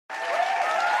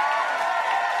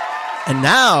And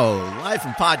now, live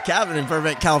from Pod Cabin in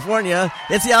Burbank, California,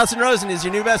 it's the Allison Rosen is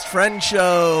Your New Best Friend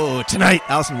show. Tonight,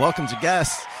 Allison welcomes a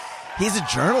guest. He's a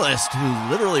journalist who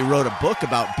literally wrote a book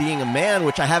about being a man,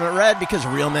 which I haven't read because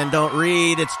real men don't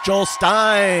read. It's Joel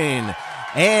Stein.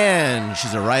 And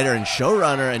she's a writer and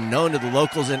showrunner and known to the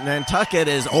locals in Nantucket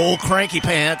as Old Cranky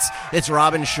Pants. It's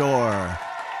Robin Shore.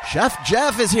 Chef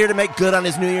Jeff is here to make good on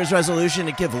his New Year's resolution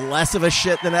to give less of a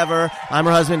shit than ever. I'm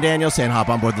her husband, Daniel, saying hop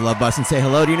on board the love bus and say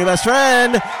hello to your new best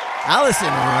friend, Allison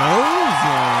Rosen.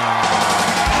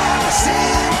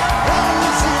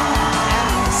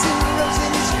 Allison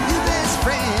Rosen is your new best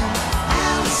friend.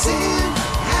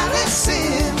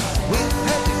 Allison, with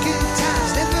her the good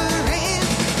times never end.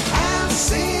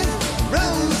 Allison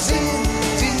Rosen,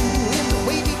 doing the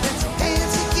wavy pencil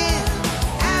dance again.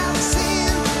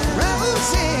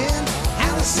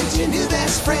 Allison's your new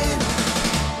best friend.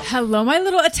 Hello, my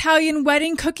little Italian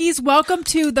wedding cookies. Welcome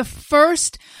to the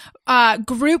first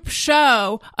group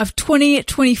show of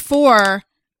 2024.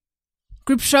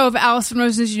 Group show of Allison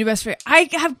Rosen is Your New Best Friend. I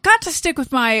have got to stick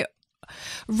with my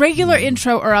regular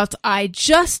intro or else I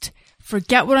just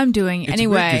forget what I'm doing. It's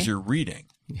anyway. Because you're reading.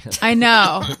 I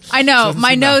know.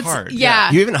 My notes.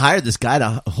 Yeah. You even hired this guy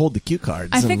to hold the cue cards.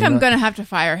 I think I'm going to have to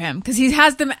fire him because he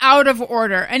has them out of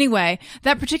order. Anyway,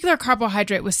 that particular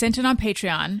carbohydrate was sent in on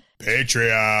Patreon.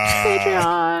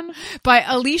 By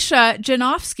Alicia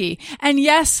Janofsky. And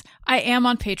yes, I am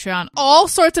on Patreon. All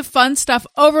sorts of fun stuff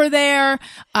over there.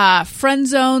 Friend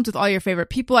zones with all your favorite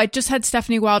people. I just had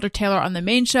Stephanie Wilder Taylor on the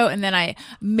main show, and then I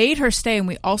made her stay, and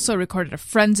we also recorded a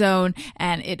friend zone,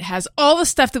 and it has all the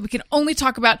stuff that we can only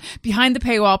talk about behind the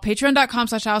paywall.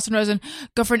 Patreon.com/Allison Rosen.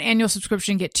 Go for an annual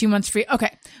subscription, get 2 months free.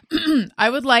 Okay. I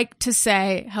would like to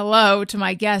say hello to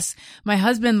my guest. My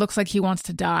husband looks like he wants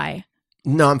to die.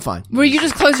 No, I'm fine. Were you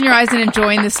just closing your eyes and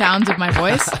enjoying the sounds of my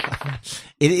voice?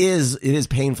 It is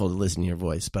painful to listen to your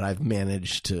voice, but I've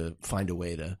managed to find a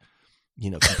way to,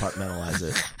 compartmentalize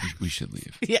it. We should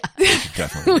leave. Yeah. We should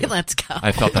definitely leave. Let's go.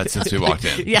 I felt that since we walked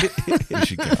in. Yeah. We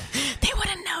should go. They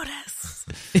wouldn't notice.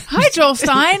 Hi, Joel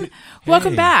Stein.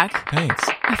 Welcome Hey, back. Thanks.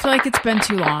 I feel like it's been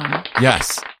too long.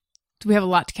 Yes. We have a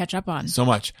lot to catch up on. So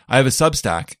much. I have a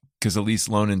Substack because Elise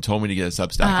Lonan told me to get a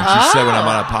Substack. And she said when I'm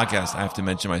on a podcast, I have to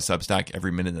mention my Substack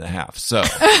every minute and a half. So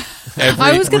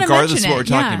I was gonna regardless of mention what we're it,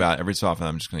 talking yeah. about, every so often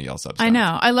I'm just going to yell Substack. I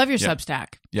know. I love your Yeah.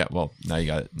 Substack. Yeah, well, now you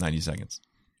got 90 seconds.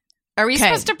 Are we Okay.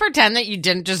 supposed to pretend that you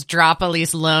didn't just drop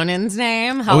Elise Lonan's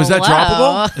name? Oh, is that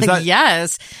Hello? droppable? Is that-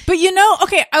 Yes. But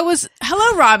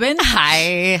hello, Robin.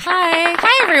 Hi.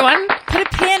 Hi, everyone. Put a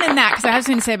pin in that because I have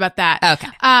something to say about that.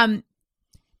 Okay.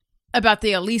 About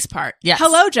the Elise part. Yes.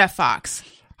 Hello, Jeff Fox.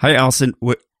 Hi, Allison.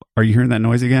 What, are you hearing that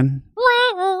noise again?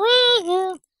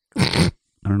 I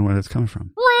don't know where that's coming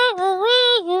from.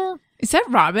 Is that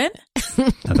Robin?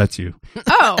 No, that's you.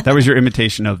 Oh. That was your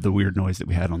imitation of the weird noise that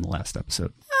we had on the last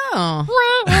episode. Oh.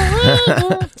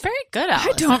 It's very good, I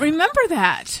Allison. don't remember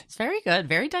that. It's very good.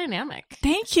 Very dynamic.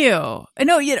 Thank you. I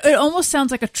know it almost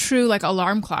sounds like a true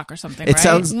alarm clock or something, It right?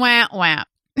 sounds- Wah, wah.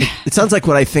 It sounds like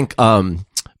what I think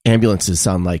ambulances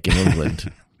sound like in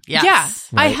England. Yes.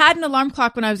 Yeah. I Right. had an alarm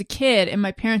clock when I was a kid, and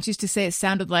my parents used to say it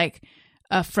sounded like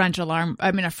a French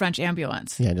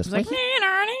ambulance. Yeah, It just was like,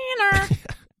 "Neener, neener."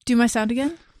 Do my sound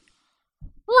again?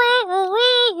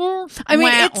 I mean,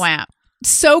 Wah, it's wah.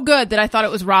 so good that I thought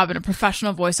it was Robin, a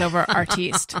professional voiceover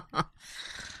artiste.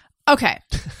 Okay.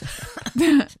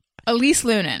 Elise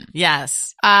Lonan,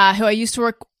 Yes. who I used to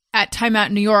work at Time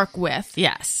Out New York with,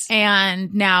 Yes.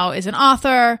 and now is an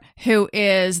author who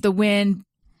is the wind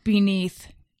beneath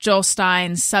Joel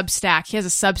Stein's Substack. He has a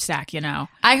Substack,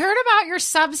 I heard about your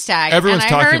Substack, Everyone's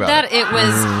and I talking heard about that it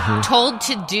was told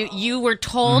to do. You were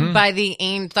told by the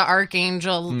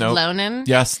Archangel Nope. Lonan.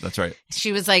 Yes, that's right.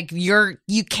 She was like, you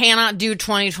cannot do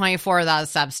 2024 without a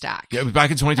Substack." Yeah, it was back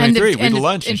in 2023. We had And a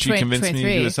lunch, in and she convinced me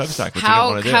to do a Substack, which I How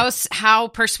didn't want to do. how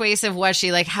persuasive was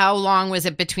she? Like, how long was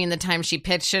it between the time she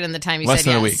pitched it and the time you Less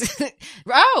said than a yes?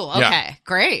 Oh, okay, Yeah.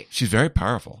 great. She's very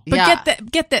powerful. But Yeah.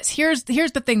 get this. Here's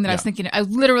the thing that I was thinking. I was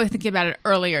literally thinking about it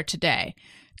earlier today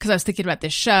because I was thinking about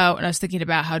this show and I was thinking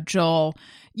about how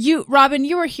Robin,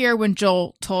 you were here when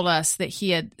Joel told us that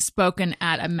he had spoken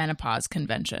at a menopause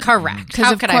convention. Correct. 'Cause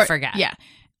How of could I forget? Yeah.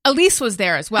 Elise was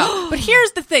there as well. But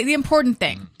here's the thing, the important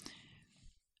thing.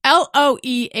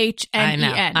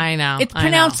 Loehnen. I know. It's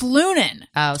pronounced Lunan.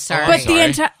 Oh, sorry. But the Sorry.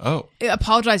 entire Oh,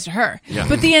 apologize to her. Yeah.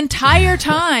 But the entire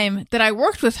time that I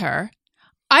worked with her,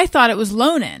 I thought it was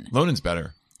Lonan. Lonan's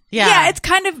better. Yeah, it's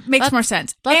kind of makes more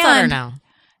sense. Let's let her know.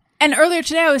 And earlier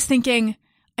today, I was thinking,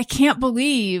 I can't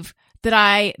believe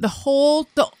that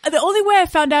the only way I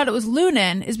found out it was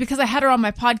Lunan is because I had her on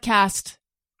my podcast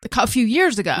a few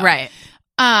years ago. Right.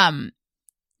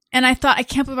 And I thought, I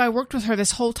can't believe I worked with her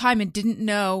this whole time and didn't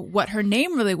know what her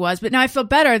name really was. But now I feel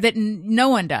better that no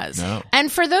one does. No. And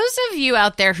for those of you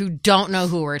out there who don't know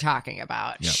who we're talking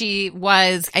about, she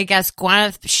was, I guess,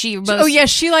 Gwyneth. She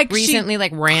recently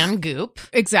ran Goop.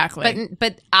 Exactly.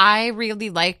 But I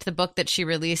really liked the book that she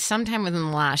released sometime within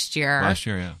the last year. Last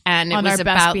year, yeah. And it On was Our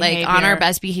Best about Behavior. on our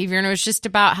best behavior, and it was just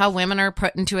about how women are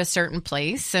put into a certain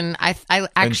place. And I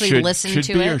actually listened to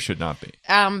should be it. Or should not be.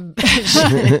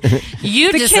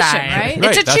 You decide. Right?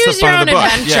 It's a That's choose the your fun own of the book.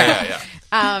 adventure.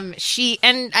 Yeah.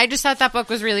 And I just thought that book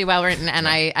was really well written, and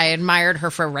I admired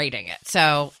her for writing it.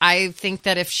 So I think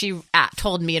that if she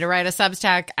told me to write a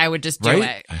Substack, I would just do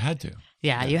it. I had to.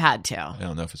 Yeah, you had to. I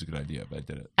don't know if it's a good idea, but I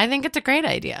did it. I think it's a great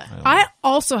idea. I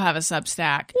also have a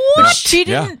Substack. What? She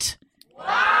didn't.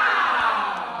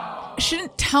 Wow. She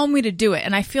didn't tell me to do it,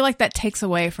 and I feel like that takes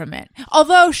away from it.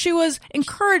 Although she was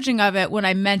encouraging of it when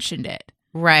I mentioned it.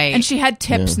 Right. And she had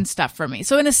tips and stuff for me.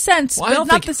 So in a sense, Well, I don't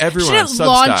not think this, everyone she on didn't Substack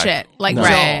launch it like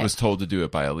Joel. was told to do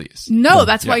it by Elise. No,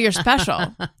 that's why you're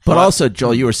special. But also,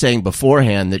 Joel, you were saying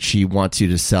beforehand that she wants you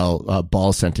to sell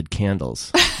ball-scented candles.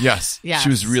 Yes. Yes. She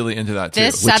was really into that too.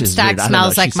 This Which is Substack weird. I don't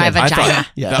smells know. like She my said- I vagina. thought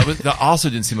Yeah. that also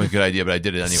didn't seem like a good idea, but I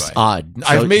did it anyway. Odd.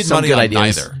 I've made some money good on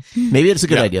ideas. neither. Maybe it's a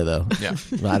good Yeah. idea, though. Yeah.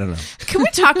 I don't know. Can we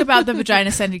talk about the vagina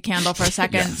scented candle for a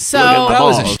second? So That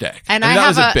was a balls. shtick. And that I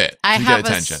was have a bit I to have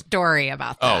get attention. a story about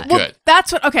Oh, that. good.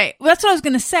 that's what I was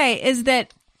going to say is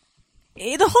that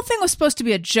the whole thing was supposed to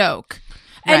be a joke.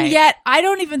 And Right. yet I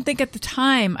don't even think at the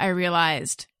time I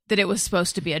realized that it was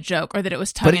supposed to be a joke or that it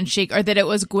was tongue in cheek or that it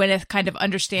was Gwyneth kind of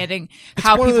understanding It's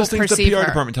how one of people those things the perceive PR her.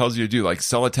 department tells you to do, like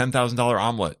sell a $10,000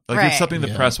 omelet. Like Right. it's something the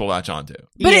press will latch onto. But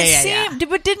Yeah, it yeah, seemed,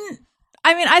 but didn't,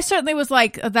 I mean, I certainly was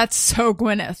like, oh, that's so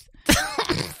Gwyneth.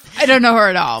 I don't know her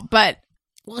at all, but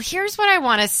Well, here's what I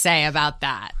want to say about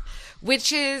that,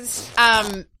 which is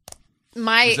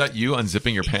Is that you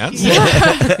unzipping your pants?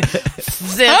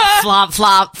 zip, flop,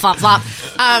 flop, flop, flop.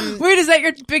 wait, is that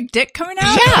your big dick coming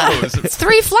out? Yeah, Oh, is it- it's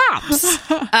 3 flops.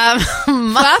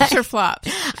 Flaps or flops?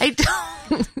 I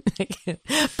don't.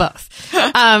 Both.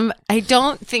 I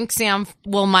don't think Sam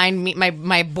will mind me.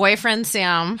 My boyfriend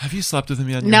Sam. Have you slept with him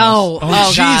yet? in your No.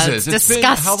 house? God, Jesus. it's Been,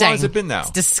 disgusting. how long has it been now?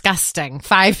 It's disgusting.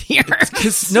 5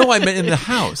 years. No, I meant in the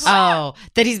house. Oh,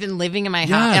 that he's been living in my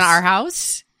house, Yes. in our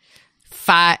house,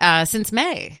 since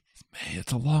May. Hey,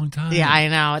 it's a long time. Yeah, I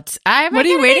know. What are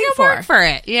you waiting for? Work for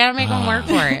it. Yeah, make him work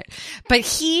for it. But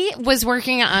he was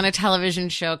working on a television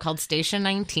show called Station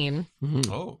 19.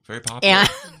 Oh, very popular.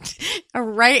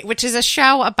 And which is a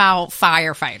show about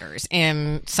firefighters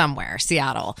in somewhere,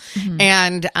 Seattle.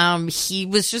 And he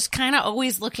was just kind of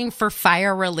always looking for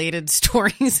fire related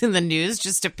stories in the news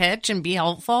just to pitch and be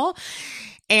helpful.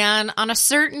 And on a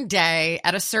certain day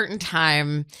at a certain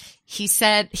time, he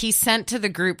said he sent to the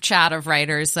group chat of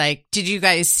writers, like, did you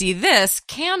guys see this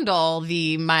candle?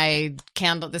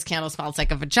 This candle smells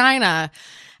like a vagina.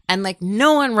 And like,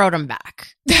 no one wrote him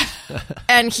back.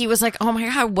 And he was like, oh my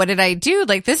God, what did I do?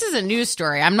 Like, this is a news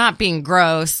story. I'm not being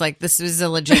gross. Like, this was a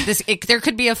legit, there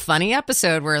could be a funny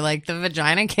episode where like the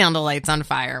vagina candle lights on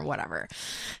fire, whatever.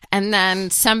 And then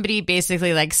somebody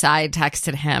basically like side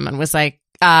texted him and was like,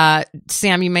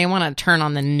 Sam, you may want to turn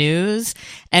on the news.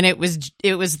 And it was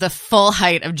the full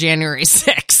height of January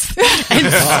 6th.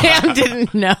 And Sam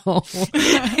didn't know.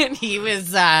 And he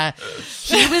was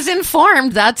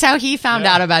informed. That's how he found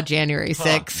out about January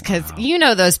 6th. Cause you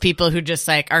know, those people who just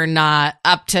like are not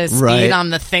up to speed Right. on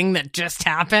the thing that just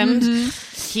happened.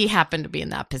 He happened to be in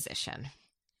that position.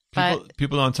 But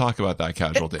People don't talk about that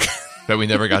casualty. That we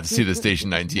never got to see the Station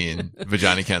 19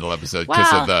 vagina candle episode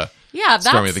because Wow. of the yeah,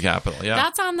 storming of the Capitol. Yeah.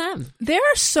 that's on them. There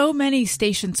are so many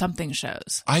station something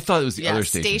shows. I thought it was the Yeah, other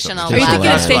station. Station something. Are you thinking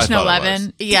of That's what Station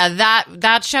 11? Yeah,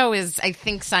 that show is, I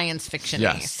think, science fiction.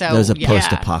 Yes. So There's a yeah.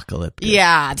 post-apocalyptic.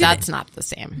 Yeah, that's not the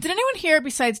same. Did anyone here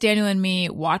besides Daniel and me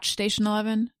watch Station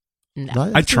 11?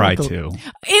 No, I tried to.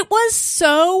 It was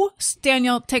so,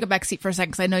 Daniel, take a back seat for a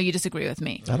second because I know you disagree with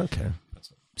me. I don't care.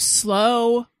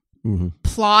 Slow,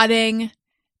 plodding,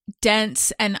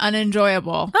 dense, and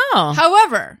unenjoyable. Oh.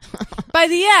 However, by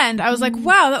the end, I was like,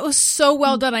 wow, that was so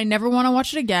well done. I never want to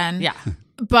watch it again. Yeah.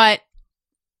 But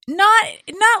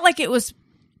not like it was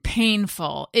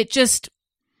painful. It just,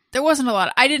 there wasn't a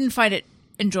lot. I didn't find it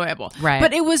enjoyable. Right.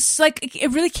 But it was like, it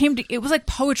really came to, it was like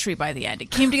poetry by the end.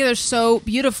 It came together so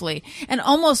beautifully and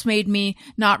almost made me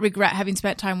not regret having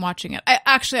spent time watching it.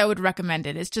 I would recommend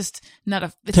it. It's just not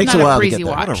a, it's Takes not a while to breezy get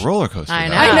there. watch. What a roller coaster. I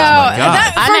know. that I was. know. My God.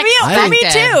 That, for me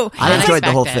Unexpected. too. I enjoyed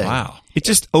the whole Unexpected. thing. Wow. It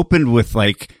just opened with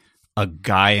like a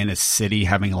guy in a city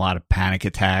having a lot of panic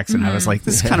attacks, and I was like,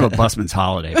 this is kind of a busman's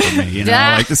holiday for me. You know,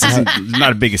 like this isn't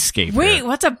not a big escape. Wait, here.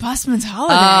 what's a busman's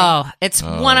holiday? Oh, it's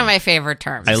one of my favorite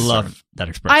terms. I love that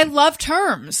expression. I love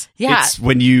terms. Yeah. It's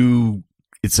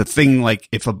it's a thing like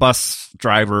if a bus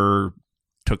driver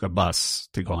took a bus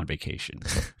to go on vacation.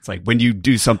 It's like when you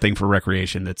do something for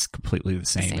recreation that's completely the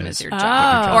same as your Oh.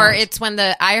 job. Or it's when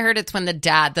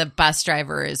the bus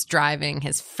driver is driving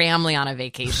his family on a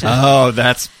vacation. Oh,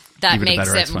 that's that even a makes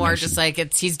better it more explanation. just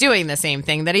like he's doing the same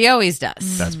thing that he always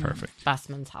does. That's perfect.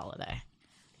 Busman's holiday.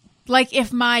 Like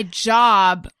if my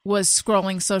job was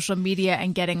scrolling social media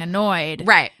and getting annoyed,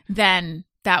 Right. then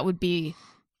that would be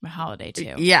my holiday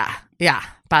too. Yeah. Yeah.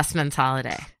 Busman's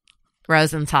holiday.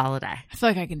 Rosen's holiday. I feel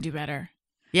like I can do better.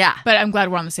 Yeah. But I'm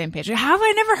glad we're on the same page. How have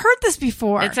I never heard this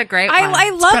before? It's a great one. I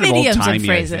love kind of idioms old-timey, and I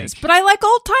phrases, think. but I like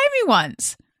old-timey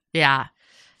ones. Yeah.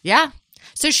 Yeah.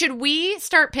 So should we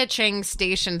start pitching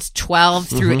stations 12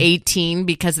 through 18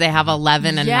 because they have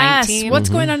 11 and Yes. 19? What's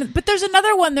going on? But there's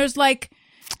another one.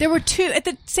 There were two. At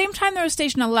the same time there was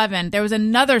Station 11, there was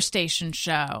another station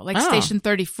show, like Oh. Station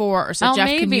 34 or so. Oh, Jeff,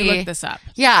 can you maybe. look this up?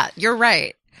 Yeah, you're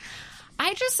right.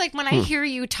 I just like when I hear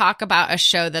you talk about a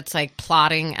show that's like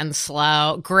plotting and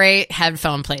slow, great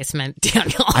headphone placement,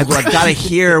 Daniel. I've got to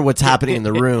hear what's happening in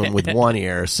the room with one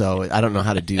ear, so I don't know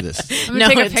how to do this. I'm going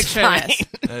to take a it's picture fine. of this.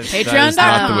 That is Patreon.com.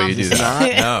 not the way you do It's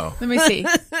that. No. Let me see.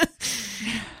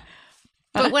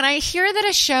 But when I hear that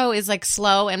a show is like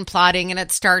slow and plotting and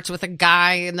it starts with a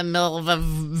guy in the middle of a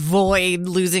void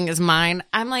losing his mind,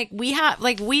 I'm like, we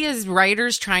as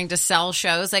writers trying to sell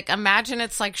shows, like imagine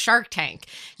it's like Shark Tank.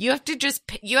 You have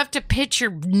to pitch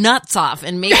your nuts off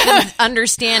and make them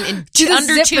understand in Do the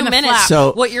under zip 2 and the minutes flap.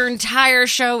 So- what your entire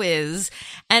show is.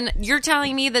 And you're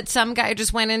telling me that some guy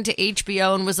just went into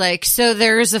HBO and was like, so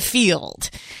there's a field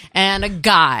and a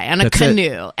guy and a That's it.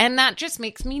 canoe. And that just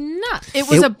makes me nuts. It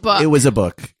was a book. It was a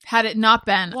book. Had it not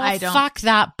been, Well, I don't. fuck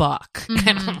that book.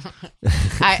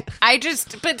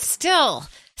 But still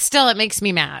it makes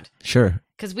me mad Sure.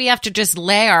 because we have to just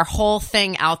lay our whole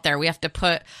thing out there. We have to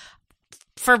put,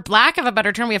 for lack of a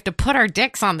better term, we have to put our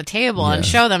dicks on the table and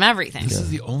show them everything. This is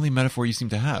the only metaphor you seem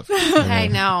to have. I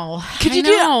know. Could you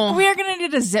know. do? We are going to do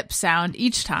the zip sound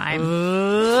each time.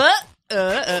 Uh,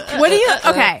 What do you?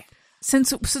 Okay,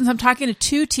 since I'm talking to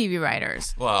two TV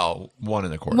writers, Well,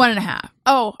 1.25. 1.5.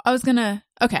 Oh, I was gonna.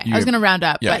 Okay, I was gonna round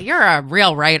up. Yeah. But you're a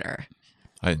real writer.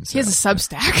 I didn't say He has a that.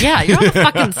 Substack. Yeah, you're on a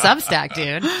fucking Substack,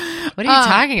 dude. What are you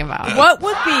talking about? What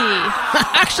would be?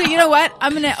 Actually, you know what?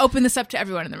 I'm gonna open this up to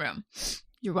everyone in the room.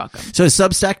 You're welcome. So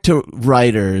Substack to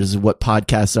writers, what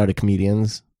podcasts are to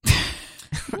comedians?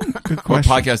 Good What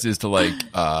question. podcast is to like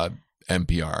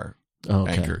NPR Oh,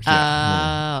 okay. anchors.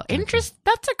 Yeah. Interest.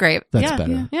 That's a great. That's yeah,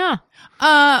 better.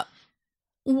 Yeah.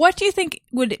 What do you think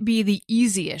would be the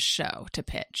easiest show to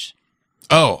pitch?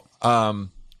 Oh,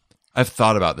 I've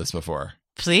thought about this before.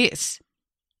 Please.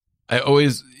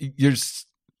 There's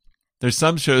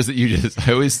some shows that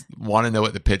I always want to know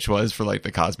what the pitch was for like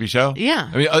the Cosby Show. Yeah.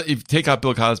 I mean, if you take out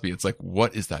Bill Cosby, it's like,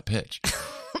 what is that pitch?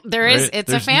 There is. Right?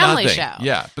 It's There's a family nothing. show.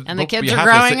 Yeah. And the kids you are have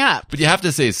to growing say- up. But you have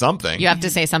to say something. You have to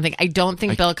say something. I don't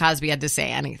think Bill Cosby had to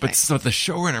say anything. But so the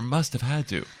showrunner must have had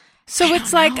to. So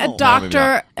it's like know. a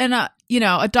doctor and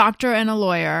a doctor and a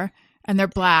lawyer, and they're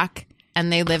black. and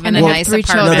they live in And a they have nice 3 No,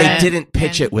 apartment. children. they didn't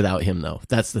pitch And- it without him, though.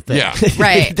 That's the thing. Yeah.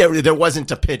 Right. there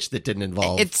wasn't a pitch that didn't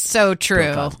involve. It's so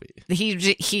true. Cosby.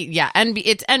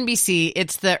 It's NBC.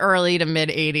 It's the early to mid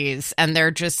 '80s, and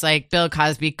they're just like Bill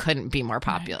Cosby couldn't be more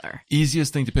popular.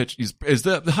 Easiest thing to pitch is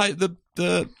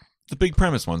the big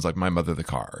premise ones, like My Mother the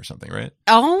Car or something, right?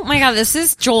 Oh my god, this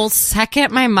is Joel's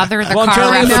second "My Mother the Well, I'm Car"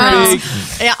 trying to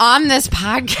reference on this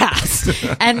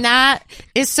podcast, and that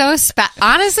is so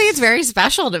honestly, it's very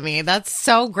special to me. That's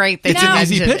so great that It's you an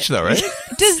easy mentioned pitch, it. though, right?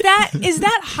 Is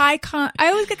that high I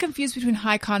always get confused between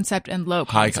high concept and low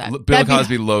High concept. Bill That'd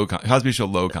be- Cosby Cosby Show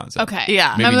low concept. Okay.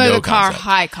 Yeah. Maybe Maybe no the car concept.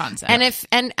 high concept.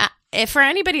 And if for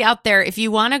anybody out there, if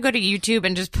you want to go to YouTube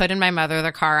and just put in "My Mother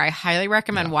the Car," I highly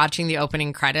recommend watching the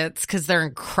opening credits because they're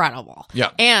incredible.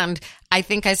 Yeah. And I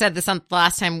think I said this on the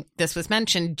last time this was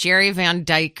mentioned. Jerry Van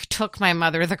Dyke took "My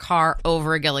Mother the Car"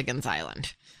 over Gilligan's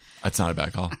Island. That's not a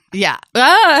bad call. Yeah.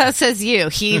 Says you.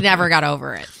 He never got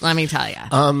over it. Let me tell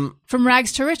you. From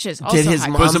rags to riches. Also Did his high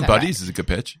mom- Bosom concept. Buddies is a good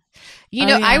pitch. You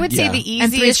know, yeah. I would say Yeah. the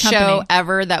And Three's easiest show Company.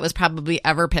 ever that was probably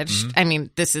ever pitched. I mean,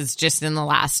 this is just in the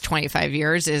last 25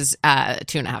 years is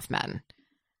 2.5 Men.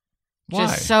 Why?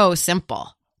 Just so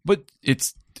simple. But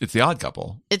it's it's The Odd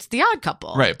Couple. It's The Odd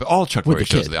Couple. Right, but all Chuck With Lorre the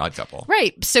shows kid. are The Odd Couple.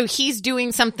 Right. So he's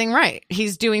doing something right.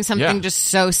 He's doing something just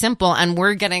so simple, and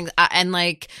we're getting and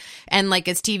like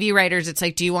as TV writers, it's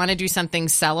like, do you want to do something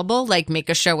sellable, like make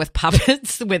a show with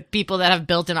puppets with people that have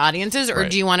built-in audiences, or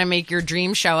Right. do you want to make your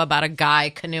dream show about a guy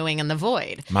canoeing in the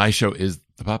void? My show is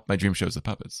my dream show is the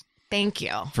puppets. Thank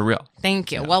you. For real.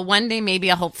 Thank you. Well, one day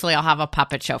hopefully I'll have a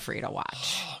puppet show for you to watch.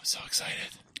 Oh, I'm so excited.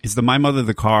 Is the My Mother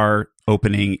the Car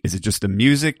opening, is it just the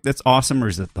music that's awesome, or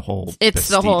is it the whole It's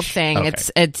the whole pastiche? thing. Okay.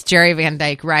 It's Jerry Van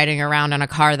Dyke riding around in a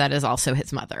car that is also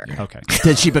his mother. Okay.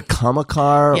 Did she become a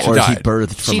car, Yeah. or She is he died.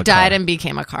 birthed from She a died car? and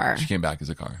became a car. She came back as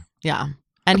a car. Yeah.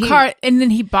 And A car, and then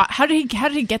he bought. How did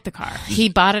he get the car? he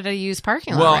bought it at a used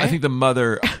parking lot. Well, right? I think the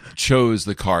mother chose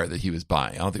the car that he was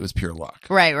buying. I don't think it was pure luck.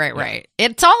 Right.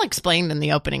 It's all explained in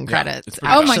the opening credits. it's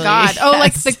pretty Oh my actually. God! Oh,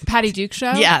 like Yes. the Patty Duke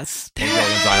show. Yes. On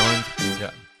Gilligan's Island. Yeah.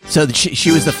 So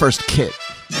she was the first kid.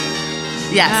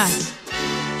 Yes.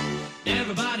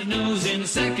 Everybody knows in the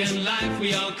second life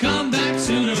we all come back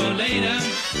sooner or later.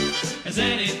 As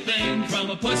anything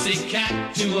from a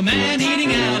pussycat to a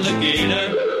man-eating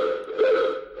alligator.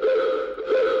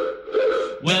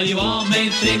 Well, you all may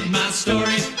think my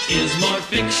story is more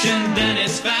fiction than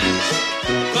it's fact.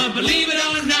 But believe it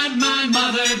or not, my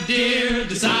mother dear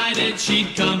decided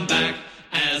she'd come back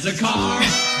as a car.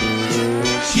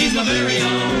 She's my very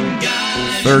own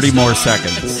guy. 30 more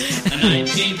seconds. A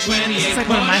 1928 It's like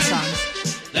one of my Porsche.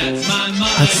 songs. That's my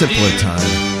mother. That's simpler dear.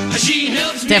 time. She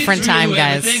helps me Different through time,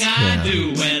 guys. everything I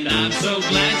do, and I'm so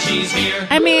glad she's here.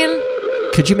 I mean,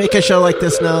 Could you make a show like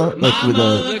this now, like with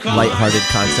a lighthearted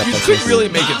concept You like couldn't this? really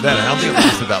make it then. I don't think it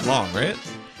lasted that long, right?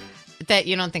 that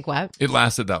you don't think what? It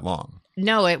lasted that long.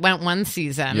 No, it went one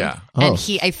season. Yeah. And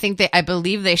Oh. I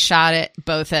believe they shot it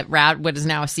both at what is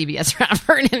now a CBS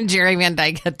Radford, and Jerry Van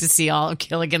Dyke got to see all of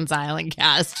Gilligan's Island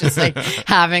cast just like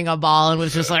having a ball and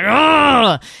was just like,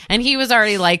 oh, and he was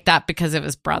already like that because of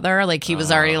his brother. Like he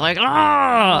was already like, oh,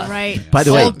 Right. By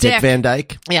the way, Old Dick Dick. Van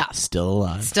Dyke, yeah. still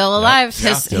alive. Still alive. Yeah.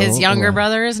 His Still younger alive.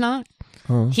 brother is not.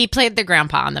 He played the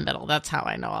grandpa in the middle. That's how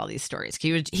I know all these stories.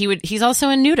 He's also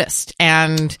a nudist,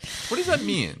 and What does that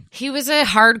mean? he was a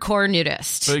hardcore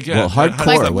nudist. But again, Well, how does hardcore,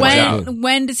 that what work does that out? mean?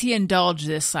 When does he indulge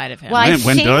this side of him? Well,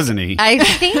 When doesn't he? I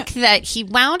think that he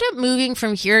wound up moving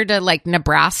from here to like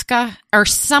Nebraska or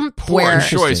somewhere. Poor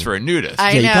choice for a nudist.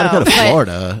 I Yeah, you gotta know, go to but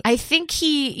Florida. I think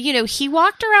he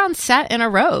walked around set in a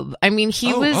robe. I mean,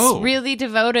 he was really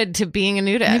devoted to being a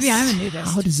nudist. Maybe I'm a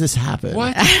nudist. How does this happen?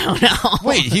 What? I don't know.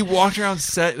 Wait, he walked around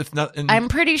set with nothing. I'm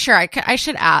pretty sure. I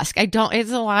should ask. I don't.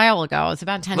 It's a while ago. It's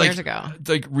about 10 years ago.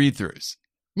 Like read-throughs.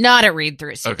 Not at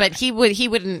read-throughs, Okay. but he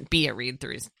wouldn't be at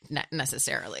read-throughs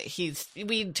necessarily.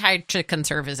 We tried to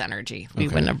conserve his energy. We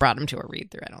wouldn't have brought him to a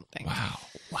read-through. I don't think. Wow.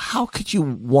 How could you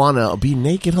want to be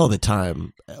naked all the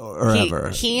time or ever?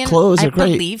 He and Clothes I are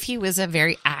great. believe he was a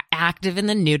very active in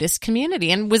the nudist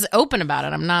community and was open about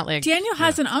it. I'm not like Daniel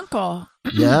has an uncle.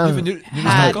 Yeah. You have a nudist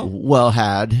Had. uncle? Well,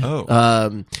 had.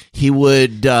 Oh. He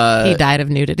would. he died of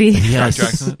nudity. Yes,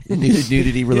 Tractor accident?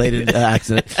 nudity related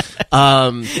accident.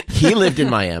 He lived in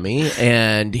Miami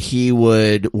and he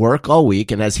would work all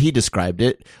week. And as he described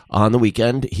it, on the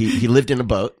weekend, he lived in a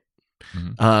boat.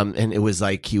 And it was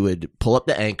like he would pull up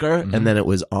the anchor and then it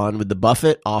was on with the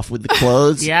buffet, off with the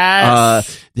clothes.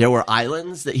 Yes. There were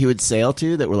islands that he would sail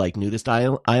to that were like nudist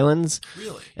islands.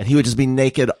 Really? And he would just be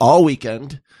naked all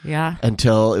weekend Yeah.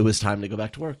 until it was time to go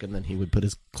back to work. And then he would put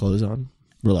his clothes on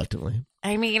reluctantly.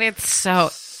 I mean, it's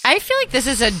so. I feel like this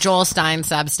is a Joel Stein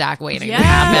Substack waiting to Yes.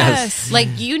 happen. Like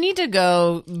you need to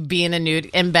go be in a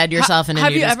embed yourself in a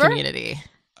have you nudist ever? community.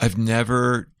 I've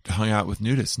never hung out with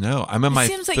nudists. No, I'm in my It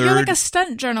seems like third. you're like a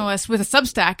stunt journalist with a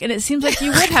Substack, and it seems like you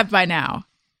would have by now.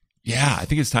 Yeah, I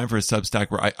think it's time for a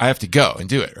Substack where I have to go and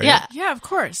do it. Right? Yeah. Yeah, of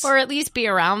course. Or at least be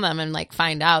around them and like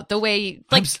find out the way you,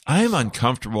 like I'm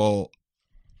uncomfortable.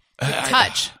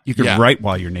 touch. You could Yeah. write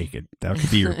while you're naked. That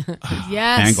could be your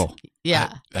yes. angle.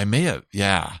 Yeah. I may have.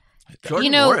 Yeah. Jordan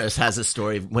You know- Morris has a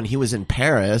story when he was in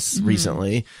Paris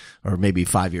recently, or maybe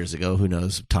 5 years ago, who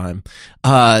knows time.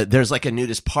 There's like a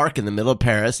nudist park in the middle of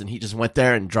Paris and he just went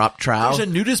there and dropped trout. There's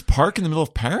a nudist park in the middle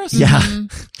of Paris. Yeah.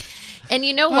 And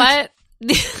you know what?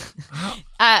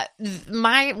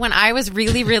 When I was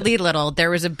really, really little, there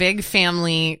was a big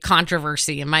family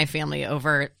controversy in my family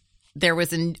over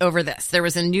this. There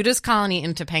was a nudist colony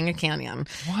in Topanga Canyon.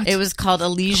 What? It was called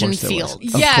Elysian Of course there was.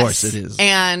 Fields. Yes. Of course it is.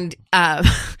 And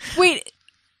Wait.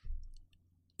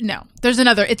 No, there's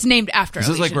another. It's named after. Is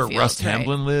this like Elysian where Russ Fields, right?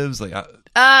 Tamblyn lives? Like,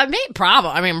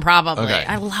 Probably. Okay.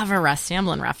 I love a Russ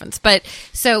Tamblyn reference. But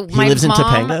so He my lives in mom,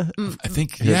 Topanga? I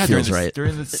think, It yeah, feels right.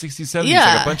 during the 60s, 70s,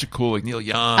 Yeah. like a bunch of cool, like Neil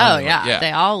Young. Oh like, yeah,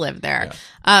 they all live there.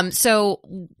 So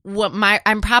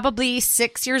I'm probably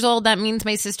 6 years old. That means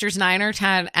my sister's 9 or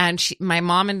 10, and my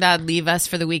mom and dad leave us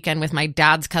for the weekend with my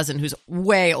dad's cousin, who's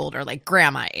way older, like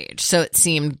grandma age. So it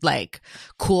seemed like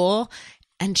cool.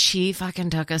 And she fucking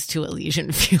took us to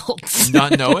Elysian Fields.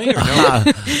 Not knowing or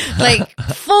knowing? Like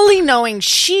fully knowing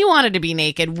she wanted to be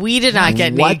naked. We did not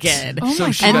get What? naked. Oh So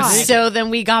my she And got god. naked. so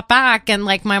then we got back and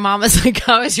like my mom was like,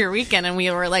 how was your weekend? And we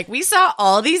were like, we saw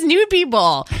all these nude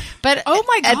people. But Oh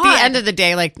my at God. the end of the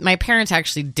day, like my parents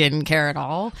actually didn't care at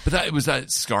all. But was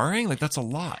that scarring? Like, that's a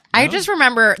lot. I no? just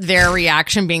remember their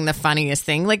reaction being the funniest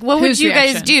thing. Like, what would Whose you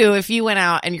guys reaction? do if you went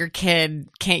out and your kid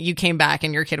you came back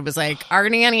and your kid was like, our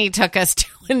nanny took us to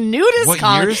a nudist What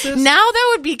colony. year is this? Now that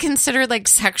would be considered like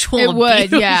sexual It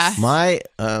abuse. would, yeah. My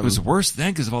It was worse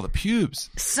then because of all the pubes.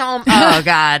 So, oh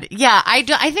god, yeah. I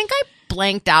think I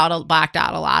blacked out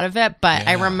a lot of it, but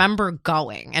I Yeah. remember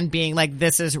going and being like,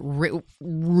 "This is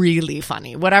really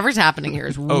funny. Whatever's happening here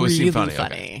is Oh, it really seemed funny."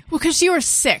 funny, okay. Well, because you were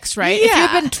 6, right? If you Yeah.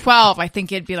 had been 12, I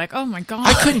think it'd be like, oh my god.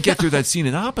 I couldn't get through that scene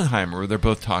in Oppenheimer where they're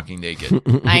both talking naked.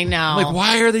 I know. I'm like,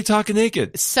 why are they talking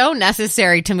naked? So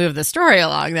necessary to move the story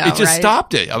along, though. It just right?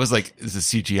 stopped it. I was like, is it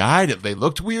CGI? They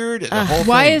looked weird. The whole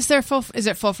Why thing. is there is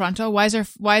it full frontal? Why is there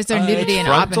nudity It's in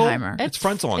frontal. Oppenheimer? It's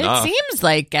frontal It enough. seems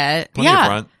like it. Plenty of yeah,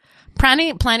 front.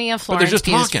 plenty of But Florence they're just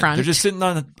Pugh's talking. front. They're just sitting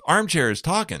on armchairs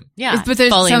talking. yeah, but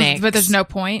there's fully some, naked. but there's no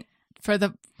point for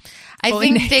the. I fully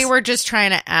think naked. they were just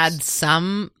trying to add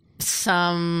some.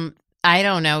 I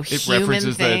don't know. It Human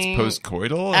references that thing. it's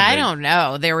post-coital. and I they- don't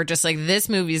know. They were just like, this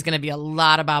movie is going to be a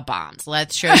lot about bombs.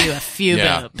 Let's show you a few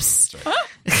Yeah. boobs.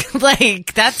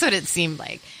 Like, that's what it seemed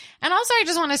like. And also, I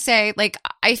just want to say, like,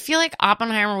 I feel like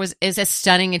Oppenheimer is a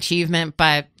stunning achievement,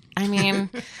 but I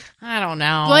mean, I don't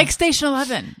know. Like Station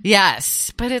 11.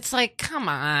 yes, but it's like, come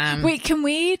on. Wait, can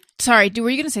we? Sorry, were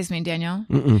you going to say something, Daniel?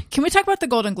 Can we talk about the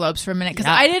Golden Globes for a minute? Because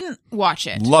Yeah. I didn't watch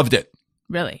it. Loved it.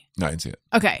 Really? No, I didn't see it.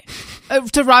 Okay.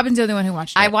 So Robin's the only one who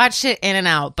watched it. I watched it in and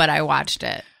out, but I watched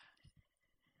it.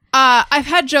 I've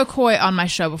had Joe Coy on my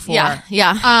show before.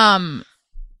 Yeah.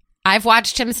 I've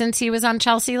watched him since he was on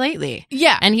Chelsea Lately.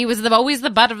 Yeah. And he was always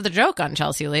the butt of the joke on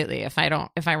Chelsea Lately, if I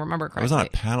remember correctly. I was on a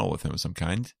panel with him of some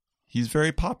kind. He's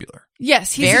very popular.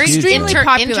 Yes, he's Very extremely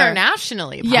popular.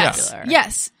 internationally Yes, popular.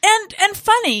 yes, and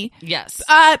funny. Yes.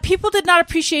 People did not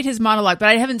appreciate his monologue, but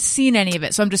I haven't seen any of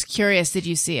it, so I'm just curious. Did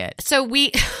you see it? So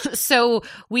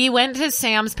we went to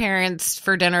Sam's parents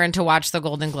for dinner and to watch the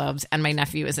Golden Globes, and my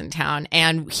nephew was in town,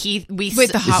 and Wait,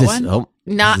 the hot one. Oh,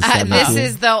 Not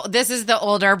is this this is the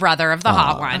older brother of the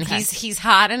hot one. okay. He's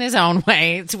hot in his own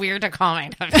way. It's weird to call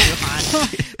my nephew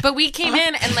hot. But we came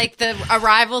in and like the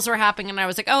arrivals were happening and I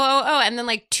was like, oh, and then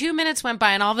like 2 minutes went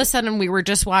by and all of a sudden we were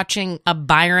just watching a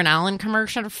Byron Allen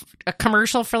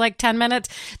commercial for like 10 minutes.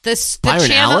 The Byron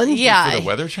channel, Allen? yeah. For the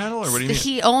Weather Channel, or what do you mean?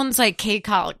 He owns like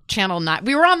Channel 9.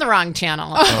 We were on the wrong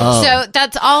channel. So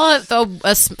that's all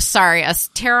a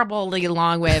terribly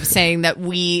long way of saying that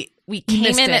we came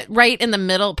missed in it. right in the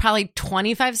middle, probably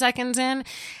 25 seconds in.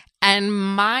 And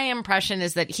my impression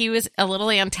is that he was a little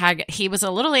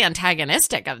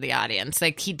antagonistic of the audience.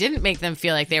 Like he didn't make them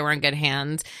feel like they were in good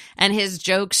hands and his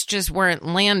jokes just weren't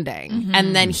landing. Mm-hmm.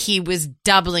 And then he was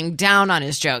doubling down on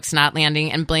his jokes not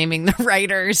landing and blaming the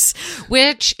writers,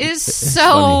 which is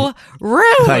so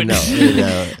rude. I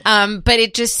know. But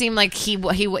it just seemed like he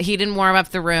didn't warm up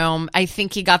the room. I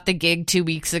think he got the gig 2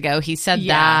 weeks ago. He said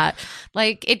that.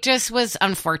 Like it just was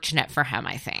unfortunate for him,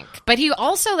 I think. But he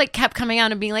also like kept coming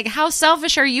out and being like, "How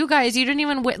selfish are you guys? You didn't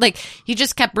even like." He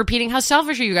just kept repeating, "How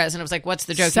selfish are you guys?" And I was like, "What's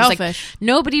the joke?" He was like, Selfish.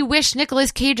 "Nobody wished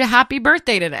Nicolas Cage a happy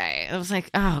birthday today." I was like,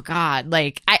 "Oh God!"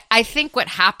 Like I think what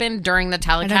happened during the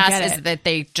telecast get is it. that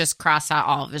they just crossed out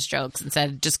all of his jokes and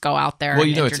said, "Just go out there." Well, and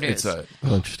you know, introduce. it's a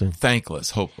Oh, interesting.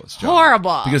 thankless, hopeless job.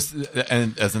 Horrible. Because,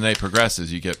 and as the night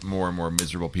progresses, you get more and more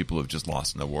miserable people who've just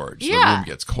lost an award. So the Yeah. room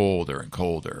gets colder and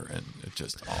colder, and it's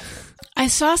just awful. I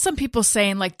saw some people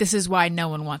saying like this is why no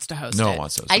one wants to host No it. one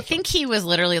wants those. I think he was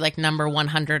literally like number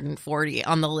 140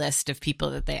 on the list of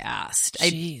people that they asked.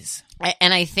 Jeez.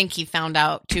 And I think he found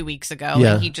out 2 weeks ago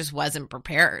Yeah. and he just wasn't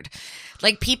prepared.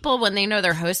 Like people, when they know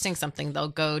they're hosting something, they'll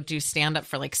go do stand up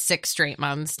for like 6 straight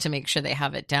months to make sure they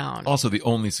have it down. Also, the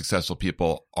only successful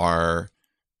people are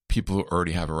people who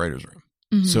already have a writer's room.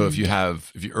 Mm-hmm. So if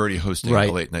you're already hosting Right.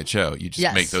 a late night show, you just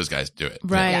Yes. make those guys do it.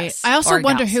 Right. Yes. I also Or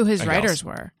wonder gals. who his Or writers gals.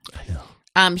 were.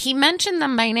 He mentioned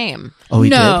them by name. Oh, he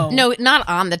No. did? No, not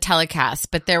on the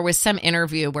telecast, but there was some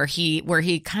interview where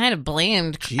he kind of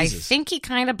blamed. I Jesus. think he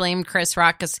kind of blamed Chris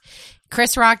Rock because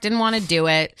Chris Rock didn't want to do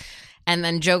it, and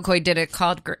then Joe Coy did it,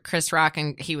 called Chris Rock,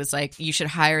 and he was like, "You should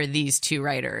hire these two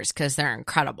writers because they're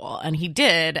incredible." And he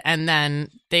did, and then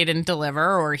they didn't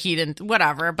deliver, or he didn't,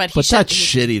 whatever. But That's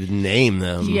shitty to name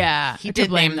them. Yeah, he I did could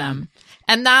blame name them.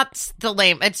 And that's the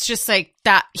lame. It's just like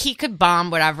that. He could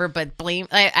bomb whatever, but blame.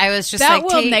 I was just that like,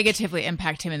 will negatively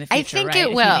impact him in the future. I think right? it If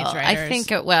he will. needs I writers.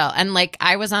 think it will. And like,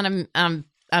 I was on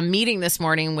a meeting this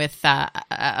morning with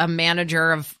a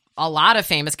manager of a lot of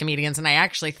famous comedians, and I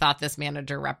actually thought this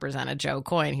manager represented Joe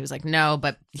Coy, and he was like, no,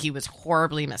 but he was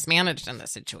horribly mismanaged in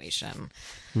this situation.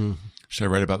 Should I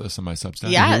write about this on my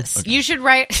Substack? Yes, Okay. you should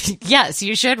write. Yes,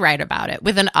 you should write about it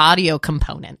with an audio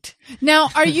component. Now,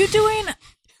 are you doing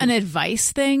an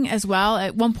advice thing as well?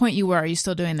 At one point you were. Are you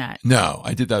still doing that? No,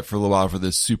 I did that for a little while for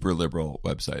this super liberal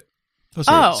website. That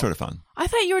was sort of fun. I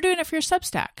thought you were doing it for your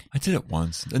Substack. I did it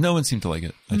once, and no one seemed to like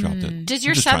it. I dropped it. Does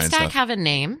your I'm just trying Substack stuff. have a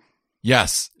name?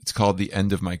 Yes, it's called The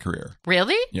End of My Career.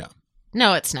 Really? Yeah.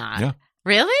 No, it's not. Yeah.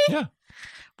 Really? Yeah.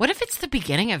 What if it's the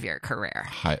beginning of your career?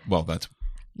 Well, that's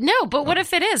No, but what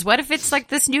if it is? What if it's like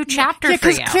this new chapter Yeah, for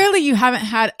you? because clearly you haven't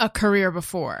had a career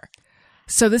before.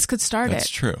 So this could start that's it.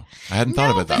 true. I hadn't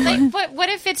thought of it that but way. like, what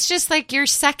if it's just like your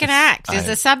second act as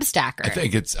a Substacker? I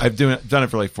think I've done it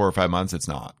for like 4 or 5 months. It's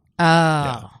not.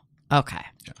 Oh, okay.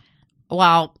 Yeah.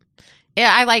 Well,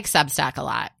 yeah, I like Substack a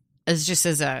lot. It's just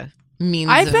as a means.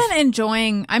 I've been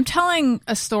enjoying. I'm telling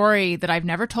a story that I've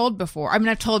never told before. I mean,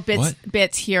 I've told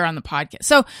bits here on the podcast.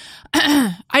 So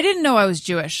I didn't know I was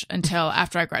Jewish until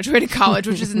after I graduated college,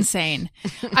 which is insane.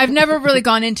 I've never really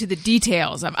gone into the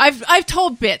details. I've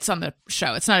told bits on the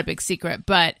show. It's not a big secret,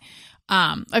 but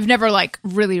I've never like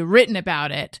really written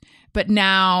about it. But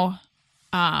now,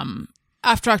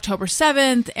 after October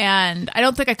 7th, and I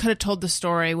don't think I could have told the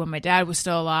story when my dad was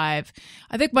still alive.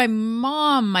 I think my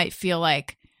mom might feel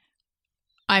like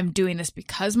I'm doing this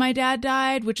because my dad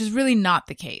died, which is really not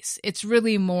the case. It's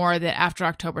really more that after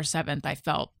October 7th, I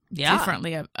felt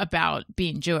differently about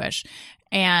being Jewish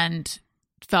and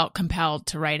felt compelled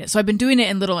to write it. So I've been doing it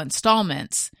in little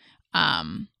installments.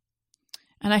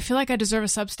 And I feel like I deserve a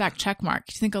Substack check mark.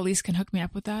 Do you think Elise can hook me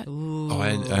up with that? Oh,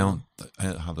 I don't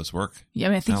know how this work. Yeah, I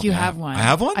mean, I think you have one. I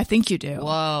have one? I think you do.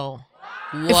 Whoa.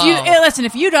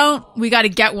 If you don't, we got to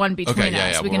get one between Okay, us.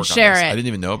 yeah, we we'll can work on share this. it. I didn't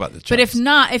even know about the checks. But if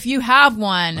not, if you have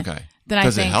one, Okay. then I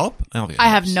Does think it help? I don't think it I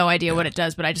have helps. no idea Yeah. what it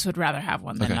does, but I just would rather have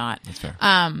one than Okay, not. that's fair.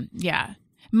 Yeah.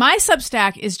 My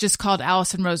Substack is just called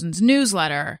Allison Rosen's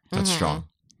newsletter. That's strong.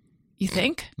 You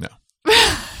think? No.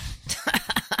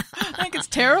 I think it's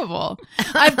terrible.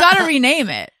 I've got to rename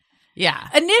it. Yeah.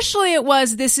 Initially, it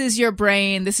was "This is your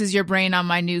brain. This is your brain on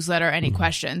my newsletter. Any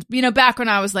questions?" You know, back when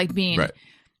I was like being Right.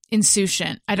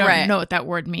 insouciant. I don't Right. know what that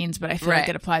word means, but I feel Right. like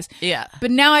it applies. Yeah.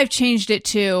 But now I've changed it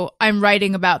to I'm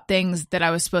writing about things that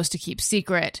I was supposed to keep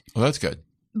secret. Well, that's good.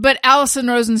 But Allison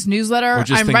Rosen's newsletter, Or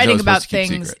just I'm things I writing was about supposed to keep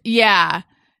things. secret. Yeah.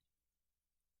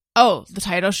 Oh, the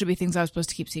title should be things I was supposed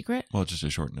to keep secret? Well, just to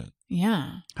shorten it. Yeah.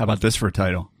 How about this for a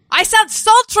title? I sound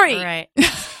sultry. Right.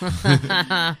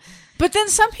 But then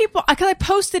some people, because I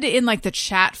posted it in like the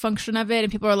chat function of it,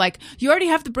 and people are like, "You already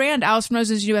have the brand Allison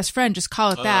Rosen's your best friend. Just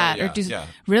call it that." yeah, or do yeah.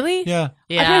 really? Yeah.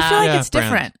 I feel like Yeah, it's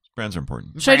different. Brands are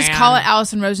important. Should I just call it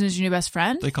Allison Rosen's your new best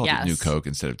friend? They called Yes. it New Coke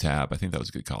instead of Tab. I think that was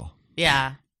a good call.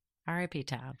 Yeah. R.I.P.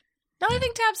 Tab. No, I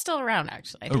think Tab's still around,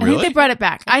 actually. Oh, I think really? they brought it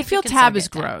back. I feel you can Tab still is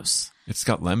get Tab. gross. It's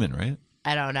got lemon, right?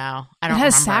 I don't know. I It don't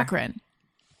has remember. saccharin.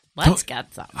 Let's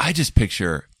get some. I just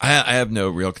picture, I have no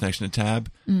real connection to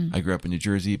Tab. I grew up in New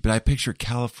Jersey, but I picture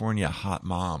California hot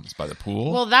moms by the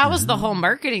pool. Well, that was the whole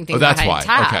marketing thing Oh, that's behind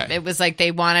why. Tab. Okay. It was like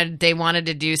they wanted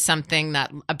to do something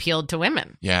that appealed to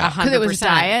women. Yeah. 100%. Because it was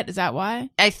diet. Is that why?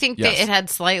 I think Yes. that it had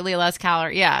slightly less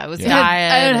calories. Yeah, it was Yeah.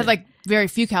 diet. It had like very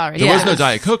few calories. there was yeah. no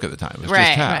Diet Coke at the time. It was right,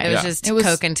 just Tab. right. It was Yeah. just It was-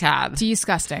 Coke and Tab.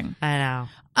 Disgusting. I know.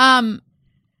 I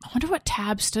wonder what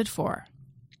Tab stood for.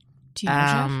 Do you know,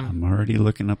 Jeff? I'm already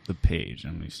looking up the page.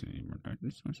 Let me see.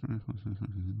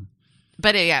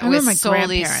 But yeah, I it remember my was solely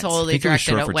grandparents. I solely think it was directed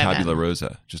short at for women. tabula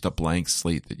rasa, just a blank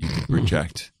slate that you could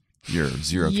project your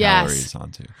 0 Yes. calories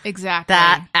onto. Exactly.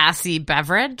 That assy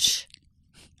beverage.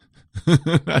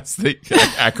 That's the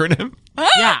acronym?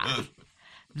 Yeah.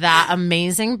 That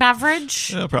amazing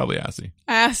beverage. Probably assy.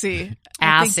 assy.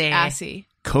 Assy. Assy.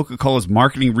 Coca-Cola's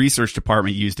marketing research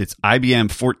department used its IBM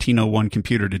 1401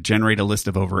 computer to generate a list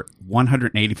of over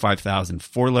 185,000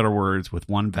 four-letter words with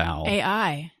one vowel,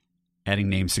 AI. adding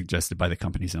names suggested by the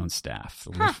company's own staff.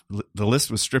 The list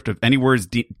was stripped of any words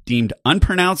deemed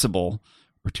unpronounceable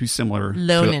or too similar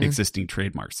Lonin. to existing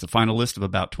trademarks. The final list of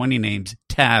about 20 names,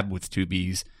 Tab with 2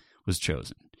 Bs, was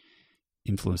chosen.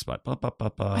 Influenced by I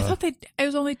thought it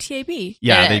was only TAB.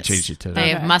 Yeah, It they is. changed it to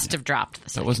They Okay. must have dropped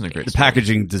the That wasn't a great the story.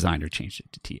 packaging designer changed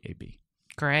it to TAB.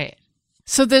 Great.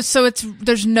 So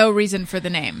there's no reason for the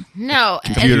name. No,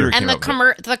 Computer and came the up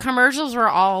with the commercials were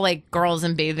all like girls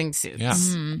in bathing suits, Yeah.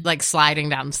 like sliding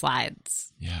down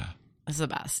slides. Yeah. That's the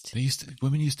best.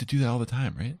 Women used to do that all the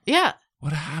time, right? Yeah,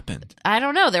 What happened? I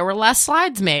don't know. There were less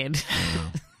slides made.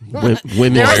 Women's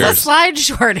There was a lib. slide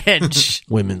shortage.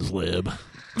 Women's lib.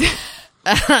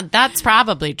 That's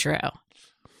probably true.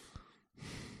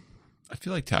 I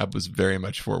feel like Tab was very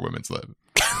much for women's lib.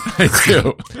 I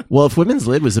do. Well, if women's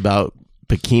lib was about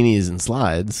bikinis and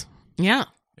slides, Yeah,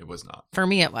 It was not. for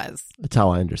me it was. that's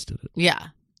how I understood it. Yeah.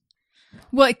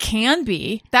 Well, it can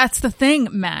be. That's the thing,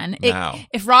 men. Now.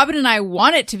 If Robin and I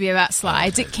want it to be about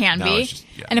slides, it can Now be. it's just-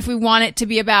 yeah. And if we want it to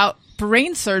be about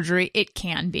brain surgery, it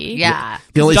can be. Yeah.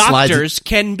 The only slides, Doctors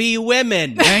can be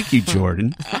women. Thank you,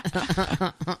 Jordan.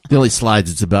 the only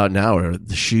slides it's about now are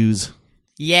the shoes.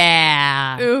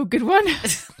 Yeah. Ooh, good one.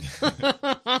 All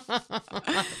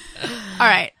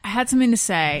right. I had something to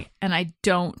say, and I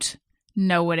don't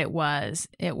know what it was.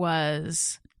 It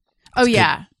was,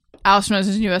 yeah. Alison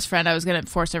Rosen's newest friend. I was going to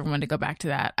force everyone to go back to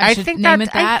that. I should think name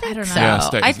that's, it that. I I think don't know. so. Yeah,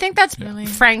 stay- I think that's Really?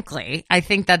 frankly, I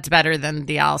think that's better than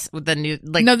the new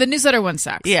like. No, the newsletter one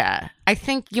sucks. Yeah, I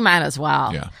think you might as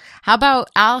well. Yeah. How about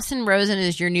Allison Rosen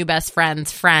is your new best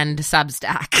friend's friend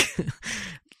Substack?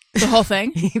 The whole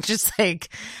thing. Just like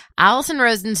Allison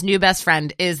Rosen's new best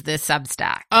friend is this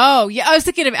Substack. Oh, yeah. I was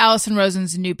thinking of Alison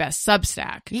Rosen's new best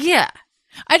Substack. Yeah.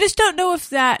 I just don't know if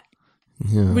that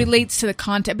relates to the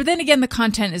content. But then again, the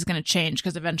content is going to change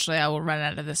because eventually I will run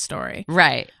out of this story.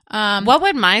 Right. What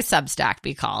would my Substack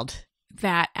be called?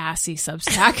 That assy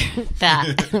Substack.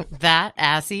 That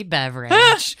assy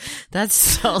beverage. That's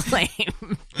so lame.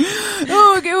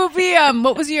 Oh, it would be,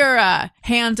 what was your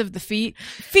hands of the feet?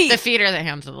 Feet. The feet are the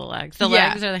hands of the legs. The Yeah.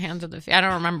 legs are the hands of the feet. I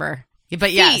don't remember.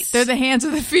 But Feet. yes. They're the hands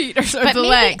of the feet or But the maybe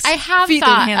legs. I have Feet, they're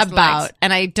the thought hands of the about, legs.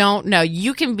 and I don't know.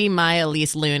 You can be my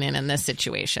Elise Lunin in this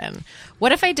situation.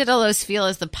 What if I did a Los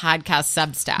Feliz the podcast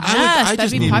Substack? Yes, I that'd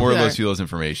just be need more popular. of Los Feliz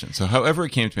information. So however it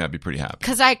came to me, I'd be pretty happy.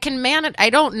 Because I can manage. I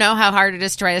don't know how hard it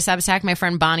is to write a Substack. My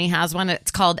friend Bonnie has one. It's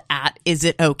called Is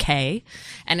It Okay?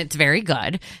 And it's very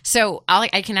good. So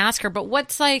I can ask her. But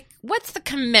what's the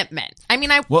commitment? I mean,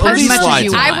 Well, at least personally, slides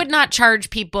you I want. would not charge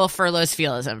people for Los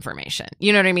Feliz information.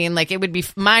 You know what I mean? Like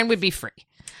mine would be free.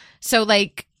 So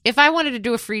like if I wanted to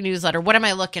do a free newsletter, what am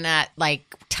I looking at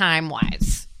like time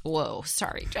wise? Whoa,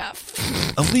 sorry,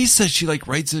 Jeff. Elise says she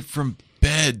writes it from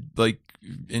bed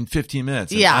in 15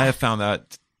 minutes. And Yeah. I have found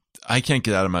that I can't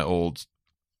get out of my old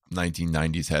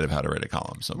 1990s head of how to write a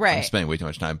column. So I'm Right. spending way too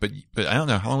much time. But I don't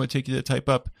know how long would it take you to type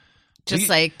up. Just You-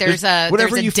 like there's a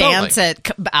whatever you felt dance like.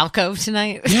 at Alcove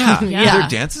tonight. Yeah. Yeah. Are there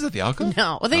dances at the Alcove?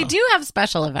 No, well, they do have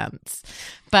special events,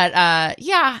 but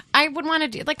yeah, I would want to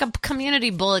do like a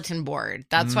community bulletin board.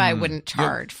 That's why I wouldn't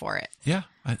charge for it. Yeah.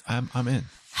 I'm in.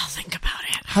 I'll think about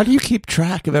it. How do you keep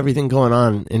track of everything going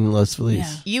on in Los Feliz?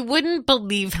 Yeah. You wouldn't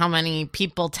believe how many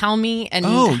people tell me, and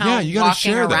Oh, how yeah, you gotta walking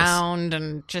share this. around,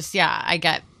 and just I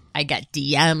get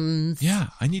DMs. Yeah.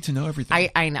 I need to know everything.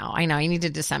 I know. I need to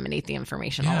disseminate the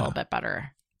information a Yeah. little bit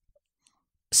better.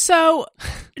 So,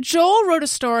 Joel wrote a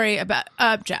story about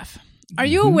Jeff. Are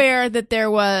you aware that there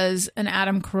was an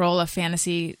Adam Carolla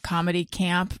fantasy comedy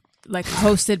camp,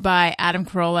 hosted by Adam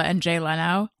Carolla and Jay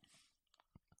Leno?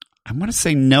 I want to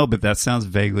say no, but that sounds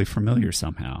vaguely familiar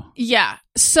somehow. Yeah.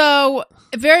 So,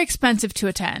 very expensive to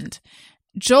attend.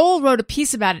 Joel wrote a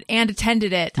piece about it and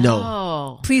attended it. No.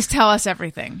 Oh, Please tell us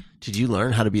everything. Did you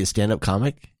learn how to be a stand-up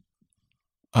comic?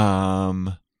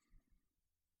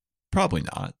 Probably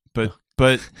not.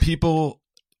 But people.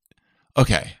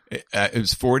 Okay, it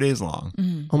was 4 days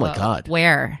long. Oh my God.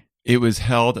 where? It was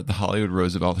held at the Hollywood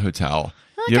Roosevelt Hotel.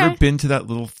 You Okay. ever been to that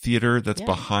little theater that's Yeah.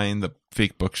 behind the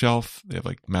fake bookshelf? They have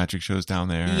magic shows down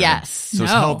there. Yes. So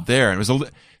it's No. held there, and it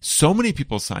was so many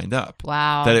people signed up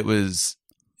Wow. that it was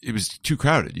too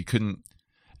crowded. You couldn't,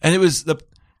 and it was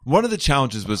one of the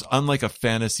challenges was unlike a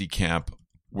fantasy camp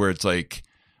where it's like,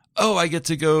 oh, I get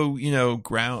to go,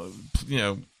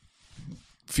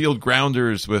 field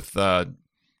grounders with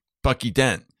Bucky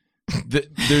Dent.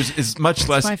 It's much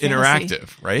less my fantasy. interactive,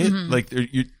 right?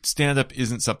 Your stand up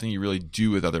isn't something you really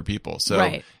do with other people. So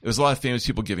Right. it was a lot of famous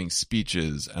people giving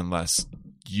speeches and less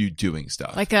you doing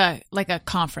stuff. Like a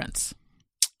conference.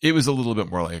 It was a little bit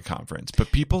more like a conference,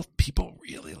 but people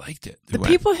really liked it. The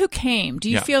people who came, do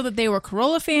you Yeah. feel that they were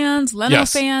Carolla fans, Leno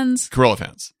Yes. fans? Corolla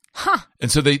fans. Huh. And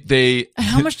so they And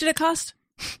how much did it cost?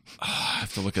 I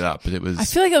have to look it up, but it was. I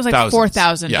feel like it was like thousands.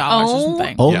 $4,000 Yeah. or Oh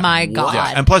something. Oh, my God.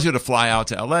 Yeah, and plus you had to fly out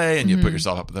to LA and you put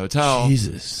yourself up at the hotel.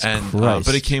 Jesus and Christ.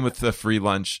 but it came with the free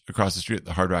lunch across the street at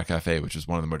the Hard Rock Cafe, which is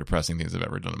one of the more depressing things I've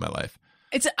ever done in my life.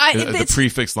 The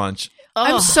prefix lunch.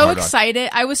 I'm so Hard Rock. excited.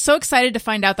 I was so excited to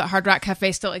find out that Hard Rock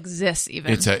Cafe still exists.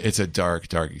 Even It's a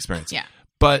dark experience. Yeah.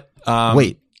 But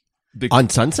Wait, on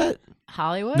Sunset?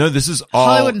 Hollywood? no, this is all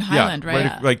Hollywood and Highland, right?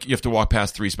 Yeah. Like you have to walk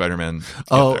past 3 Spider-Man.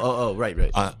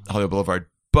 Right. On Hollywood Boulevard.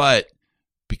 But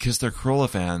because they're Corolla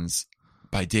fans,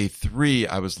 by day 3,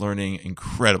 I was learning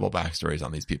incredible backstories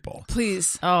on these people.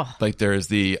 Please. Oh. Like there's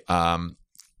the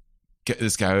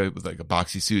this guy with like a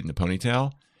boxy suit and a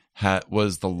ponytail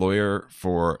was the lawyer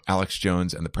for Alex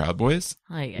Jones and the Proud Boys.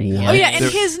 Oh yeah, and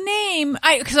his name.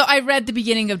 I read the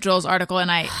beginning of Joel's article,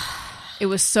 and it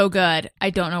was so good.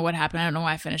 I don't know what happened. I don't know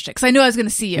why I finished it because I knew I was going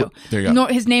to see you. Well, there you go.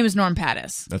 His name is Norm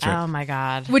Pattis. That's right. Oh my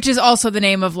God. Which is also the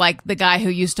name of like the guy who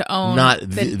used to own Not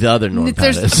the other Norm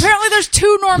Apparently, Pattis. there's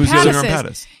 2 Norm Who's the other Norm Pattises.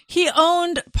 Pattis? He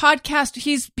owned podcast.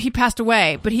 He passed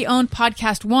away, but he owned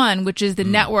Podcast One, which is the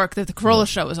network that the Corolla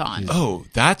Show was on. Oh,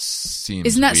 that seems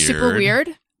Isn't that weird. super weird?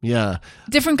 Yeah.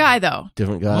 Different guy though.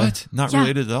 Different guy. What? Not Yeah.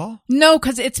 related at all? No,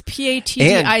 because it's PATTIZ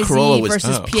And Corolla was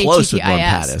versus close with Norm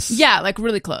PATTIS. Pattis. Yeah, like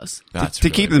really close. That's to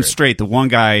really keep them weird. straight, the one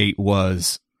guy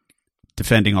was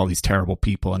defending all these terrible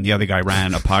people, and the other guy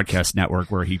ran a podcast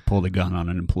network where he pulled a gun on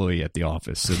an employee at the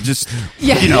office. So just,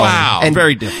 Yeah. Wow. and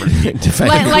very different.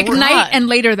 Like God. night and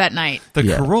later that night. The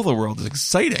Yeah. Corolla world is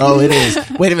exciting. Oh, it is.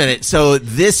 Wait a minute. So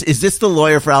is this the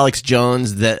lawyer for Alex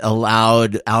Jones that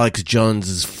allowed Alex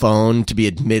Jones's phone to be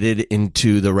admitted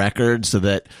into the record so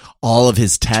that all of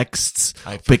his texts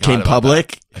I forgot became about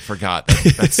public? that. I forgot.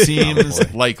 That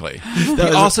seems likely. He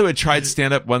also had tried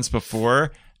stand up once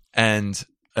before, and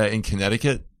in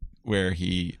Connecticut, where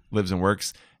he lives and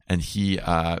works, and he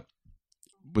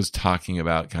was talking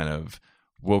about kind of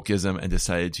wokeism and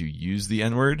decided to use the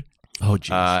N word. Oh,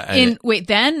 geez.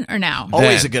 Then or now?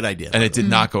 Always a good idea. And it did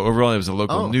not go over well. It was a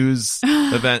local news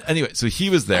event. Anyway, so he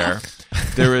was there.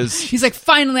 There was He's like,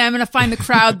 finally, I'm going to find the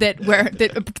crowd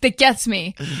that gets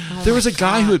me. there was a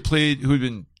guy who had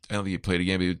been, I don't think he played a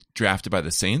game, but he was drafted by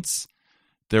the Saints.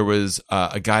 There was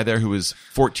a guy there who was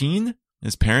 14.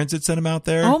 His parents had sent him out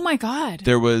there. Oh my God.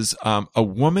 There was a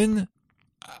woman.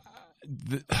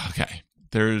 Okay.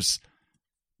 There's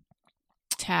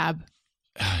Tab.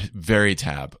 very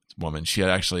tab woman. She had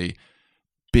actually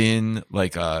been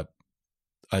like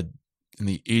in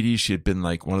the 80s, she had been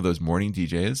like one of those morning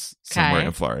DJs somewhere Okay.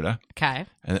 in Florida. Okay.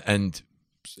 And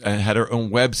had her own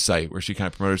website where she kind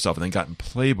of promoted herself, and then got in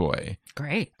Playboy.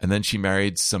 Great. And then she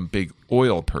married some big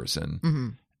oil person. Mm-hmm.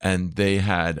 And they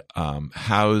had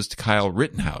housed Kyle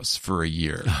Rittenhouse for a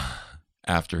year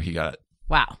after he got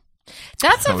Wow.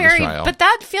 That's That a was a very, trial. but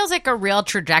that feels like a real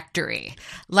trajectory.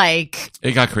 Like,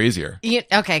 it got crazier.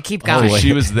 okay, keep So going.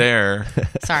 she was there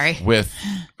Sorry. with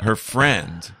her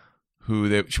friend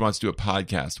who she wants to do a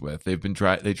podcast with. They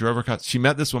drove her. She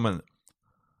met this woman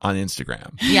on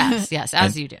Instagram. Yes, as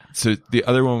And you do. So the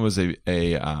other one was I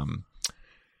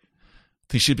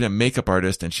think she'd been a makeup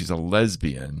artist, and she's a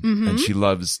lesbian, and she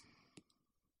loves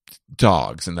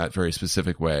dogs in that very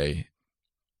specific way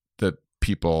that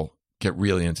people get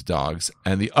really into dogs.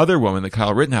 And the other woman, the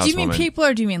Kyle Rittenhouse Do you mean woman, people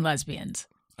or do you mean lesbians?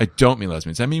 I don't mean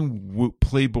lesbians. I mean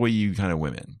Playboy-y kind of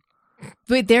women.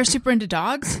 Wait, they're super into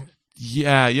dogs?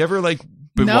 Yeah, you ever like?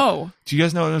 No. Do you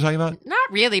guys know what I'm talking about?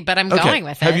 Not really, but I'm going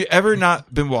with it. Have you ever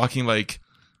not been walking like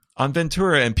on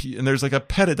Ventura and there's like a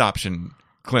pet adoption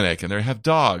clinic, and they have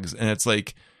dogs, and it's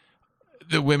like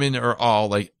the women are all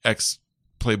like ex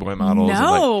Playboy models.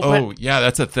 No, and like, oh yeah,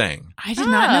 that's a thing. I did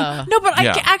not know. No, but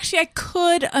Yeah. I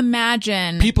could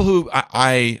imagine. People who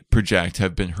I project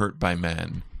have been hurt by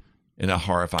men in a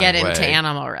horrifying Get way. into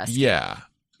animal rescue. Yeah.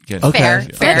 Get Okay. Fair,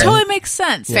 into- fair. That totally makes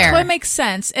sense. Fair. That totally makes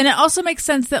sense. And it also makes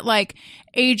sense that like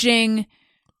aging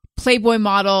Playboy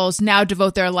models now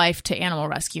devote their life to animal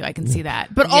rescue. I can see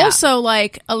that. But Yeah. also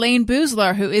like Elaine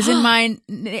Boozler, who is in my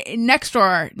next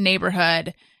door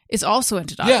neighborhood, is also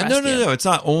into dog Yeah, rescue. no. It's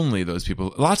not only those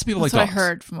people. Lots of people That's like what dogs. I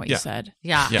heard from what Yeah. you said.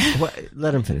 Yeah. Yeah.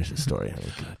 Let him finish the story.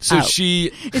 So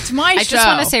she. It's my I show. just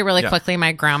want to say really Yeah. quickly,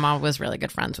 my grandma was really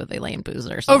good friends with Elaine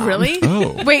Boozler's Oh, mom. really?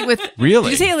 Oh. Wait, with Really?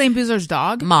 Did you say Elaine Boozler's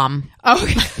dog? Mom. Oh,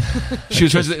 okay. She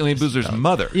was friends with Elaine Boozler's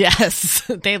mother. Yes.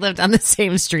 They lived on the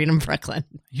same street in Brooklyn.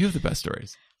 You have the best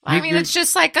stories. I mean, it's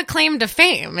just like a claim to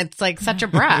fame. It's like such a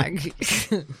brag.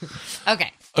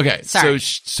 Okay. Okay, Sorry.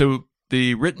 so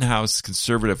the Rittenhouse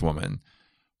conservative woman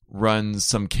runs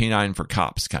some Canine for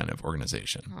Cops kind of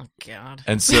organization, Oh, God.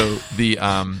 and so the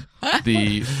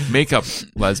makeup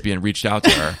lesbian reached out to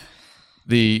her.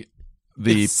 The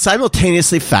It's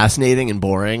simultaneously fascinating and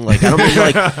boring. Like, I don't mean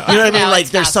like, you know what I mean? No, Like, it's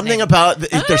there's something about,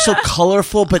 they're so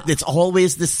colorful, but it's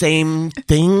always the same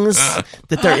things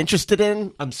that they're interested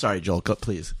in. I'm sorry, Joel,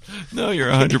 please. No, you're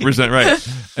 100% right.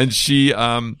 And she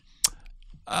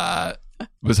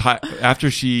was after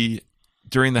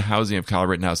during the housing of Kyle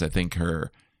Rittenhouse, I think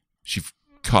she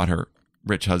caught her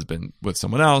rich husband with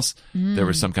someone else. There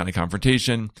was some kind of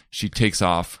confrontation. She takes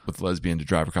off with the lesbian to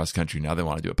drive across the country. Now they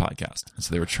want to do a podcast. And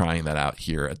so they were trying that out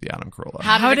here at the Adam Carolla.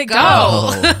 How did it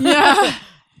go? Yeah.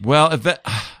 Well,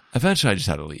 eventually I just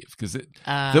had to leave because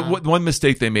the one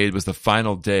mistake they made was the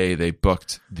final day they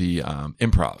booked the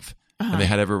improv. And they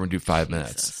had everyone do 5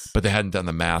 minutes, but they hadn't done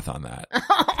the math on that.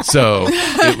 So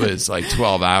it was like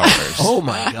 12 hours. Oh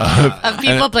my God. Of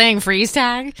people playing freeze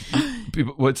tag?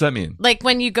 What's that mean? Like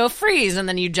when you go freeze and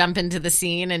then you jump into the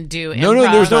scene and do improv. No,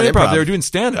 there was no Not improv. improv. They were doing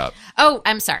stand up. Oh,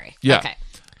 I'm sorry. Yeah. Okay.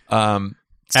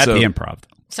 At the Improv.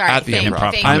 Sorry. At the thank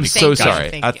improv. you, I'm thank so you, sorry.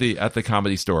 thank you. At the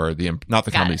comedy store, not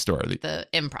the Got comedy it. store, The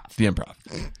improv. the improv.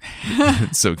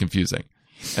 It's so confusing.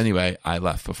 Anyway, I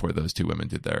left before those two women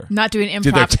did their Not doing improv.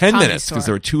 did their at the 10 Comedy minutes because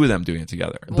Store. there were two of them doing it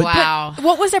together. Wow.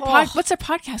 What was their what's their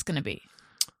podcast going to be?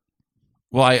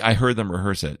 Well, I heard them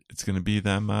rehearse it. It's going to be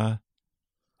them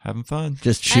having fun.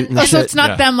 Just shooting Oh, the so shit. it's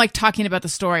not Yeah. them like talking about the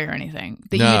story or anything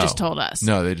that No. you just told us.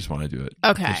 No, they just want to do it.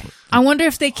 Okay. I wonder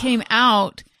if they came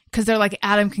out because they're like,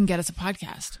 Adam can get us a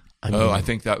podcast. I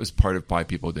think that was part of why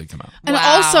people did come out. And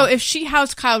Wow. also, if she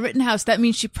housed Kyle Rittenhouse, that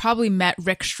means she probably met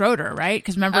Rick Schroeder, right?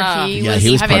 Because remember, he Yeah, was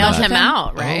he was having part of Bailed that. him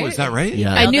out, right? Oh, is that right?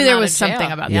 Yeah. I knew Bailed there him was out of jail.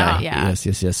 something about Yeah. that. Yeah.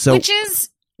 Yes. So Which is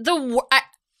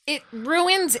it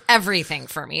ruins everything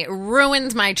for me. It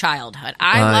ruins my childhood.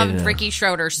 I I loved know. Ricky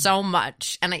Schroeder so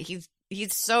much, and he's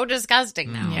so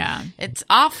disgusting now. Yeah. It's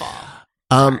awful.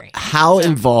 Sorry. how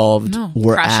involved No.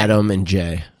 were Crushing. Adam and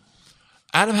Jay?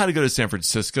 Adam had to go to San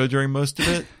Francisco during most of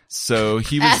it, so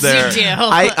he was As there. you do.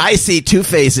 I see two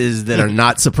faces that are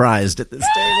not surprised at this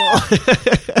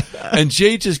table. And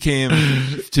Jay just came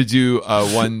to do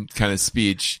one kind of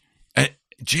speech. And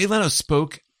Jay Leno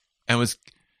spoke and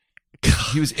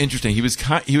he was interesting. He was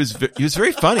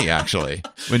very funny actually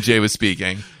when Jay was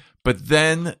speaking. But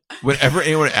then whenever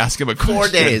anyone would ask him a question, 4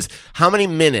 days. How many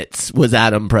minutes was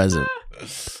Adam present?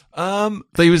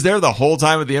 he was there the whole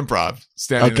time at the improv,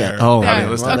 standing Okay. there. Oh, having yeah.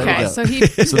 a listen Well, to there you Okay, go. so he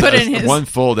So put that in was his. one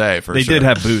full day for They sure. did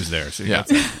have booze there. So Yeah.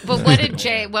 But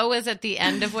what was at the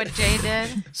end of what Jay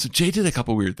did? So Jay did a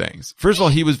couple weird things. First of all,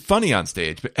 he was funny on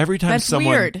stage, but every time That's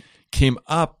someone weird. came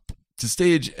up to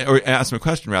stage or asked him a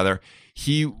question, rather,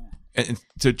 he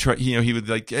to try, he would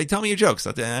like, "Hey, tell me your jokes."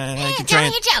 I can try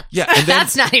and- joke. Yeah, and then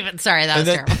That's not even. Sorry, that was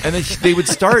terrible. and then they would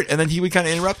start, and then he would kind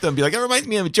of interrupt them, and be like, "That reminds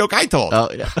me of a joke I told," Oh,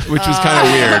 yeah. which was kind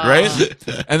of weird,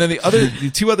 right? And then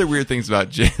the two other weird things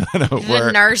about Jay Leno The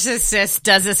were narcissist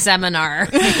does a seminar.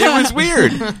 it was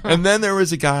weird. And then there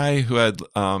was a guy who had,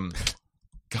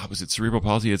 God, was it cerebral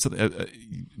palsy? It's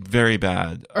very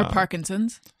bad. Or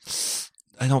Parkinson's.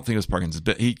 I don't think it was Parkinson's,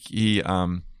 but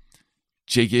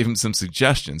Jay gave him some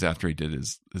suggestions after he did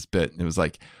his bit, and it was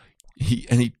like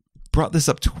he brought this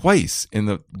up twice in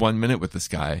the 1 minute with this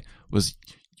guy. Was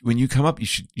when you come up, you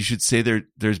should say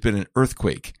there's been an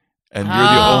earthquake, and you're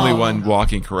the only one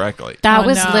walking correctly. That Oh,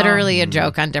 was no. literally a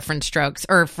joke on Different Strokes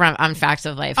or on Facts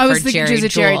of Life. I was for thinking Jerry it was a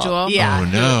Jerry Jewell. Yeah. Oh,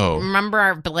 no. Remember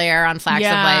our Blair on Facts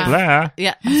Yeah. of Life? Blah.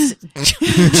 Yeah.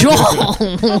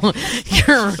 Joel.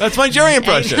 You're. That's my Jerry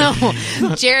impression.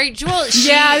 No. Jerry Jewell.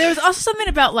 Yeah, there was also something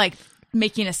about like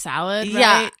making a salad. Right?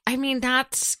 Yeah. I mean,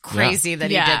 that's crazy that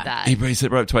he Yeah. did that. He brought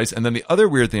it up twice, and then the other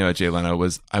weird thing about Jay Leno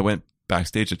was I went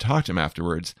backstage to talk to him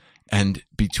afterwards, and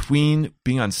between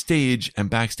being on stage and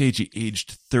backstage, he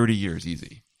aged 30 years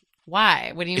easy.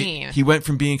 Why? What do you mean? He went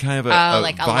from being kind of a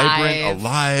like vibrant, alive.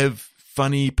 alive,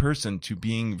 funny person to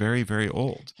being very, very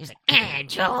old. He's like,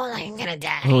 Joel, I'm gonna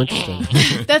die. Oh,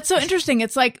 interesting. That's so interesting.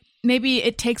 It's like maybe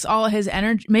it takes all of his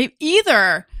energy. Maybe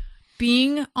either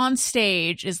being on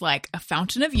stage is like a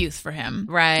fountain of youth for him.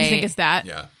 Right. You think it's that?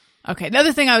 Yeah. Okay. The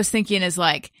other thing I was thinking is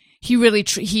like he really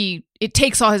it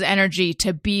takes all his energy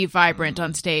to be vibrant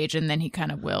on stage, and then he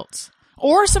kind of wilts,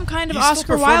 or some kind of He's still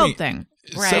Oscar performing Wilde thing.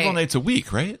 Several Right. nights a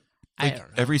week, right? Like don't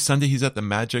know. every Sunday he's at the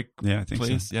Magic Yeah, I think so.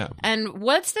 place. Yeah. And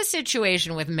what's the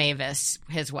situation with Mavis,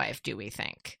 his wife, do we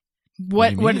think?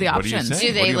 What are the What are you options? saying? Do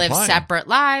What are they you live implying? separate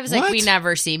lives? Like What? we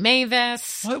never see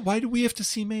Mavis. What? Why do we have to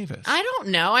see Mavis? I don't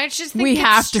know. I just think We it's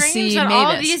have to strange see that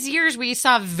all Mavis. these years we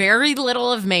saw very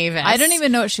little of Mavis. I don't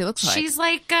even know what she looks like. She's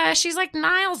like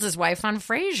Niles' wife on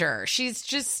Frasier.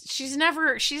 She's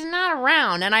not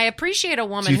around. And I appreciate a Do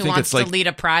woman you who think wants it's like- to lead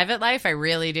a private life. I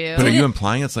really do. But are you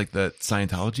implying it's like the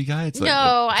Scientology guy? It's like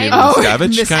No, the I- David Oh,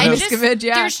 Miscavige Miss- kind I of. just- Miscavige,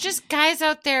 yeah. There's just guys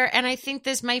out there, and I think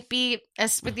this might be,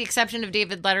 with the exception of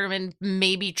David Letterman,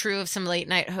 maybe true of some late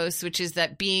night hosts, which is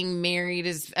that being married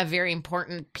is a very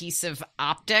important piece of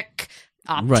optics.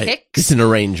 Right. It's an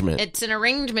arrangement. It's an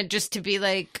arrangement just to be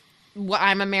like, well,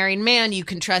 I'm a married man. You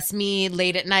can trust me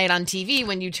late at night on TV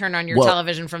when you turn on your Well,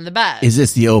 television from the bed. Is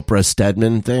this the Oprah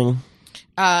Stedman thing?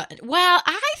 Well,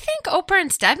 I think Oprah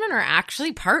and Stedman are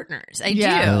actually partners. I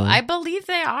Yeah. do. I believe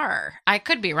they are. I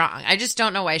could be wrong. I just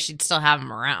don't know why she'd still have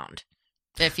him around.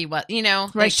 If he was,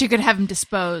 right, like, she could have him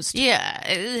disposed.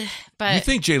 yeah. But You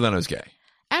think Jay Leno's gay?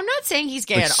 I'm not saying he's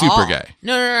gay Like at super all. gay?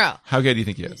 No. How gay do you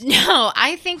think he is? No,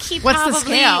 I think he What's probably. the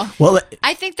scale? Well,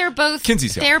 I think they're both. Kinsey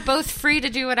scale. They're both free to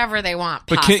do whatever they want.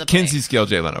 But Possibly. Kinsey scale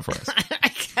Jay Leno for us.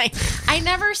 I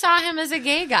never saw him as a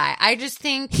gay guy. I just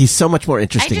think he's so much more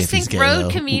interesting I just if he's think gay, road though.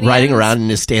 comedians- Riding around in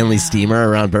his Stanley steamer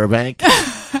around Burbank.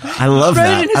 I love Right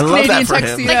that. in his I love that Canadian for him.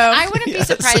 tuxedo. Like, I wouldn't be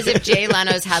surprised if Jay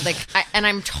Leno's had and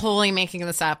I'm totally making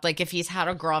this up, like if he's had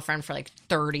a girlfriend for like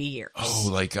 30 years. Oh,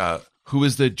 like who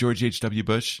was the George H.W.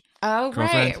 Bush? Oh,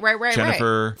 girlfriend? right.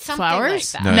 Jennifer Something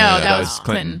Flowers? like No, that. that was was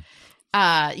Clinton.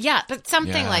 Clinton. Yeah, but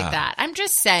something Yeah. like that. I'm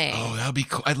just saying. Oh, that would be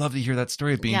cool. I'd love to hear that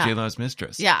story of being Yeah. Jay Leno's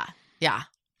mistress. Yeah.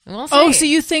 We'll see. Oh, so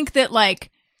you think that like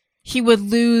he would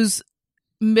lose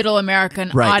middle American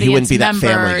Right, he audience wouldn't be that members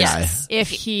family guy. Yes. if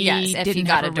he Yes, if he didn't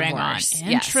got have a a ring on. divorce.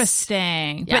 Yes.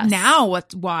 Interesting. Yes. But now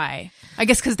why? I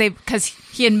guess because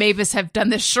he and Mavis have done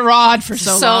this charade for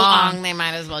so long. they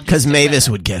might as well. Because just do Mavis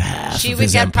it. would get half. She of would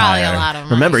his get probably a empire. lot of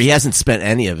money. Remember, he hasn't spent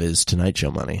any of his Tonight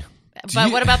Show money.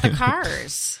 But what about the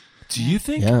cars? Do you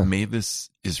think Yeah. Mavis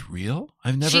is real?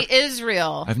 She is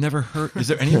real. I've never heard. Is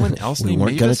there anyone else We named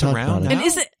weren't gonna Mavis talk around about it. now? And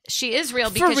is it She is real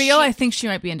for because real? She, I think she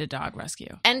might be into dog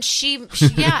rescue. and she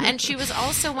and she was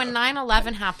also when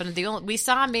 9/11 happened. We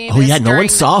saw Mavis. Oh, yeah, no one during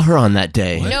saw her on that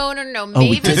day. No. Oh,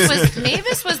 we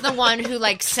Mavis was the one who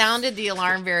like sounded the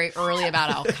alarm very early about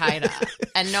Al Qaeda,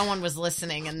 and no one was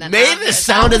listening. And then Mavis that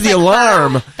sounded was, the like,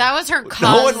 alarm. That was her cause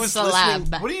No one was celeb.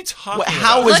 listening. What are you talking What, about?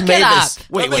 how was Look it Mavis? up.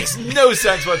 Wait, That makes no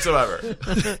sense whatsoever.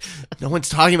 no one's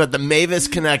talking about the Mavis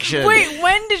connection. Wait,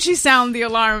 when did she sound the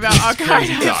alarm about Al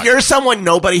Qaeda? If you're someone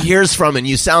nobody hears from and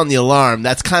you sound the alarm,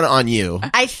 that's kind of on you.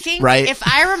 I think, Right? if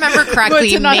I remember correctly,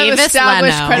 to not have Mavis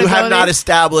established Leno. credit- You have not Credibility.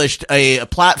 established a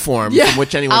platform from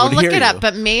which anyone I'll would look hear it up, you.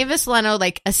 but Mavis Leno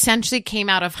like essentially came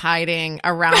out of hiding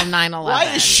around 9/11.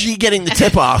 Why is she getting the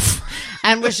tip off?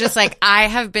 And was just like, I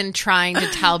have been trying to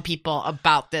tell people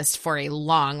about this for a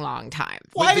long, long time.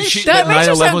 Why Did is she, she? that makes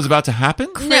her 9/11 sound was about to happen?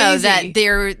 No, Crazy. that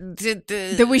they're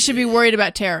That we should be worried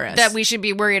about terrorists. that we should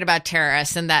be worried about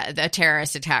terrorists and that a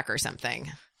terrorist attack or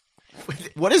something.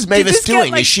 What is Mavis this get,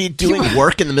 doing? like, Is she doing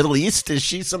work in the Middle East? Is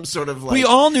she some sort of like? We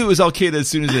all knew it was Al Qaeda as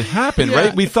soon as it happened,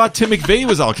 right? We thought Tim McVeigh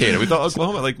was Al Qaeda. We thought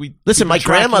Oklahoma. Listen, my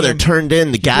grandmother turned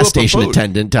in the gas blew up a station boat.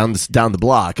 attendant down the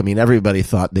block. I mean, everybody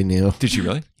thought they knew. Did she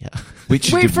really? Yeah. Wait,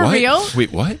 she Wait, did for what? real?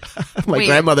 Wait, what? My Wait.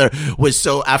 grandmother was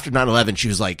so after 9/11, she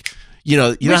was like, you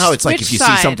know how it's like which if you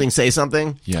side? see something, say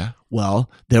something. Yeah. Well,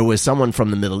 there was someone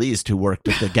from the Middle East who worked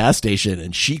at the gas station,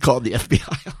 and she called the FBI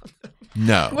on them.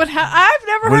 No. I've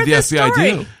never What heard did the this FBI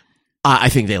story. do? I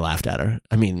think they laughed at her.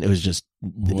 I mean, it was just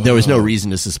there was no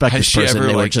reason to suspect Has this she person. ever,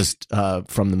 They were like- just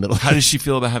from the Middle East. How does she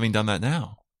feel about having done that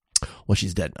now? Well,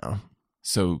 she's dead now.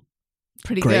 So,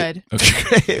 Pretty Great. good.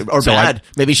 okay. Or So bad.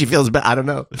 Maybe she feels bad. I don't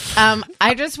know.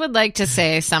 I just would like to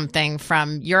say something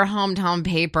from your hometown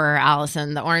paper,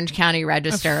 Allison, the Orange County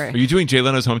Register. Are you doing Jay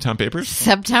Leno's hometown papers?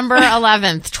 September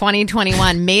 11th,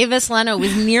 2021, Mavis Leno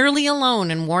was nearly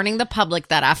alone in warning the public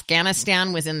that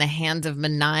Afghanistan was in the hands of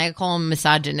maniacal,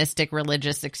 misogynistic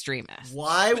religious extremists.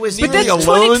 Why was But he that's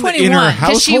alone? 2021.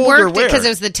 Because she Household or worked where? because it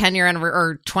was the 10-year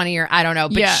or 20-year, I don't know,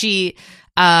 but Yeah.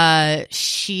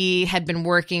 she had been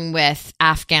working with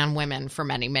Afghan women for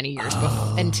many, many years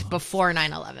before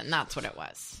 9/11. That's what it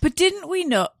was. But didn't we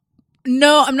know?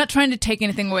 No, I'm not trying to take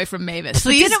anything away from Mavis. But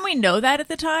Please? didn't we know that at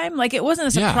the time? Like, it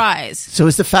wasn't a Yeah. surprise. So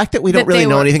is the fact that we don't That really they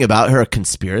know were- anything about her a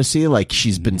conspiracy? Like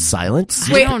she's been silenced?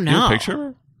 I don't You have know. a picture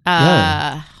of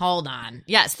her? Hold on.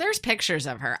 Yes, there's pictures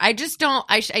of her. I just don't.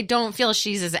 I don't feel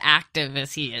she's as active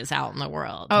as he is out in the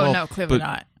world. Oh, Well, no, clearly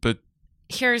not. But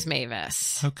Here's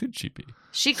Mavis. how could she be?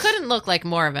 She couldn't look like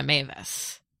more of a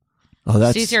Mavis. Oh,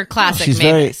 that's She's your classic she's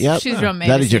Mavis. Very, yep. She's real Mavis.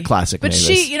 That is your classic But Mavis.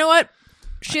 she, you know what?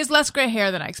 She has less gray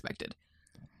hair than I expected.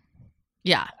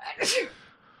 Yeah. So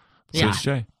Yeah. does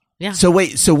Jay. Yeah. So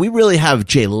wait, so we really have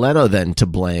Jay Leno then to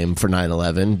blame for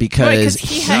 9/11 because Right, 'cause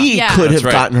he had- yeah. could That's have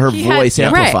right. gotten her He had- voice right.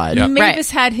 amplified. Yeah.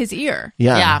 Mavis had his ear.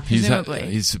 Yeah. Yeah.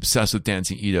 Presumably. He's obsessed with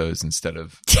dancing Itos instead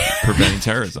of preventing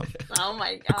terrorism. Oh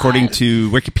my God. According to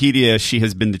Wikipedia, she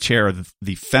has been the chair of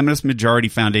the Feminist Majority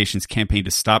Foundation's campaign to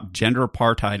stop gender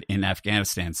apartheid in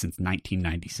Afghanistan since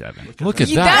 1997. Look at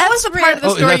That that. was the part of the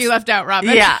Oh, story that's- you left out, Robin.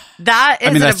 Yeah, that is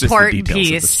I mean, an that's just the important details of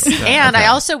the piece. story. And Okay. I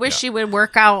also wish she would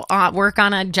work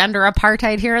on a gender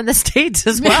apartheid here in the States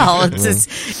as well.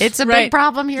 It's a Right. big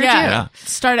problem here Yeah. too. Yeah.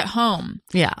 Start at home.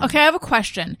 Yeah. Okay, I have a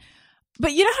question.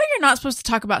 But you know how you're not supposed to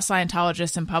talk about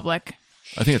Scientologists in public?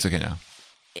 I think it's okay now.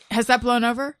 Has that blown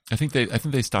over? I think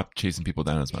they stopped chasing people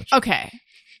down as much. Okay.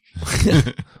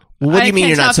 Well, what do you mean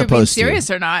you're can't not tell if you're being supposed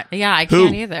serious or not? Yeah, I Who?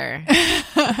 can't either.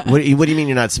 to? What do you mean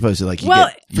you're not supposed to? Like, you Well,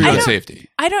 get For your I own don't- safety.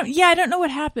 I don't know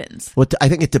what happens. I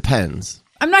think it depends.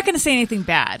 I'm not going to say anything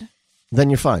bad. Then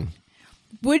you're fine.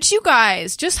 Would you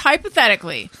guys, just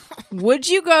hypothetically, would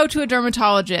you go to a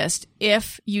dermatologist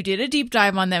if you did a deep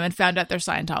dive on them and found out they're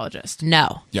Scientologist?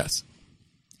 No. Yes.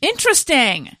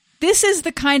 Interesting. This is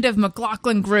the kind of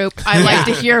McLaughlin group I like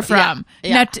to hear from.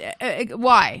 Yeah. Now,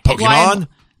 why? Poking Why? on?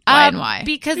 Why and why?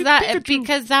 Because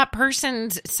that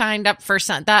person's signed up for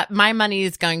that my money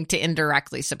is going to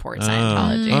indirectly support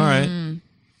Scientology. All right.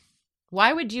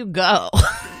 Why would you go?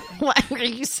 Why are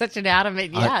you such an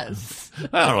adamant yes?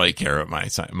 I don't really care what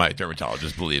my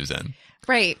dermatologist believes in.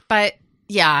 Right, but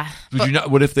yeah. Would you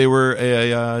not? What if they were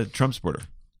a Trump supporter?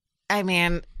 I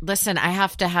mean, listen, I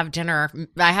have to have dinner.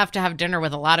 I have to have dinner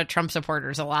with a lot of Trump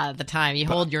supporters a lot of the time. You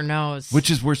hold your nose. Which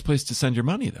is worst place to send your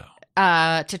money, though?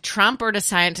 To Trump or to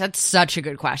science? That's such a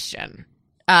good question.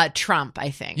 Trump, I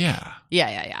think. Yeah.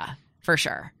 Yeah. For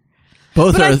sure.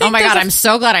 Both But I are. think Oh my there's God, a- I'm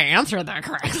so glad I answered that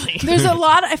correctly. There's a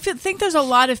lot. I think there's a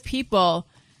lot of people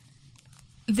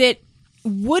that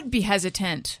would be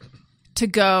hesitant to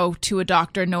go to a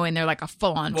doctor knowing they're like a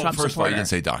full-on Well, Trump first of all, supporter. you didn't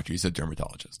say doctor. You said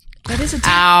dermatologist. That is a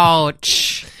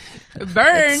Ouch.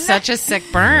 burn. It's such a sick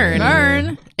burn.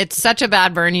 burn. It's such a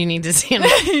bad burn. You need to see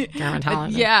a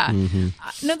dermatologist. Yeah.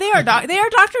 No, they are they are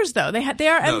doctors though. They are No, they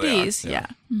are, MDs. yeah.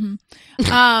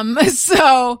 Yeah.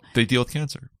 So They deal with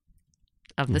cancer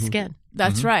Of the skin.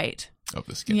 that's right. of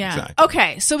the skin. Yeah. Exactly.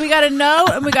 Okay. So we got a no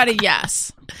and we got a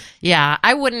yes. Yeah,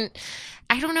 I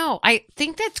don't know. I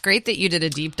think that's great that you did a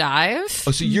deep dive.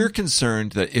 Oh, so you're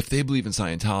concerned that if they believe in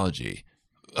Scientology,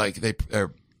 like they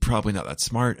are probably not that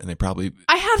smart, and they probably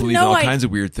I have believe no in all idea. kinds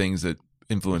of weird things that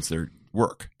influence their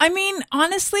work. I mean,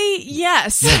 honestly,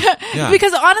 yes. yeah.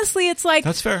 Because honestly, it's like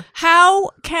That's fair. how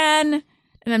can,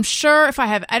 and I'm sure if I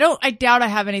have, I doubt I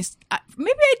have any.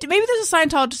 Maybe there's a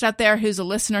Scientologist out there who's a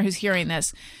listener who's hearing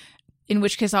this, in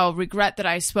which case I'll regret that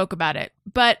I spoke about it.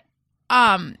 But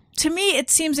to me, it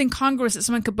seems incongruous that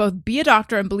someone could both be a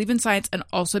doctor and believe in science and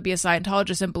also be a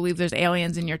Scientologist and believe there's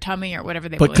aliens in your tummy or whatever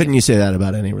they But believe. couldn't you say that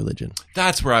about any religion?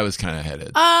 That's where I was kind of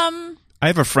headed. I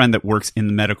have a friend that works in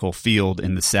the medical field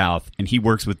in the South, and he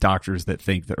works with doctors that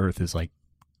think the Earth is like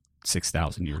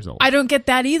 6,000 years old. I don't get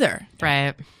that either.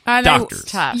 Right. And Doctors.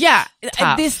 Tough. Yeah,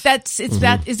 Tough.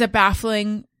 that is a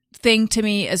baffling thing to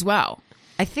me as well.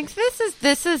 I think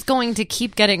this is going to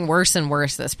keep getting worse and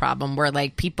worse, this problem where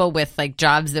like people with like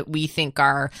jobs that we think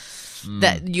are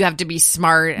that you have to be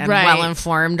smart and Right. well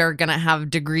informed are going to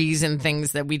have degrees in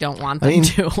things that we don't want I them mean,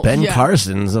 to. Ben Yeah.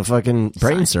 Carson's a fucking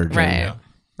brain surgeon. Right.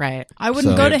 Right. I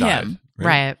wouldn't So- go to Dive, him.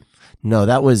 Right. No,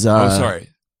 that was. oh, sorry.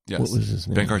 Yes. what was his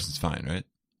name? Ben Carson's fine, right?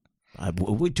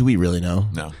 Do we really know?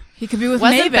 No. He could be with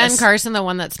Wasn't Mavis. Ben Carson the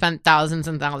one that spent thousands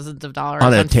and thousands of dollars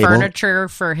On a on table? furniture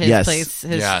for his Yes. place,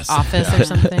 his Yes. office or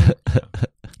something?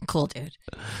 Cool, dude.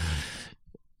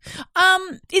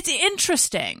 It's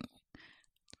interesting.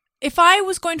 If I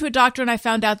was going to a doctor and I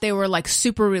found out they were like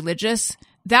super religious,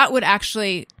 that would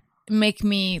actually make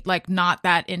me like not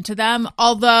that into them.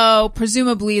 Although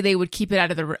presumably they would keep it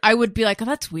out of the room. I would be like, oh,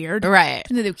 that's weird. Right.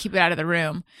 And they would keep it out of the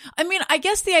room. I mean, I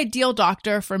guess the ideal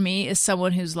doctor for me is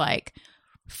someone who's like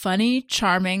funny,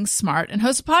 charming, smart, and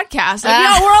hosts a podcast. Like, you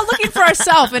know, we're all looking for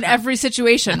ourselves in every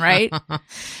situation, right?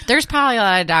 There's probably a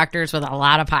lot of doctors with a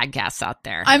lot of podcasts out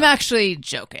there. I'm actually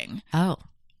joking. Oh.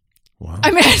 Wow.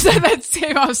 I mean, I said that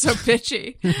same. I was so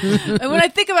pitchy. And when I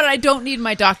think about it, I don't need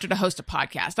my doctor to host a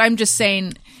podcast. I'm just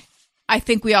saying, I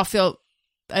think we all feel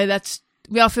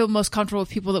we all feel most comfortable with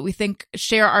people that we think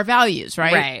share our values,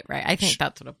 right? Right. I think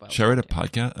that's what it was. Should I write a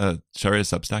podcast? Should I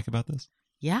write a Substack about this?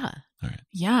 Yeah. All right.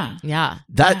 Yeah. Yeah.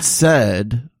 That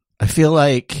said, I feel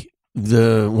like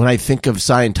when I think of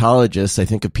Scientologists, I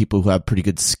think of people who have pretty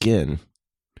good skin.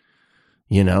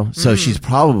 You know, so she's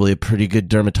probably a pretty good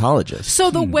dermatologist.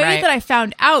 So the way Right. that I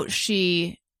found out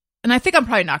and I think I'm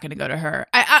probably not going to go to her.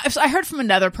 I heard from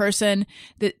another person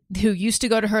who used to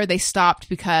go to her. They stopped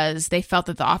because they felt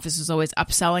that the office was always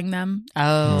upselling them.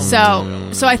 Oh.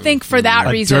 So I think for that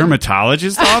A reason,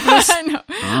 dermatologist office? I know.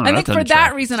 I think that for doesn't that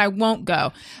track. reason I won't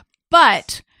go.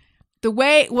 But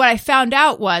what I found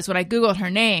out was when I Googled her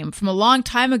name from a long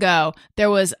time ago, there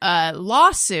was a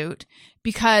lawsuit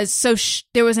because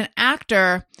there was an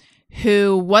actor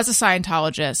who was a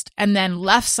Scientologist and then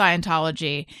left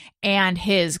Scientology, and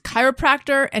his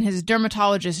chiropractor and his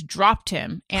dermatologist dropped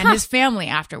him and his family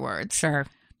afterwards. Sure.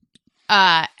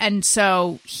 And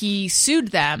so he sued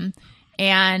them,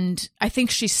 and I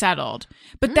think she settled.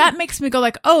 But that makes me go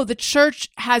like, oh, the church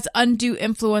has undue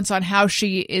influence on how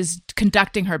she is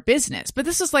conducting her business. But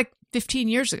this is like 15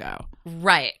 years ago.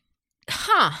 Right.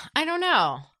 Huh. I don't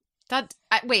know.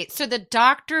 Wait, so the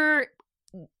doctor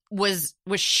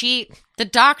the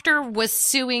doctor was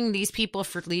suing these people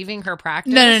for leaving her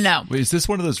practice? No. Wait, is this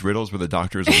one of those riddles where the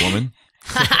doctor is a woman?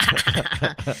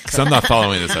 Because I'm not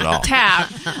following this at all.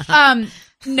 Tab.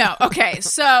 No. Okay.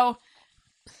 So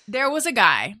there was a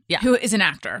guy who is an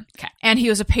actor. Okay. And he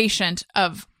was a patient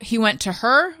he went to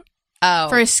her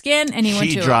for his skin, and he went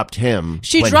She to dropped him.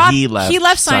 She when dropped. He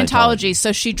left Scientology,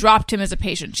 so she dropped him as a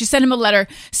patient. She sent him a letter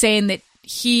saying that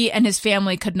he and his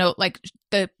family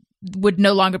would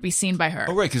no longer be seen by her.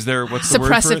 Oh, right, because they're what's the word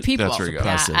for Suppressive it? people. That's where you go.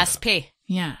 Yeah, Suppressive. SP.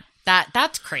 Yeah.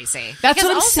 That's crazy. That's Because what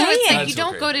I'm also it's saying. like you That's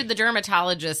don't so go crazy. to the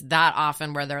dermatologist that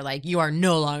often where they're like, you are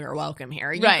no longer welcome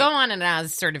here. You Right. go on an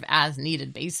as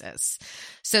needed basis.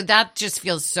 So that just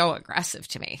feels so aggressive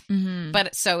to me. Mm-hmm.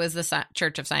 But so is the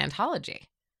Church of Scientology.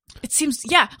 It seems,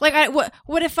 yeah. Like,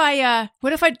 what if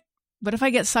I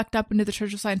get sucked up into the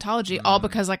Church of Scientology all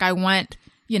because like I went,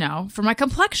 for my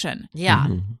complexion? Yeah.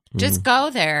 Just go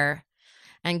there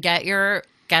and get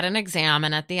an exam,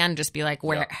 and at the end just be like,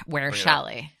 where's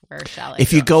Shelley? Where's Shelley?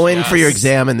 If you go in for your Yes.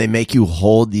 exam and they make you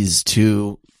hold these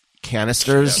 2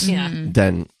 canisters, Yeah.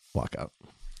 then walk out.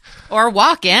 Or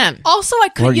walk in. Also, I Or,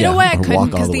 couldn't. You know yeah, why I or couldn't? walk all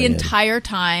Because the the way in. entire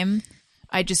time,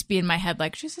 I'd just be in my head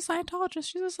like, she's a Scientologist.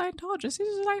 She's a Scientologist. She's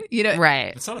a Scientologist.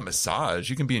 Right. It's not a massage.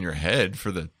 You can be in your head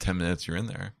for the 10 minutes you're in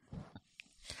there.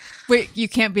 Wait, you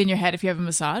can't be in your head if you have a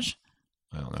massage?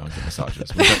 I don't know. Get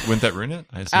massages. Wouldn't that ruin it?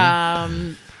 I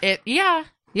assume.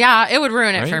 Yeah, it would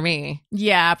ruin it Right? for me.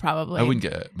 Yeah, probably. I wouldn't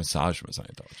get a massage from a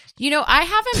Scientologist. You know, I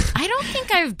don't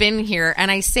think I've been here,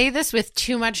 and I say this with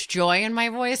too much joy in my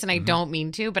voice, and I don't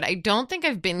mean to, but I don't think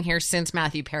I've been here since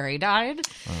Matthew Perry died.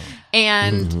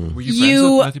 And Were you friends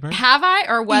with Matthew Perry? have I,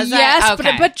 or was yes, I?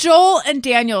 Okay. but Joel and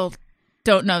Daniel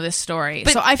don't know this story,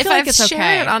 But so I feel if like I've it's shared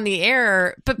okay. it on the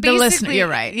air, but The basically, listener- you're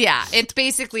right. Yeah, it's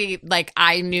basically like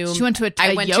I knew She went to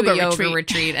I a went yoga to a yoga retreat.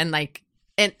 retreat and like.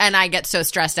 And I get so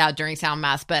stressed out during sound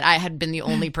baths, but I had been the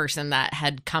only person that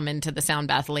had come into the sound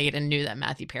bath late and knew that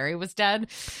Matthew Perry was dead.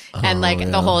 And like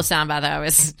the whole sound bath,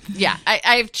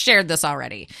 I've shared this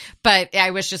already, but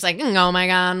I was just like, oh my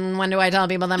God, when do I tell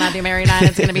people that Matthew Perry died?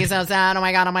 It's going to be so sad. Oh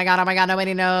my God,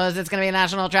 nobody knows. It's going to be a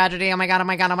national tragedy. Oh my God.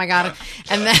 And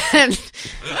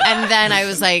then I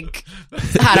was like,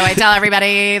 how do I tell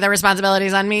everybody the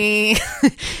responsibility's on me?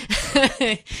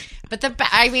 But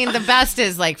the best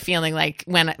is like feeling like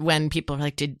when people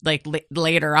are like,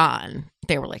 later on,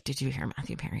 they were like, did you hear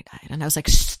Matthew Perry died? And I was like,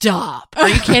 stop. Are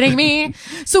you kidding me?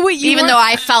 So wait, Even though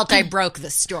I felt I broke the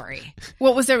story.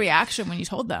 what was their reaction when you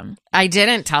told them? I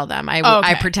didn't tell them. Okay.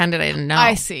 I pretended I didn't know.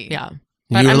 I see. Yeah.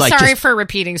 But You were I'm like, sorry just- for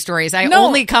repeating stories. I No.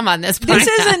 only come on this podcast. This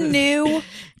is a new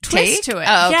twist to it.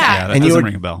 Oh, okay. Yeah, that And you doesn't were-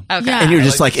 ring a bell. Okay. Yeah. And you're I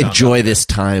just like like, the sound enjoy of it. this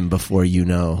time before you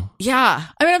know. Yeah.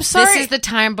 I mean, I'm sorry. This is the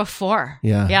time before.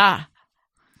 Yeah. Yeah.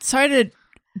 sorry to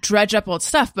dredge up old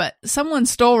stuff, but someone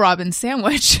stole Robin's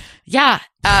sandwich. Yeah.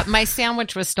 My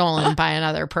sandwich was stolen by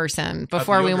another person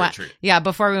before we yoga went. retreat. Yeah,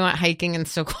 before we went hiking in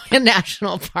Sequoia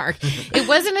National Park. It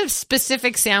wasn't a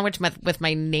specific sandwich with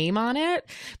my name on it,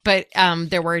 but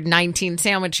there were 19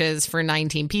 sandwiches for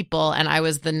 19 people, and I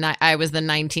was the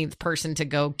 19th person to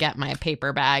go get my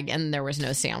paper bag, and there was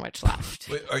no sandwich left.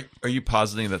 Wait, are you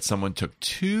positing that someone took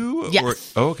 2?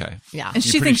 Yes. Oh, okay. Yeah, And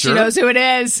she pretty thinks sure? she knows who it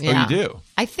is. Yeah. Oh, you do?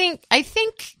 I think.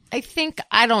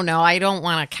 I don't know. I don't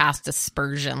want to cast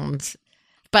aspersions.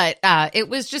 But it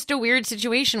was just a weird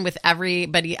situation with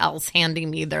everybody else handing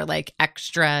me their like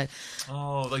extra.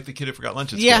 Oh, like the kid who forgot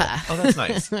lunch at Yeah. school. Oh, that's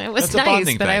nice. It was That's a nice,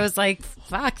 bonding but thing. I was like,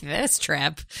 "Fuck this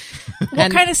trip."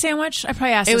 What kind of sandwich? I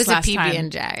probably asked It this was a last time.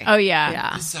 PB&J. Oh, yeah.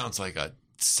 Yeah, This sounds like a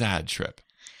sad trip.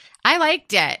 I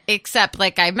liked it. Except,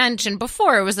 like I mentioned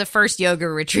before, it was the first yoga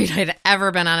retreat I'd ever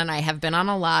been on, and I have been on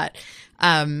a lot.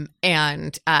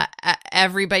 And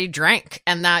everybody drank,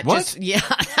 and that What? just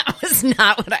that was was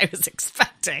not what I was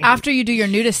expecting. After you do your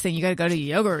nudist thing, you got to go to a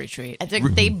yoga retreat. I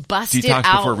think they busted Detox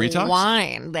out before retox?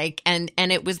 wine, like, and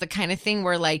it was the kind of thing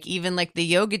where, like, even like the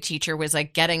yoga teacher was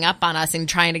like getting up on us and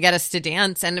trying to get us to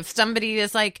dance. And if somebody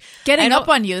is like Getting up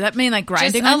on you, that mean like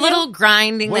grinding just on a little you?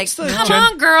 grinding, What's like, the come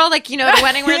on, girl, like, you know, at a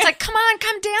wedding where it's like, come on,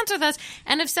 come dance with us.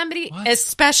 And if somebody,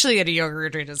 especially at a yoga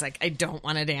retreat, is like, I don't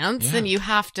want to dance, then you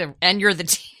have to, and you're the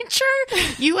teacher,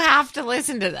 you have to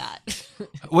listen to that.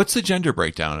 What's the gender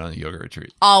breakdown on a yoga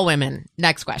retreat? All women.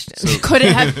 Next question.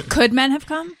 Could men have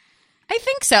come? I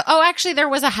think so. Oh, actually, there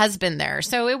was a husband there,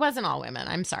 so it wasn't all women.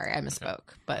 I'm sorry, I misspoke.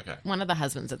 But one of the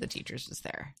husbands of the teachers was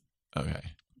there. Okay.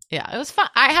 Yeah, it was fun.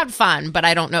 I had fun, but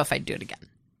I don't know if I'd do it again.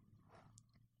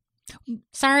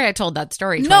 Sorry, I told that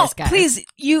story twice, guys. Please,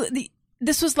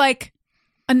 this was like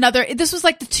the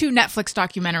two Netflix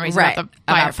documentaries Right, about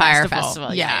the Fire Festival.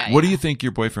 Festival. Yeah. What do you think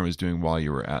your boyfriend was doing while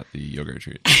you were at the yoga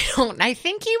retreat? I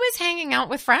think he was hanging out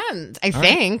with friends. I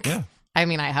think. Yeah. I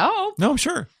mean, I hope. No, I'm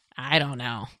sure. I don't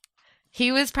know.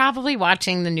 He was probably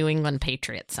watching the New England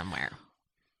Patriots somewhere.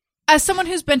 As someone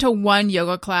who's been to one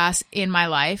yoga class in my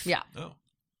life, Yeah.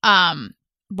 Oh.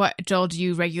 what, Joel, do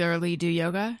you regularly do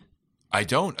yoga? I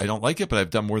don't like it, but I've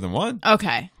done more than one.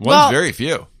 Okay. One's very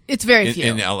few. It's very few.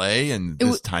 In LA and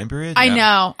this time period. I Yeah.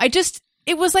 know.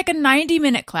 It was like a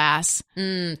 90-minute class.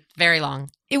 Very long.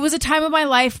 It was a time of my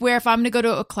life where if I'm going to go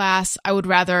to a class, I would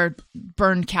rather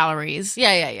burn calories.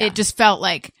 Yeah. It just felt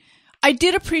like I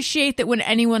did appreciate that when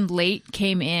anyone late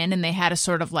came in and they had a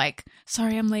sort of like,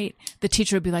 sorry, I'm late. The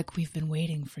teacher would be like, we've been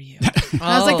waiting for you. And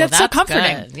I was like, that's so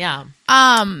comforting. Good. Yeah.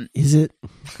 Is it?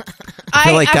 I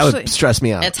feel like that would stress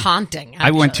me out. It's haunting.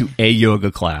 I went to a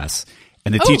yoga class,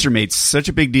 and the teacher made such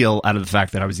a big deal out of the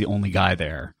fact that I was the only guy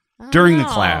there during the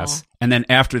class, and then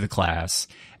after the class.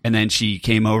 And then she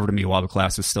came over to me while the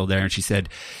class was still there, and she said,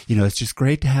 you know, it's just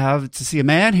great to see a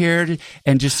man here,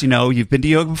 and just, you know, you've been to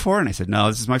yoga before? And I said, no,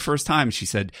 this is my first time. And she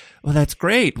said, well, that's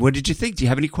great. What did you think? Do you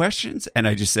have any questions? And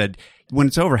I just said, when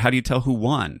it's over, how do you tell who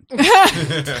won?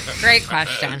 Great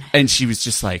question. And she was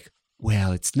just like,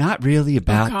 well, it's not really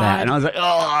about that. And I was like,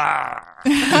 oh.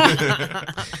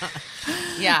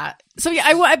 Yeah. So yeah,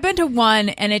 I've been to one,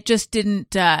 and it just didn't.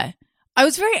 There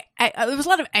was a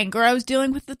lot of anger I was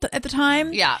dealing with at the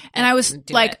time. Yeah. And I was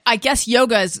like, it. I guess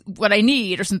yoga is what I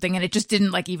need or something. And it just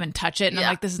didn't like even touch it. And I'm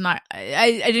like, this is not,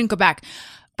 I didn't go back.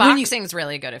 Boxing's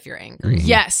really good if you're angry.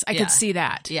 Yes, I could see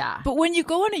that. Yeah. But when you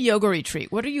go on a yoga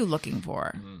retreat, what are you looking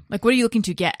for? Like, what are you looking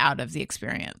to get out of the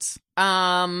experience?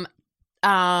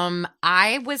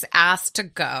 I was asked to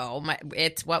go.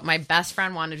 It's what my best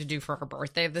friend wanted to do for her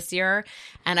birthday this year.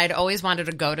 And I'd always wanted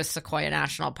to go to Sequoia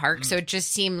National Park. So it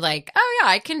just seemed like, oh yeah,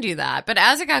 I can do that. But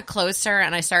as it got closer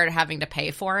and I started having to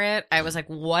pay for it, I was like,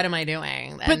 what am I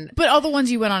doing? And But all the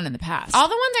ones you went on in the past. all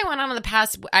the ones I went on in the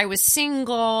past, I was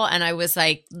single and I was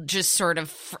like just sort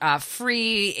of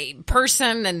free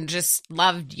person and just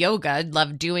loved yoga,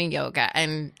 loved doing yoga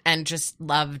and just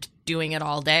loved doing it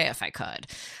all day if I could.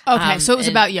 Okay, so it was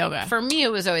about yoga. For me,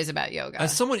 it was always about yoga.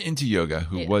 As someone into yoga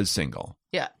who was single,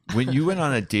 Yeah. when you went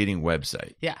on a dating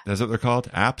website, Yeah. that's what they're called?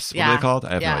 Apps? Yeah. What are they called?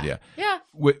 I have Yeah. no idea. Yeah.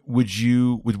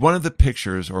 Would one of the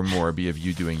pictures or more be of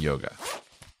you doing yoga?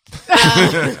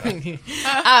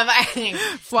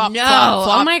 Flop, no. flop,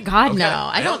 flop. Oh my God, Okay. no.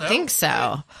 I don't know. think so.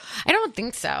 I don't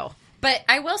think so. But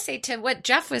I will say to what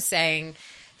Jeff was saying,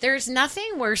 there's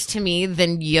nothing worse to me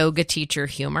than yoga teacher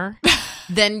humor.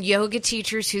 Than yoga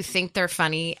teachers who think they're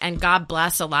funny. And God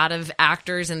bless a lot of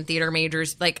actors and theater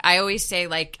majors. Like I always say,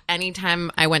 like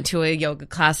anytime I went to a yoga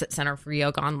class at Center for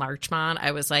Yoga on Larchmont,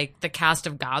 I was like, the cast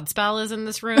of Godspell is in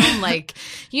this room. Like,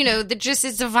 you know, that just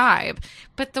is a vibe.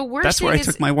 But the worst That's thing where I is,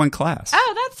 took my one class.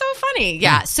 oh, that's so funny.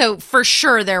 Yeah. So for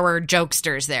sure there were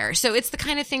jokesters there. So it's the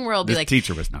kind of thing where I'll be This like,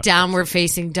 teacher was not a downward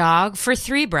facing dog for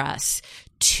 3 breaths,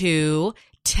 2,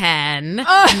 10, 9,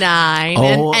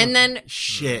 Oh, and then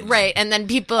shit. right, and then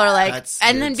people are like, That's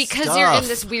and then good because stuff. you're in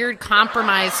this weird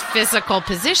compromised physical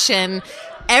position,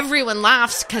 everyone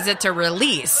laughs because it's a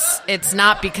release. It's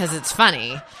not because it's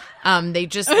funny. They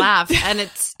just laugh, and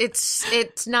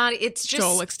it's not. It's just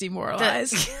Joel looks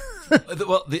demoralized.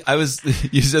 Well,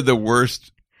 you said the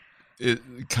worst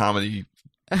comedy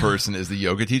person is the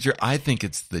yoga teacher. I think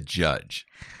it's the judge.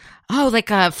 Oh,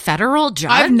 like a federal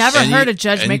judge? I've never Any- heard a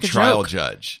judge any make a trial joke.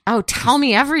 judge. Oh, tell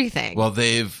me everything. Well,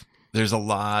 they've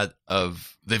got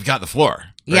the floor.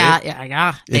 yeah.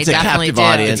 Right? They It's a definitely captive do.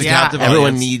 audience. It's a yeah. captive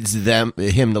Everyone audience.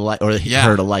 needs him to like, or Yeah.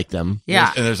 her to like them.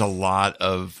 Yeah. And there's a lot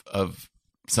of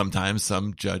sometimes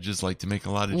some judges like to make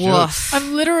a lot of jokes. Woof.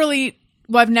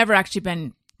 I've never actually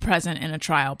been present in a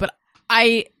trial, but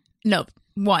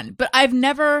one, but I've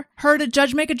never heard a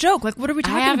judge make a joke. Like, what are we I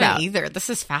talking haven't about? either. This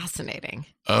is fascinating.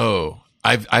 Oh,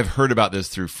 I've heard about this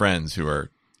through friends who are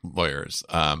lawyers.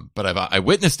 But I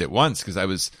witnessed it once because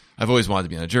I've always wanted to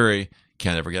be on a jury.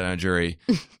 Can't ever get on a jury.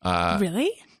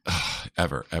 Really?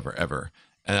 Ever.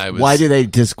 And Why do they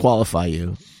disqualify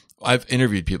you? I've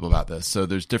interviewed people about this, so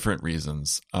there's different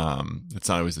reasons. It's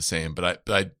not always the same, but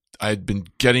I'd been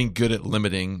getting good at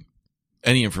limiting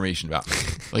any information about me,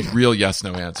 like real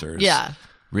yes/no answers. Yeah.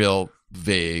 Real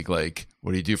vague, like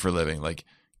what do you do for a living? Like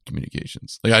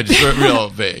communications. Like I just real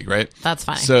vague, right? That's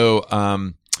fine. So,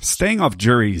 Staying off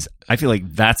juries, I feel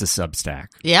like that's a Substack.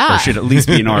 Yeah. Or should at least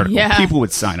be an article. Yeah. People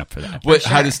would sign up for that.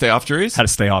 how to stay off juries? How to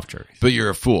stay off juries. But you're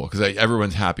a fool because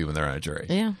everyone's happy when they're on a jury.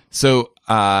 Yeah. So,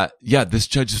 this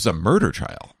judge was a murder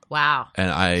trial. Wow. And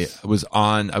I was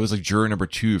like juror number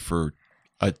 2 for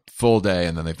a full day,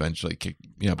 and then they eventually kicked,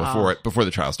 before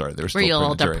the trial started. They were still Were you a putting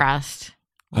little the jury. depressed?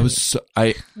 I was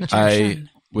I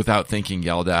without thinking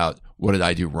yelled out, "What did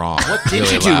I do wrong?" What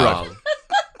did you do wrong?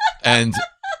 And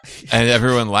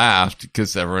everyone laughed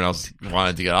because everyone else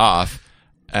wanted to get off.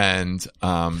 And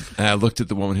I looked at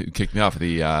the woman who kicked me off,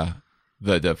 the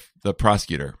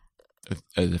prosecutor,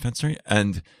 a defense attorney,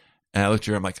 and I looked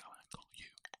at her. I'm like,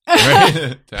 I want to call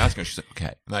you, right? To ask her. She's like,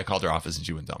 okay. And I called her office, and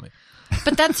she wouldn't tell me.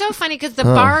 But that's so funny because the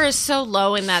bar is so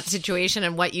low in that situation,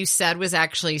 and what you said was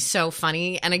actually so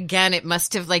funny. And again, it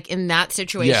must have, like, in that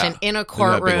situation, Yeah. in a In that big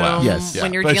courtroom, laugh. Yes.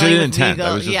 when you're But I dealing didn't with intend.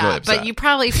 legal, I was just really upset. but you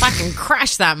probably fucking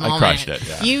crushed that moment. crushed it,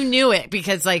 yeah. You knew it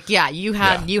because, like, you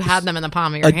had them in the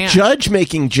palm of your A hand. judge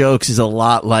making jokes is a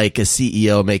lot like a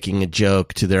CEO making a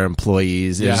joke to their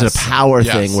employees. There's Yes. a power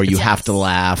Yes. thing where you Yes. have to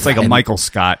laugh. It's like a And- Michael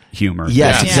Scott humor.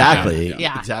 Yes, Yeah. exactly.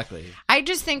 Yeah. Exactly. I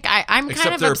just think I'm kind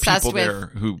Except of there are obsessed people with. there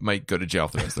who might go to jail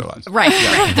for the rest of their lives.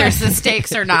 Right. There's the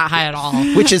stakes are not high at all.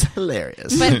 Which is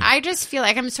hilarious. But I just feel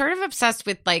like I'm sort of obsessed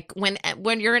with, like, when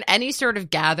you're in any sort of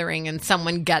gathering and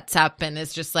someone gets up and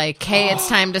is just like, hey, it's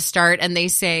time to start, and they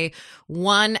say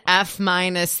one F-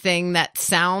 thing that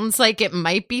sounds like it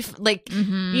might be like,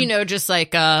 just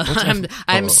like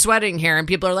I'm sweating here, and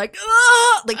people are like,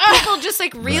 oh, like people just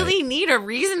like really need a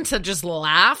reason to just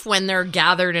laugh when they're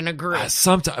gathered in a group.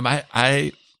 Sometime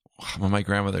when my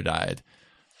grandmother died,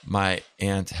 my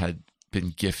aunt had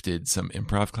been gifted some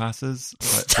improv classes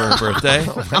for her birthday.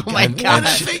 Oh my God.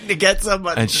 thing to get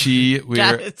someone. And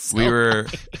That is so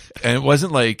and it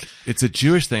wasn't like, it's a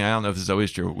Jewish thing. I don't know if this is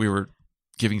always true. We were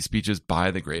giving speeches by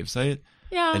the gravesite,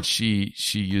 Yeah. and she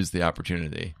used the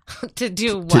opportunity To do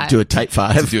to what? do a type to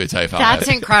five. do a type 5. That's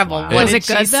incredible. What Was did it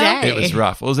good, she though? say? It was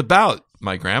rough. Well, it was about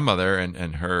my grandmother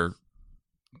and her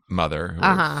mother, who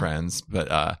were friends,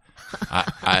 but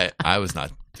I was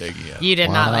not taking it. You did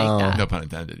not like that. No pun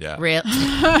intended. Yeah. Real.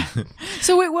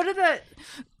 So wait, what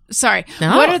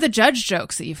are the judge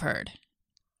jokes that you've heard?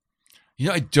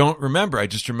 I don't remember. I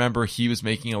just remember he was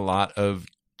making a lot of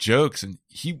jokes, and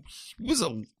he was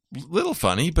a little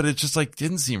funny, but it just like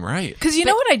didn't seem right. Because you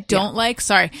know what I don't like?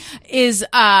 Sorry, is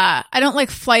I don't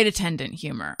like flight attendant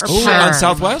humor. Or Oh, pilot on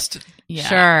Southwest? Yeah.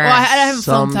 Sure. Well, I haven't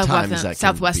flown Sometimes that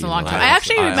Southwest can in a be long time. hilarious. I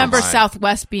actually I remember don't mind.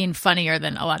 Southwest being funnier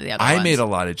than a lot of the other ones. I made a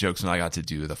lot of jokes when I got to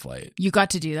do the flight. You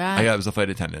got to do that? I was a flight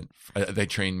attendant. They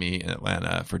trained me in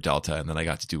Atlanta for Delta, and then I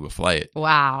got to do a flight,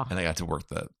 Wow. and I got to work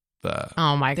the.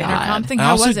 Oh my The intercom God. thing? I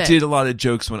How also was it? did a lot of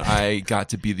jokes when I got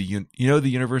to be the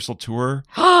Universal tour,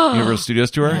 Universal Studios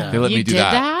tour. They let You me do did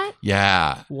that. that?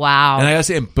 Yeah, Wow. and I gotta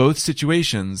say, in both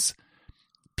situations,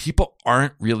 people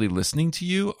aren't really listening to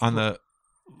you on the,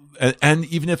 and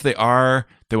even if they are,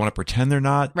 they want to pretend they're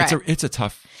not. Right. It's a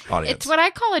tough audience. It's what I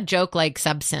call a joke-like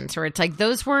substance, where it's like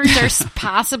those words are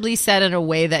possibly said in a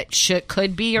way that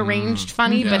could be arranged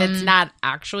funny, but it's not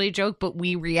actually a joke, but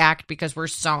we react because we're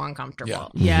so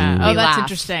uncomfortable. Yeah. We Oh, that's laugh.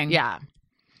 interesting. Yeah.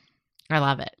 I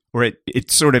love it. Where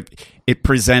it sort of it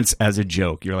presents as a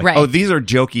joke. You're like, Right. oh, these are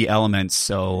jokey elements,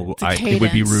 so it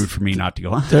would be cadence. rude for me not to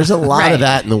go on. There's a lot Right. of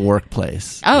that in the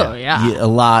workplace. Oh, yeah. A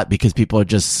lot, because people are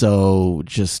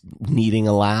just needing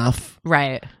a laugh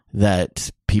Right. that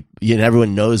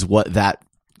everyone knows what that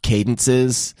cadence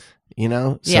is.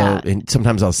 So Yeah. and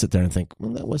sometimes I'll sit there and think,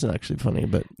 well, that wasn't actually funny,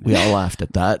 but we all laughed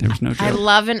at that. There's no joke. I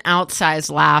love an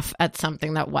outsized laugh at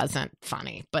something that wasn't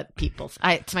funny, but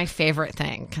it's my favorite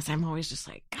thing because I'm always just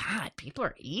like, God, people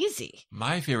are easy.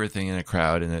 My favorite thing in a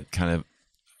crowd, and it kind of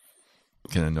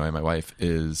can annoy my wife,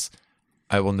 is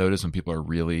I will notice when people are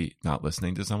really not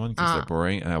listening to someone because they're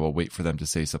boring, and I will wait for them to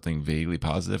say something vaguely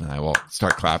positive, and I will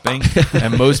start clapping.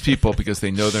 And most people, because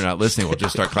they know they're not listening, will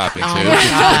just start clapping too, my just to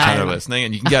God. pretend they're listening,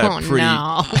 and you can get Oh, a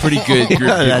pretty no. good group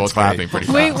of people That's clapping great.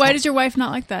 pretty Wait, fast. why does your wife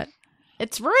not like that?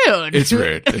 It's rude. It's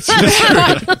rude. It's just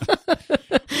rude.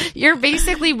 You're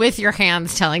basically with your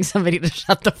hands telling somebody to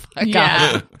shut the fuck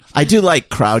up. I do like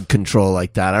crowd control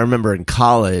like that. I remember in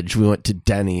college we went to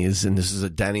Denny's, and this is a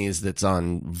Denny's that's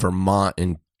on Vermont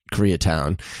in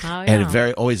Koreatown,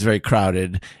 and always very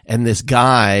crowded. And this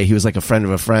guy, he was like a friend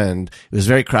of a friend. It was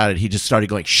very crowded. He just started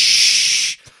going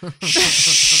shh,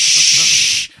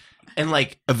 shh, and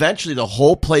like eventually the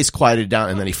whole place quieted down,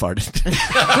 and then he farted.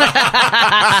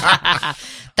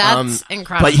 That's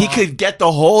incredible. But he could get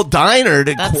the whole diner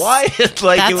to quiet.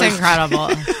 Like that's it was incredible.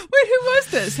 Wait, who was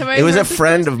this? It was a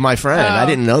friend of my friend. I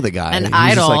didn't know the guy. An He was just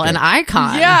idol, like an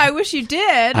icon. Yeah, I wish you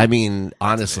did. I mean,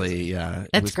 honestly, yeah.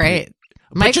 That's was great. pretty-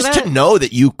 Mike, But just that- to know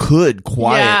that you could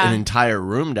quiet Yeah. an entire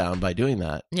room down by doing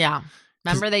that. Yeah.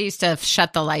 Remember they used to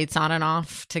shut the lights on and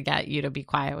off to get you to be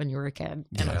quiet when you were a kid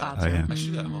in a classroom. I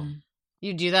should at home.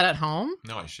 You do that at home?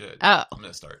 No, I should. Oh. I'm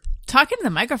gonna start. Talking to the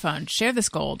microphone. Share this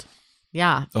gold.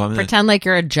 Yeah. Oh, I'm gonna- Pretend like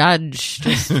you're a judge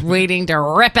just waiting to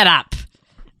rip it up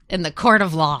in the court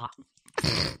of law.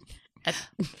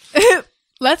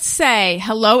 Let's say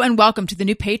hello and welcome to the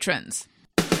new patrons.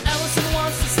 Allison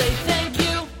wants to say thank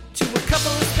you to a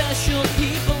couple of special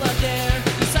people out there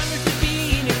who signed up to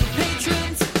be new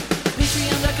patrons.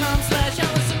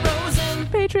 Patreon.com/Allison Rosen.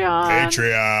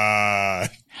 Patreon.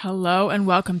 Hello and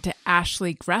welcome to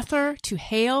Ashley Grether, to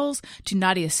Hales, to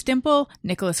Nadia Stimple,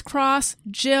 Nicholas Cross,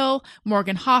 Jill,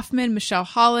 Morgan Hoffman, Michelle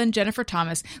Holland, Jennifer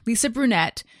Thomas, Lisa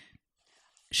Brunette,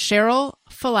 Cheryl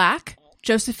Falak,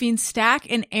 Josephine Stack,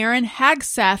 and Aaron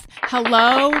Hagseth.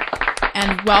 Hello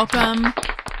and welcome.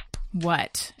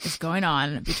 What is going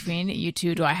on between you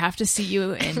two? Do I have to see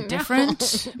you in different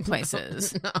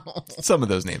places? Some of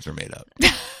those names are made up.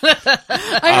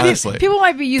 I mean, Honestly. people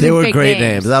might be using They were fake great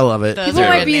names. I love it. People are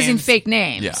might good be using names. fake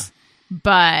names. Yeah.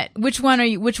 But which one are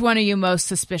you most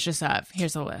suspicious of?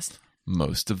 Here's a list.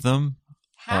 Most of them.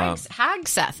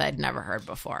 Hagseth I'd never heard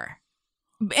before.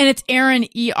 And it's Aaron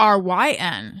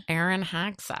Eryn. Aaron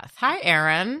Hagseth. Hi,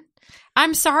 Aaron.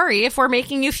 I'm sorry if we're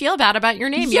making you feel bad about your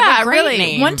name. You Yeah, have a great really.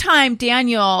 name. One time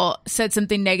Daniel said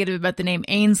something negative about the name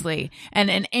Ainsley,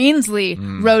 and Ainsley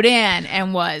wrote in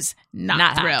and was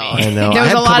not thrilled. happy. I know. There was I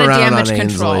had a lot come of around damage on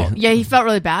control. Ainsley. Yeah, he felt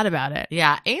really bad about it.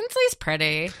 Yeah, Ainsley's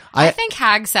pretty. I think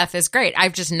Hagseth is great.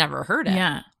 I've just never heard it.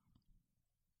 Yeah.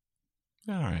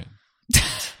 All right.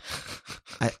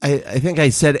 I think I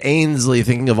said Ainsley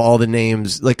thinking of all the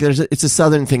names. Like it's a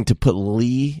southern thing to put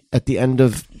Lee at the end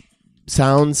of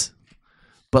sounds.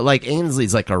 But like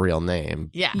Ainsley's like a real name.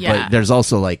 Yeah. Yeah. But there's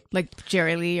also like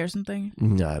Jerry Lee or something.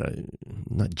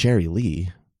 not Jerry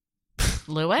Lee.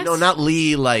 Lewis? No, not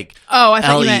Lee like Oh, I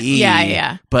thought you meant Lee.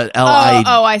 yeah. But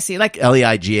Oh, I see. Like Leigh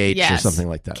or Yes. something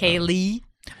like that. Kaylee.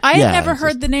 I had Yeah, never it's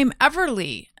heard the name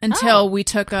Everly until we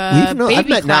took a I've baby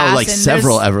met class. now like and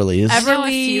several there's- Everleys. I know a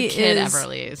Everly few kid is-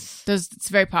 Everleys. It's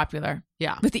very popular.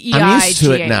 Yeah. With the I'm used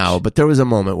to it EIGH. now, but there was a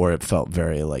moment where it felt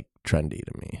very like trendy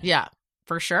to me. Yeah,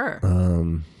 for sure.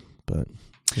 But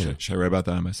Should I write about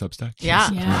that on my Substack? Yeah.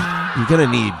 Yeah. you're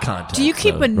gonna need content. Do you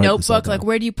keep so a write this all notebook? down. Like,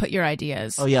 where do you put your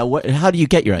ideas? Oh yeah, how do you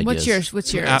get your ideas?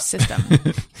 What's your App- system?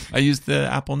 I use the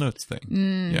Apple Notes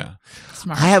thing. Yeah.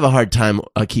 Smart. I have a hard time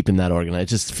keeping that organized.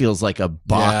 It just feels like a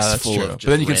box that's full true. of But just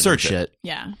then you can random search it. shit.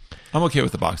 Yeah. I'm okay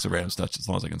with the box of random stuff as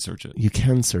long as I can search it. You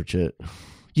can search it.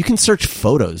 You can search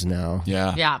photos now.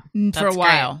 Yeah. Yeah. For a That's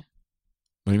while.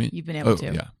 What do you mean? You've been able Oh,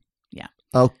 to. Yeah.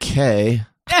 Okay.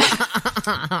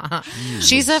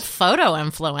 She's a photo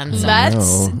influencer. Let's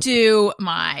know. do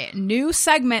my new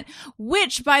segment,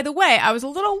 which, by the way, I was a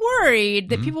little worried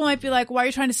that people might be like, why are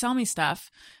you trying to sell me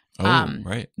stuff? Oh,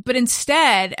 right. But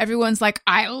instead, everyone's like,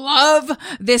 I love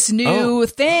this new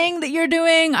thing that you're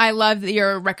doing. I love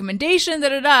your recommendation,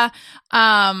 So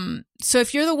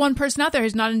if you're the one person out there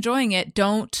who's not enjoying it,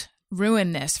 don't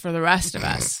ruin this for the rest of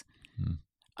us.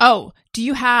 Oh, do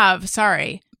you have,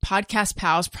 Podcast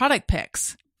Pals product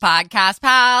picks? Podcast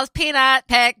Pals Peanut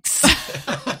Picks.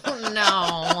 Oh,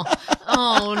 no.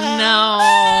 Oh,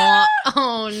 no.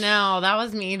 Oh, no. That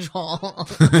was me, Joel.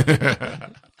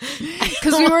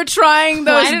 Because we were trying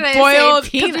those Why did I say boiled,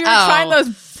 because peanut- we were trying Oh.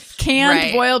 those canned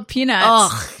Right. boiled peanuts.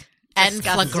 Ugh. And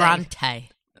Disgusting. flagrante.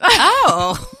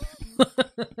 Oh.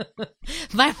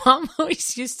 My mom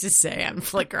always used to say en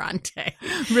flagrante.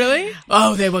 Really?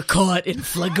 Oh, they were caught in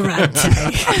flagrante.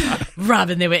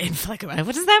 Robin, they were in flagrante.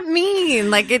 What does that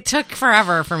mean? Like, it took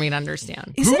forever for me to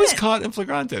understand. Who was caught in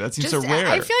flagrante? That seems so rare.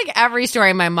 I feel like every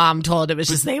story my mom told, it was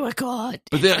just they were caught.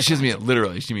 but then she doesn't mean it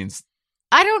literally. She means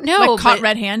I don't know. Like caught but-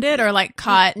 red-handed or like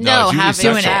caught... No, it's usually having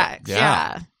sexual. sex. Yeah.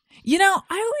 Yeah. You know,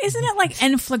 isn't it like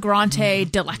en flagrante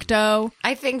delecto?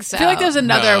 I think so. I feel like there's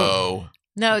another... no.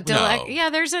 No. Yeah,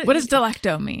 there's a. What does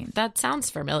delecto mean? that sounds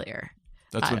familiar.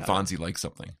 That's when Fonzie likes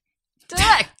something.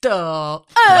 Delecto.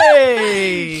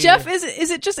 Hey, Jeff, is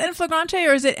it just in flagrante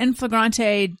or is it in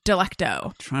flagrante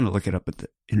delecto? Trying to look it up at the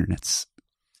internet's.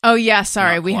 Oh yeah,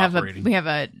 sorry, Not we have cooperating.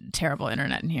 a terrible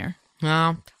internet in here.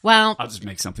 Oh, well, I'll just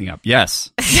make something up.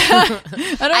 Yes. I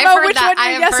don't I've know heard which that. one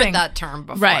I you're have guessing. heard that term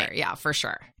before. Right. Yeah, for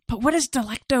sure. But what does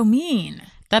delecto mean?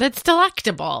 That it's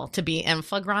delectable to be in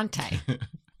flagrante.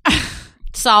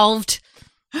 Solved.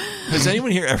 Has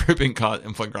anyone here ever been caught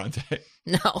in flagrante?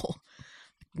 No.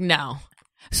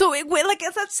 So, like,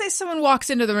 if let's say someone walks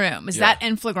into the room, is that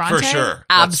in flagrante? For sure.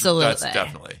 Absolutely. That's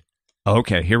definitely.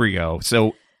 Okay, here we go.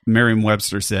 So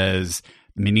Merriam-Webster says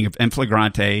the meaning of in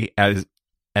flagrante as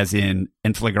in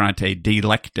flagrante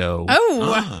delecto.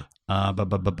 Oh.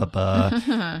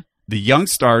 The young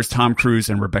stars Tom Cruise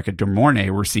and Rebecca De Mornay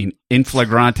were seen in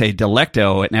flagrante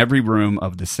delecto in every room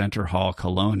of the Center Hall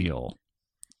Colonial.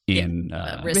 In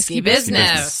Risky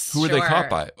business. Who were they Sure. caught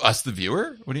by? Us, the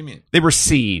viewer? What do you mean? they were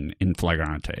seen in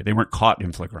flagrante. They weren't caught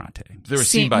in flagrante. They were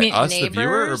seen by mean us, the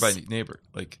viewer, or neighbors? by neighbor?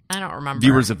 Like, I don't remember.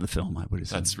 Viewers of the film, I would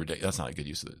assume. that's ridiculous. That's not a good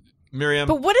use of it. Miriam,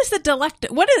 But what is the delecto?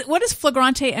 What is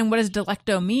flagrante and what does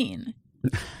delecto mean?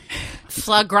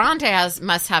 Flagrante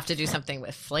must have to do something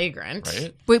with flagrant.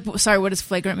 right? Wait, sorry, what does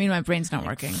flagrant mean? My brain's not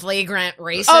working. Flagrant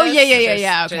racist. Oh,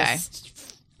 yeah, okay.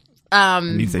 It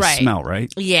means they right. smell,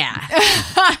 right? Yeah.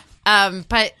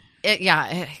 But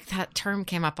that term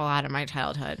came up a lot in my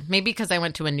childhood. Maybe because I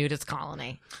went to a nudist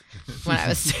colony when I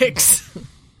was 6.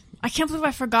 I can't believe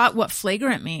I forgot what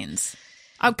flagrant means.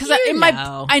 Because You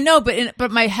know. I know,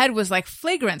 but my head was like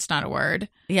flagrant's not a word,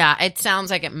 Yeah, it sounds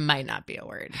like it might not be a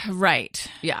word. right?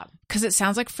 Yeah. Because it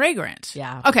sounds like fragrant.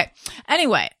 Yeah. Okay.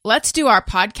 Anyway, let's do our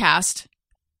podcast,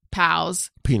 pals.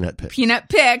 Peanut pit. Peanut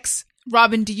picks.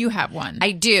 Robin, do you have one?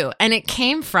 I do. And it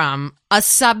came from a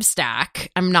Substack.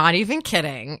 I'm not even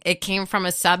kidding. It came from a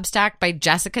Substack by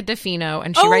Jessica DeFino,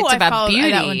 and she writes I about followed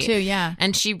beauty. that one too. Yeah.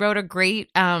 And she wrote a great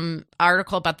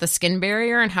article about the skin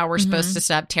barrier and how we're supposed to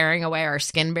stop tearing away our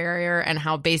skin barrier, and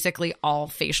how basically all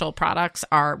facial products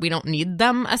we don't need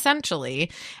them,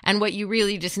 essentially. And what you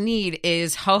really just need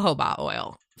is jojoba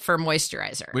oil for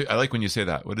moisturizer. Wait, I like when you say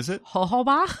that. What is it?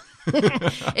 Jojoba?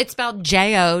 It's spelled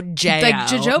Jojoba. Like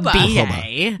jojoba.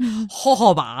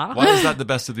 Jojoba. Why is that the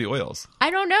best of the oils? I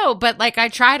don't know, but like I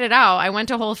tried it out. I went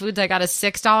to Whole Foods. I got a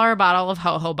 $6 bottle of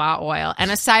jojoba oil.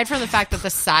 And aside from the fact that the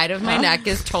side of my neck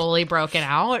is totally broken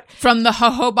out, From the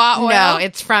jojoba oil? no,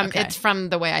 it's from Okay. it's from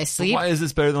the way I But sleep. why is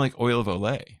this better than like oil of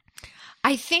Olay?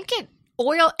 I think it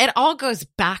all goes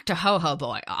back to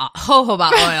jojoba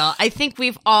oil. I think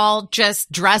we've all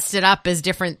just dressed it up as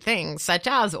different things, such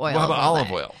as oil. What about of olive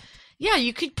Olay. oil? Yeah,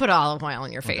 you could put olive oil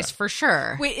in your face for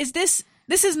sure. Wait, is this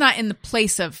is not in the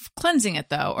place of cleansing it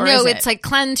though? Or No, is it's it? like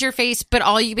cleanse your face, but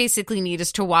all you basically need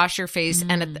is to wash your face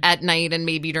and at night and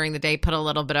maybe during the day put a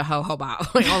little bit of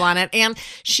jojoba oil on it. And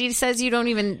she says you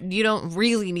don't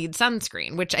really need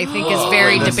sunscreen, which I think is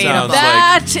very That debatable. sounds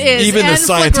That like is even the en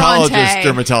Scientologist flagrante.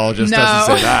 dermatologist No.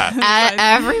 doesn't say that.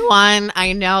 Everyone,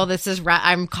 I know this is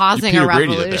I'm causing a Peter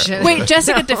Brady it there. revolution. Wait,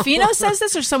 Jessica DeFino says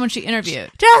this or someone she interviewed?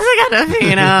 Jessica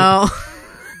DeFino.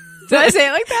 Did I say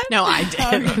it like that? No, I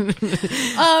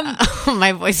didn't.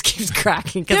 My voice keeps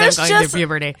cracking because There's I'm going just- through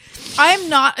puberty. I'm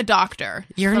not a doctor.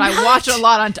 You're but not? I watch a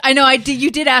lot on. I know.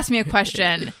 You did ask me a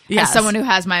question Yes. as someone who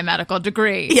has my medical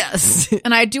degree. Yes,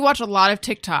 And I do watch a lot of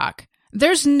TikTok.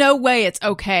 There's no way it's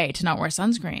okay to not wear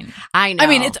sunscreen. I know. I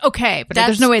mean, it's okay, but That's-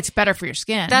 there's no way it's better for your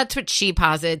skin. That's what she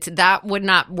posits. That would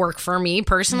not work for me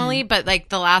personally, but like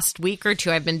the last week or two,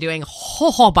 I've been doing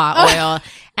jojoba oil,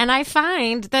 and I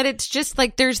find that it's just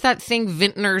like there's that thing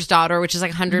Vintner's Daughter, which is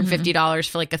like $150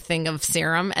 for like a thing of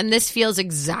serum, and this feels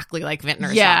exactly like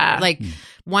Vintner's Yeah. Daughter. Like,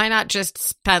 why not just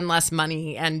spend less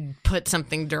money and put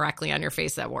something directly on your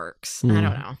face that works? I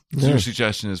don't know. So your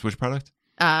suggestion is which product?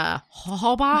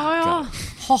 Jojoba oil.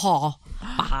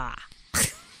 Jojoba.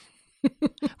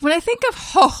 When I think of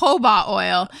jojoba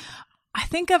oil, I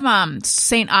think of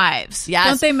St. Ives. Yes.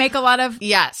 Don't they make a lot of?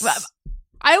 Yes.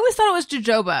 I always thought it was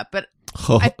jojoba, but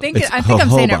I think I'm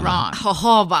saying it wrong.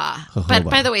 Jojoba. But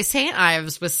by the way, St.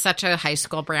 Ives was such a high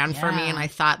school brand for me, and I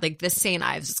thought like this St.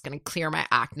 Ives is going to clear my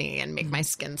acne and make my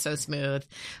skin so smooth.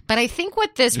 But I think what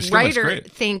Your this skin looks writer,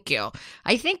 great. thank you.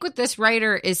 I think what this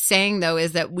writer is saying though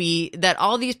is that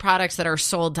all these products that are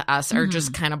sold to us are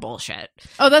just kind of bullshit.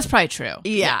 Oh, that's probably true.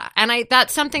 Yeah. And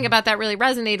that's something about that really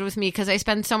resonated with me because I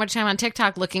spend so much time on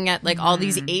TikTok looking at like all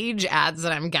these age ads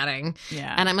that I'm getting.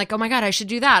 Yeah. And I'm like, oh my God, I should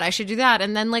do that. I should do that.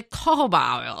 And then like,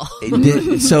 jojoba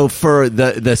oil. So for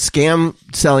the scam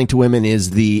selling to women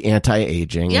is the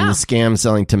anti-aging, Yeah. and the scam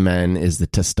selling to men is the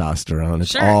testosterone.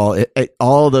 It's Sure.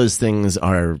 all those things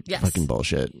are Yes. fucking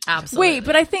bullshit. Absolutely. Wait,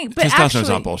 but I think, but Testosterone's actually,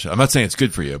 not bullshit. I'm not saying it's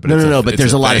good for you, but No. But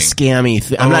there's a lot of thing.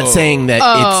 scammy. I'm not saying that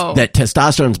Oh. it's that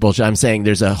testosterone's bullshit. I'm saying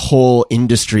there's a whole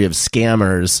industry of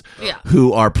scammers Yeah.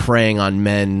 who are preying on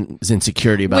men's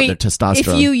insecurity about their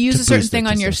testosterone. if you use to a certain boost their thing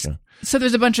on your, testosterone. so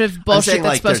there's a bunch of I'm bullshit saying, that's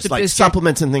like, supposed there's to like boost your-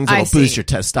 supplements and things I that'll boost see. your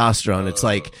testosterone. It's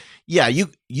like, yeah, you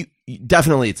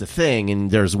definitely it's a thing, and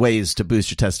there's ways to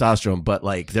boost your testosterone, but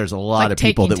like there's a lot Like of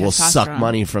people that taking will suck testosterone.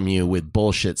 money from you with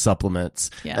bullshit supplements.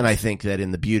 Yes. And I think that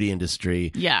in the beauty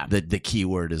industry, Yeah. the key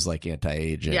word is like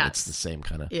anti-aging. Yes. It's the same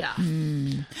kind of. Yeah.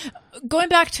 Going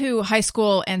back to high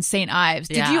school and St. Ives,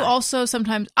 did Yeah. you also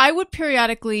sometimes, I would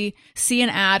periodically see an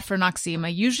ad for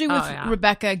Noxema, usually with yeah.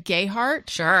 Rebecca Gayheart.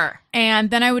 Sure. And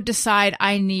then I would decide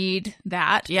I need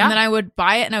that. Yeah. And then I would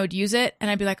buy it and I would use it. And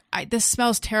I'd be like, this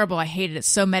smells terrible. I hate it. It's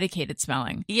so medicated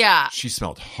smelling. Yeah. She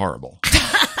smelled horrible.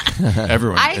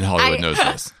 Everyone in Hollywood knows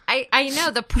this. I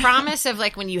know the promise of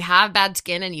like when you have bad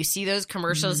skin and you see those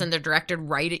commercials and they're directed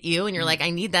right at you and you're like, I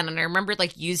need that. And I remember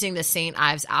like using the St.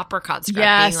 Ives apricot scrub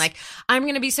Yes. being like, I'm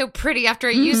going to be so pretty after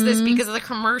I use this because of the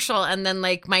commercial. And then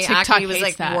like my TikTok acne was hates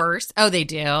like that. worse. Oh, they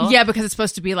do? Yeah, because it's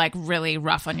supposed to be like really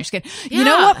rough on your skin. You Yeah.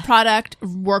 know what product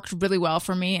worked really well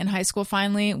for me in high school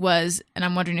finally was, and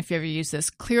I'm wondering if you ever use this,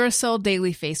 Clearasil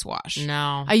Daily Face Wash.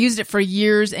 No. I used it for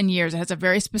years and years. It has a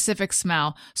very specific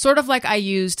smell, sort of like I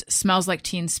used Smells Like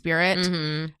Teen Spirit.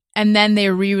 Mm-hmm. And then they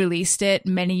re-released it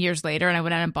many years later, and I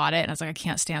went out and bought it, and I was like, I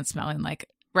can't stand smelling like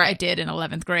I did in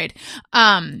 11th grade.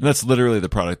 That's literally the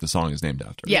product the song is named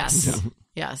after. Yes.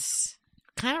 Yes.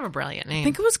 Kind of a brilliant name. I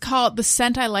think it was called, the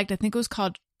scent I liked, I think it was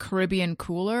called Caribbean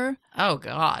Cooler. Oh,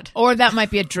 God. Or that might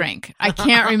be a drink. I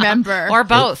can't remember. Or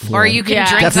both. Or you can Yeah.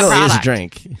 drink the Definitely is a product.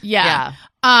 drink. Yeah.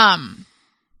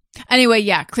 Anyway,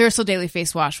 yeah, Clearasil Daily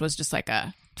Face Wash was just like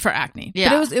for acne.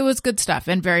 Yeah. But it was good stuff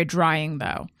and very drying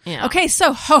though. Yeah. Okay,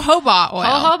 so jojoba oil.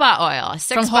 Jojoba oil.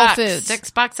 $6 From Whole Foods.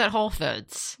 $6 at Whole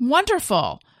Foods.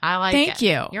 Wonderful. I like Thank it.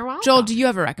 you. You're welcome. Joel, do you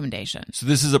have a recommendation? So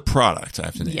this is a product I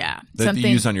have to name. Yeah, That something- you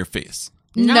use on your face.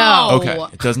 No. Okay.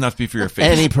 It doesn't have to be for your face.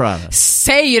 Any product.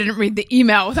 Say you didn't read the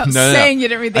email without No. saying you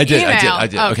didn't read the I did. email. I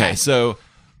did. Okay. So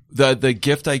the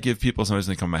gift I give people sometimes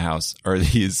when they come to my house are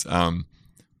these.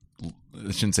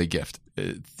 I shouldn't say gift.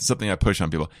 It's something I push on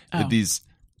people. Oh. These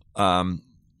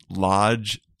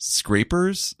Lodge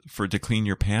scrapers to clean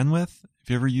your pan with. Have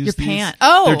you ever used Your these? pan.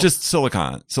 Oh. They're just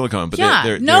silicone, but Yeah.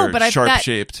 they're No, but sharp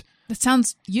shaped. That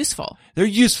sounds useful. They're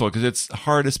useful because it's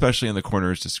hard, especially in the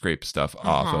corners, to scrape stuff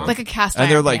off of. Like a cast and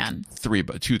they're iron like pan.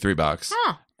 $3,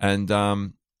 Huh.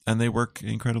 and they work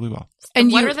incredibly well.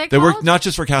 And What you are they They called? work not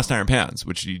just for cast iron pans,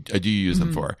 which I do use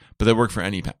them for, but they work for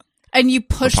any pan. and you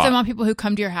push pot. them on people who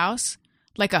come to your house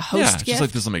like a host Yeah, gift. just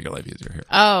like this will make your life easier here.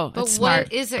 Oh, But that's smart.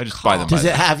 what is it I just called? buy them Does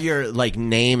it have your like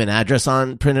name and address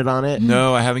printed on it?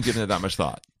 No, I haven't given it that much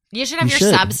thought. You should have You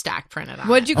your should. Substack printed on.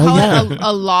 What'd you Oh, call yeah. it?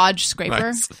 A lodge scraper?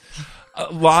 Nice.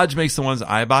 Lodge makes the ones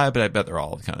I buy, but I bet they're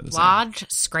all kind of the same. Lodge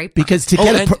scraper. Because to Oh,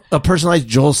 get and- a personalized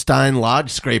Joel Stein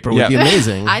Lodge scraper would Yeah. be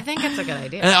amazing. I think it's a good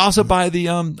idea. And I also buy the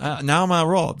now I'm on a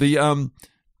roll. The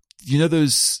you know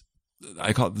those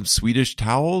I call them Swedish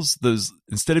towels. Those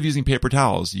instead of using paper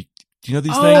towels, do you know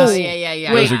these Oh, things?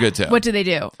 yeah. Wait, Those are good too. What do they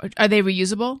do? Are they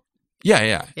reusable?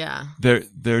 Yeah. Yeah.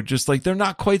 They're just like they're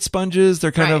not quite sponges.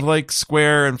 They're kind of Right. like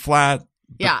square and flat.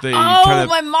 But Yeah. They Oh, kind of,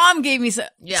 my mom gave me some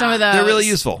of those. they're really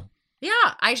useful. Yeah.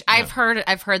 I've heard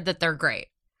that they're great.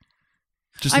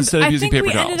 Just instead of I using think paper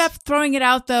we towels. ended up throwing it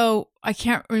out though. I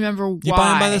can't remember why. You buy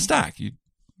them by the stack.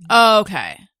 Oh,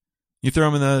 okay. You throw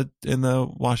them in the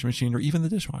washing machine or even the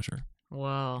dishwasher.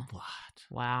 Whoa. What?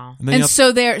 Wow. And then And you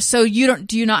have- so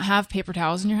do you not have paper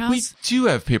towels in your house? we do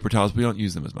have paper towels, but we don't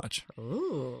use them as much.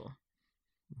 Ooh.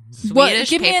 What? Swedish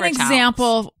Give me an paper towels.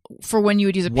 example for when you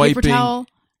would use a paper Wiping. towel,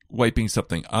 Wiping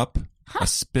something up, a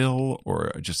spill,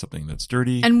 or just something that's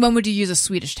dirty. and when would you use a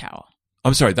Swedish towel?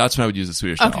 I'm sorry, that's when I would use a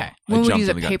Swedish towel. Okay, I when would you jumped use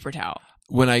a on the gun. paper towel?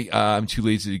 When I'm too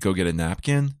lazy to go get a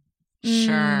napkin,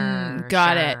 Sure.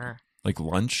 got it. like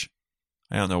lunch.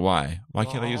 I don't know why. Why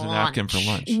can't I use a napkin for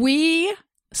lunch? We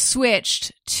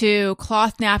switched to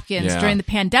cloth napkins Yeah. during the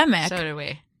pandemic, So do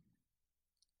we.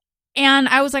 and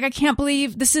I was like, I can't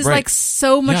believe this is Right. like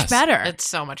so much Yes. better. It's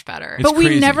so much better. It's but we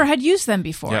crazy. never had used them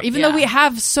before, Yep. even though Yeah. we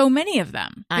have so many of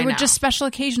them. They I were know. just special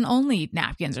occasion only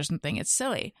napkins or something. It's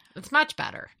silly. It's much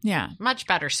better. Yeah. Much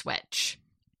better switch.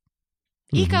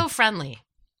 Mm-hmm. Eco-friendly.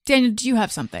 Daniel, do you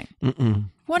have something? Mm-mm.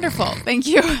 Wonderful. Thank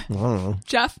you. I don't know.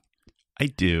 Jeff? I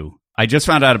do. I just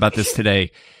found out about this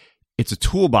today. It's a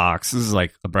toolbox. This is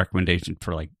like a recommendation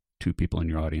for like two people in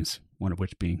your audience, one of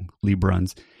which being Lee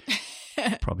Bruns.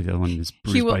 Probably the other one is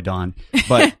Bruised will- by Dawn.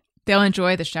 But They'll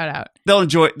enjoy the shout out. they'll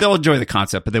enjoy the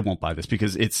concept, but they won't buy this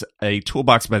because it's a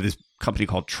toolbox by this company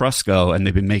called Trusco, and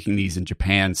they've been making these in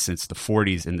Japan since the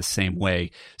 40s in the same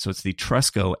way. So it's the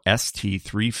Trusco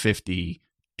ST350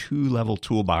 2-level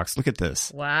toolbox. Look at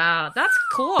this. Wow, that's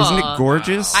cool. Isn't it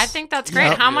gorgeous? I think that's great.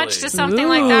 Yeah, How really. much does something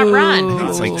like that run? I think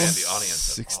it's like Ooh. The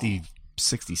audience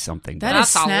 60 something. That That's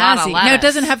is a lot of snazzy. No, it lettuce.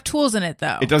 doesn't have tools in it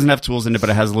though. It doesn't have tools in it, but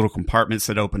it has little compartments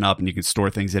that open up and you can store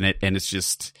things in it. And it's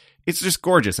just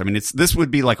gorgeous. I mean, this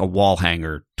would be like a wall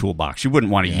hanger toolbox. You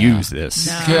wouldn't want to use this.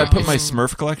 No. Could I put my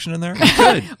Smurf collection in there? You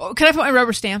could. Oh, can I put my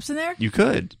rubber stamps in there? You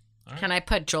could. Can I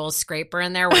put Joel's scraper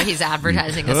in there where he's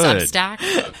advertising a could.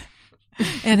 Substack?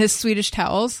 And his Swedish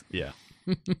towels. Yeah.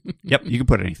 Yep. You can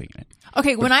put anything in it.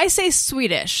 Okay, when I say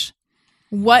Swedish,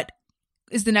 what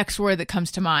is the next word that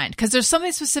comes to mind? Because there's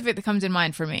something specific that comes in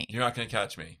mind for me. You're not going to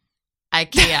catch me.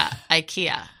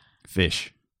 IKEA.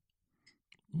 Fish.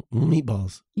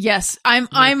 Meatballs. Yes, I'm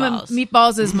Meatballs.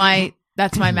 meatballs is my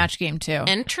that's my match game too.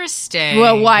 Interesting.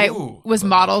 Well, why Ooh, was love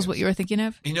models that. what you were thinking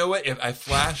of? You know what? If I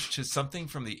flashed to something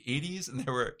from the 80s and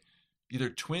there were either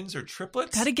twins or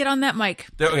triplets. Got to get on that mic.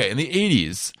 Okay, in the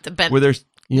 80s, The Ben- where there's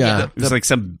Yeah. It was like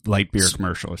some light beer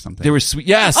commercial or something. there were sweet.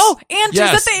 Yes. Oh, and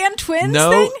yes. is that the and twins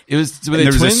No, thing? it was. Were And they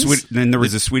there was twins? then there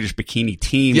was a Swedish bikini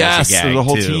team. Yes, as a gag the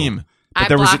whole too. team. But I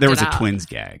there was blocked it a out. twins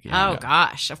gag. Yeah. Oh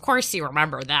gosh, of course you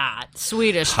remember that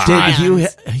Swedish. Did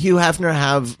twins. Hugh Hefner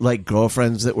have like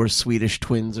girlfriends that were Swedish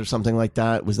twins or something like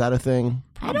that? Was that a thing?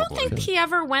 I don't think he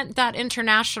ever went that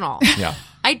international. Yeah,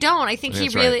 I don't. I think I he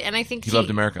think that's really, right. and I think he loved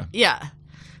America. Yeah,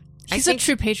 He's think- a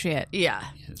true patriot. yeah.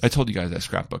 I told you guys I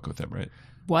scrapbook with him, right?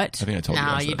 What? I think I told No, you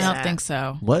guys. you that. I don't think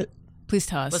so. What? Please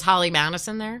tell us. Was Holly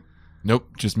Madison there? Nope,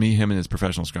 just me, him, and his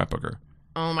professional scrapbooker.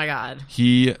 Oh my god.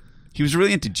 He, He was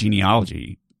really into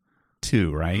genealogy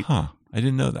too, right? I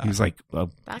didn't know that. He was like That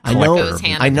I kind know. of goes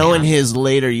hand I in know. In hand. his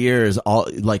later years, all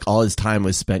his time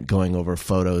was spent going over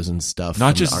photos and stuff.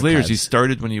 Not from just the his layers. He archives.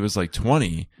 started when he was like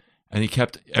 20, and he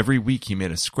kept every week. He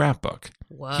made a scrapbook.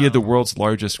 Whoa. He had the world's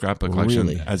largest scrapbook collection,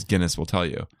 Really? as Guinness will tell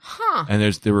you. Huh. And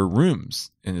there were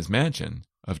rooms in his mansion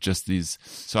of just these.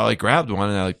 So I like grabbed one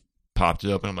and I like popped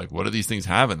it open. I'm like, what do these things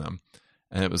have in them?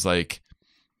 And it was like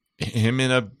him in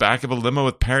a back of a limo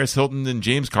with Paris Hilton and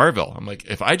James Carville. I'm like,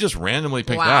 if I just randomly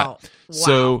picked Wow. that. Wow.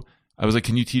 So I was like,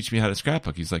 can you teach me how to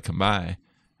scrapbook? He's like, come by.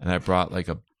 And I brought like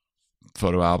a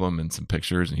photo album and some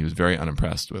pictures, and he was very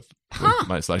unimpressed with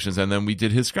my selections. And then we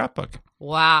did his scrapbook.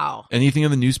 Wow. Anything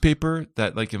in the newspaper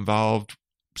that like involved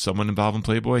someone involved in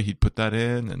Playboy, he'd put that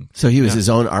in, and So he was Yeah. his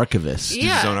own archivist.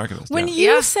 he's his own archivist. When yeah.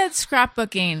 you Yeah. said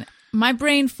scrapbooking, my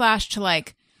brain flashed to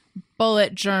like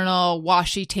bullet journal,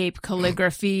 washi tape,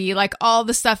 calligraphy, like all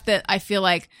the stuff that I feel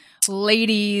like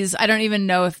ladies, I don't even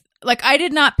know if like I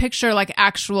did not picture like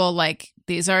actual like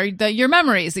these are your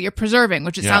memories that you're preserving,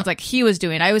 which it Yeah. sounds like he was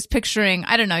doing. I was picturing,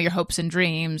 I don't know, your hopes and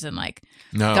dreams and like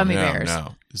no, gummy no, bears.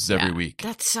 No, this is every Yeah. week.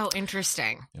 That's so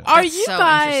interesting. Are That's you so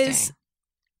guys interesting.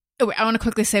 Oh, wait, I want to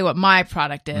quickly say what my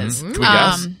product is. Mhm. Can we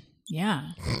guess?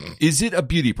 Yeah. Is it a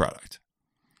beauty product?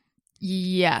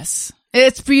 Yes.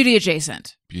 It's beauty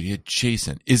adjacent. Beauty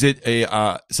adjacent. Is it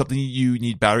a something you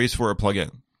need batteries for or plug in?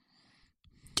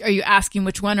 Are you asking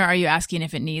which one or are you asking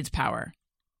if it needs power?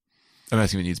 I'm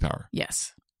asking if it needs power.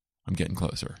 Yes. I'm getting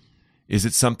closer. Is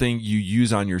it something you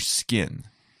use on your skin?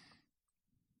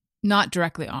 Not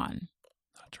directly on.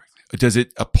 Not directly. Does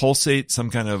it pulsate some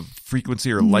kind of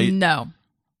frequency or light? No.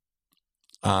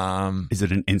 Is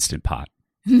it an instant pot?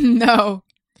 No.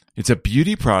 It's a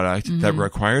beauty product that Mhm.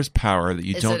 requires power that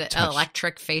you Is don't it an touch.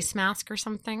 electric face mask or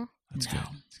something? That's No. good.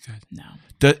 That's good.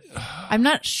 No. I'm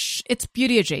not it's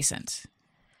beauty adjacent.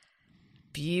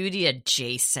 Beauty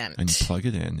adjacent. And you plug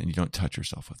it in and you don't touch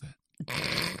yourself with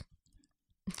it.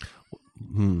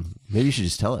 Maybe you should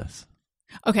just tell us.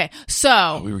 Okay. Oh,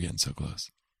 So we were getting so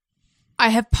close. I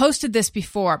have posted this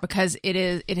before because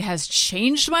it has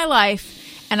changed my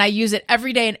life and I use it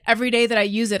every day, and every day that I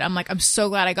use it, I'm like, I'm so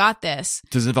glad I got this.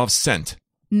 Does it involve scent?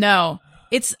 No.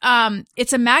 It's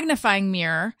a magnifying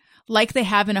mirror like they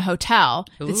have in a hotel.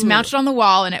 It's Ooh. mounted on the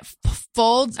wall and it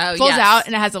folds Oh, folds yes. out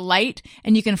and it has a light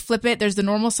and you can flip it. There's the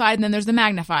normal side and then there's the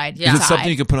magnified Yeah. Is it side. something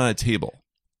you can put on a table?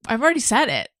 I've already said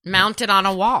it. Mounted on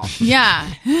a wall.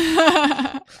 Yeah.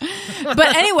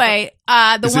 But anyway,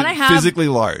 the Is one it I have, physically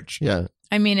large? Yeah.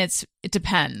 I mean, it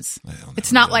depends. I don't know It's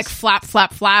what not it like is. flap,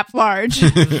 flap, flap large.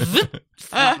 Flop,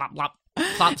 flop, flop,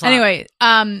 flop, flop. Anyway,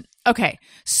 okay.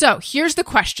 So here's the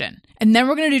question. And then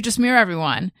we're going to do just mirror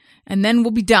everyone and then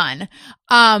we'll be done.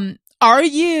 Are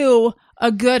you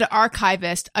a good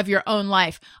archivist of your own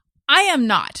life? I am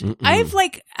not. I've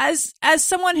like, as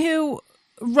someone who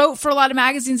wrote for a lot of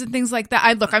magazines and things like that.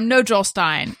 I'm no Joel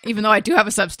Stein, even though I do have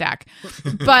a Substack,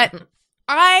 but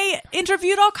I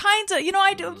interviewed all kinds of,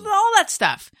 I do all that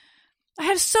stuff. I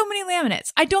have so many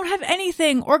laminates. I don't have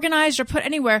anything organized or put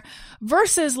anywhere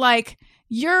versus like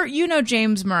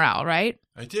James Morrell, right?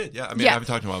 I did. Yeah. I mean, I haven't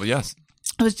talked to him, but yes.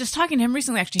 I was just talking to him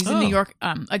recently, actually. He's in New York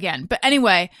again. But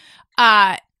anyway,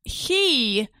 I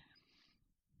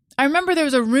remember there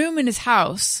was a room in his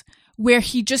house where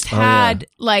he just had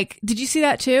did you see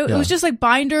that too? Yeah. It was just like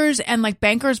binders and like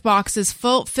banker's boxes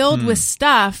filled with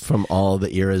stuff from all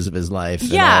the eras of his life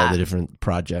and all the different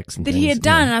projects and that things. he had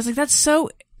done. And I was like, that's so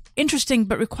interesting,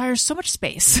 but requires so much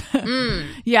space.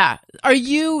 Yeah.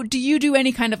 Do you do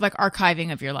any kind of like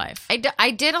archiving of your life?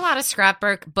 I did a lot of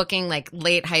scrapbooking like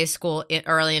late high school,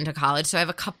 early into college. So I have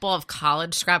a couple of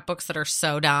college scrapbooks that are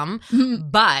so dumb.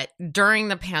 But during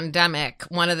the pandemic,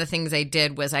 one of the things I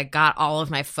did was I got all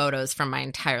of my photos from my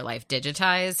entire life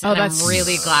digitized. And I'm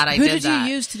really glad I did that. Who did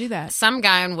you use to do that? Some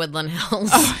guy in Woodland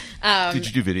Hills. Did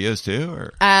you do videos too?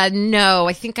 Or? No,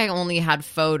 I think I only had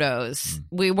photos.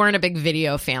 We weren't a big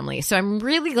video family. So I'm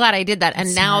really glad I did that.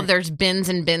 And now there's bins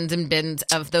and bins and bins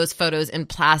of those photos in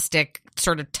plastic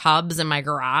sort of tubs in my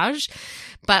garage.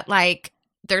 But like,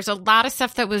 there's a lot of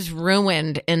stuff that was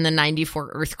ruined in the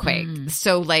 94 earthquake.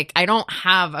 So like, I don't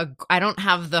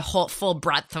have the whole full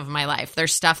breadth of my life.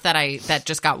 There's stuff that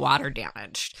just got water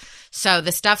damaged. So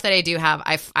the stuff that I do have,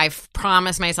 I've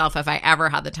promised myself if I ever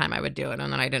had the time, I would do it.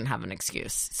 And then I didn't have an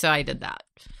excuse. So I did that.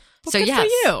 Well, so good yes, for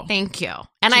you. Thank you.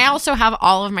 And I also have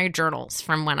all of my journals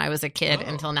from when I was a kid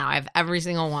until now. I have every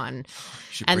single one. You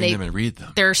should bring them and read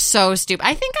them. They're so stupid.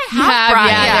 I think I have brought,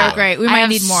 they're great. We might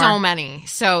need more. So many.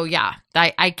 So yeah,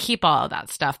 I keep all of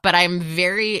that stuff. But I'm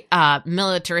very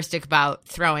militaristic about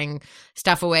throwing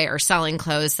stuff away or selling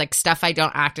clothes, like stuff I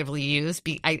don't actively use.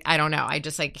 I don't know. I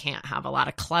just like can't have a lot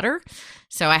of clutter.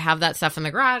 So I have that stuff in the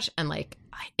garage and like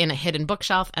in a hidden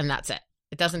bookshelf, and that's it.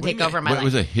 It doesn't take over my life. What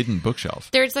was a hidden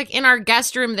bookshelf? There's like in our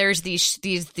guest room, there's these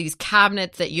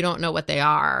cabinets that you don't know what they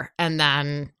are. And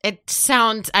then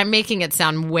I'm making it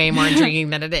sound way more intriguing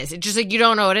than it is. It's just like you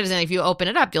don't know what it is. And if you open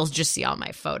it up, you'll just see all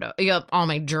my all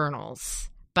my journals.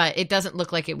 But it doesn't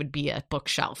look like it would be a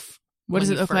bookshelf. What does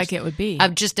it look like it would be?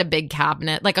 Just a big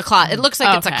cabinet, like a closet. It looks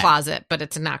like it's a closet, but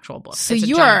it's an actual book. So it's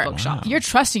you're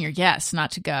trusting your guests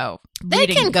not to go. They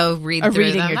can go read through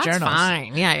reading them. your That's journals.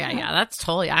 fine. Yeah. That's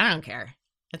totally. I don't care.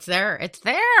 It's there.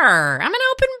 I'm an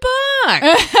open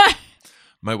book.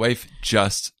 My wife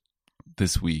just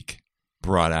this week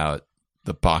brought out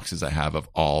the boxes I have of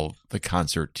all the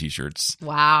concert T-shirts.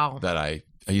 Wow. That I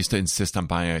used to insist on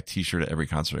buying a T-shirt at every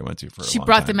concert I went to for a long time. She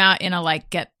brought them out in a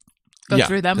go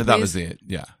through them, please? That was the,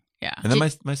 yeah. Yeah. And then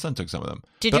my son took some of them.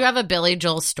 Did you have a Billy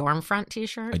Joel Stormfront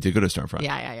T-shirt? I did go to Stormfront.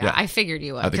 Yeah. I figured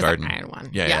you would. At the Garden. I had one.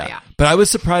 Yeah. But I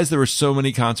was surprised there were so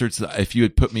many concerts that if you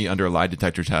had put me under a lie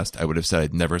detector test, I would have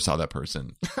said I never saw that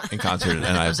person in concert. And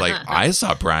I was like, I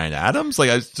saw Bryan Adams.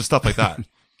 Like, just stuff like that.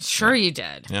 Sure you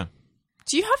did. Yeah.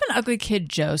 Do you have an Ugly Kid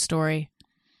Joe story?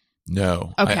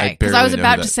 No. Okay. Because I was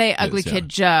about to say Ugly Kid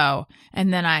Joe.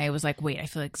 And then I was like, wait, I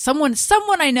feel like someone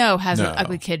I know has an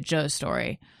Ugly Kid Joe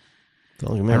story.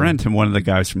 I ran into one of the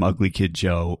guys from Ugly Kid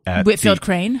Joe at Whitfield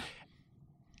Crane?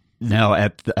 No,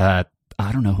 at I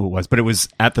don't know who it was, but it was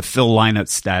at the Phil Lynott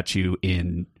statue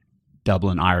in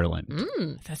Dublin,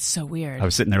 Ireland. That's so weird. I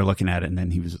was sitting there looking at it, and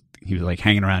then he was like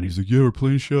hanging around. He was like, "Yeah, we're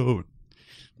playing a show."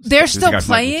 They're still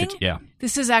playing? Yeah.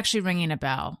 This is actually ringing a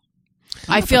bell.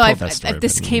 I feel like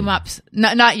this came up,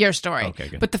 not your story, okay,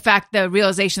 good. but the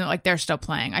realization that like they're still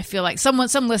playing. I feel like some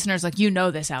listeners like,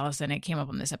 this, Allison, it came up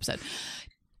on this episode.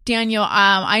 Daniel,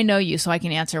 I know you, so I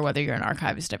can answer whether you're an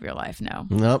archivist of your life. No.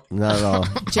 Nope, not at all.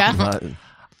 Jeff?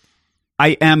 I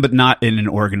am, but not in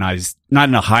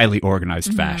a highly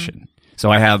organized fashion.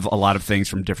 So I have a lot of things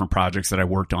from different projects that I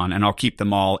worked on, and I'll keep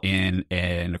them all in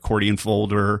an accordion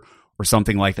folder or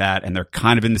something like that, and they're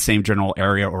kind of in the same general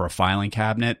area or a filing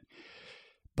cabinet.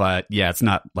 But yeah, it's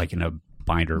not like in a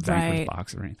binder or banker's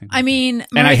box or anything. I mean,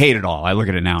 and I hate it all. I look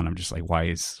at it now and I'm just like, why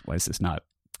is this not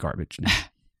garbage?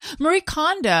 Marie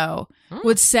Kondo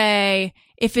would say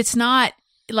if it's not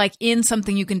like in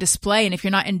something you can display, and if you're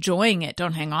not enjoying it,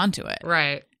 don't hang on to it.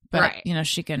 Right. But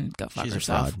she can go fuck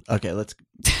herself. A fraud. Okay, let's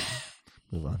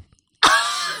move on.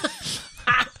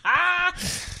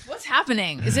 What's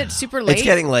happening? Is it super late? It's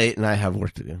getting late, and I have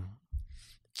work to do.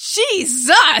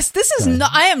 Jesus, this is not.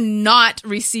 I am not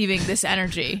receiving this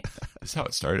energy. That's how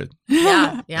it started.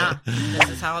 Yeah. This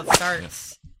is how it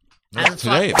starts. This is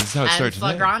how it starts today.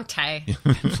 Flagrante.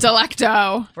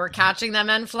 Delecto. We're catching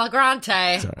them in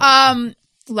flagrante.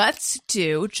 Let's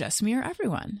do Just Me or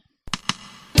Everyone.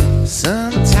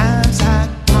 Sometimes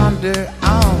I ponder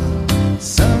on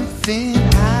Something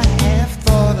I have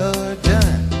thought or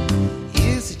done.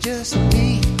 Is it just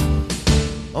me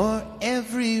or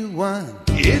everyone?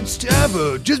 It's time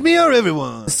for just me or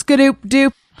everyone. Skadoop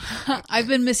doop. I've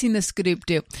been missing the skadoop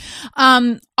doop.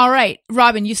 All right,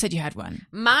 Robin, you said you had one.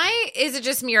 My Is It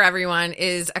Just Me or Everyone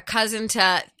is a cousin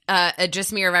to a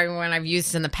Just Me or Everyone I've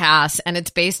used in the past, and it's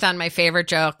based on my favorite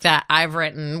joke that I've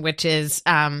written, which is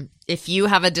if you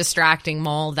have a distracting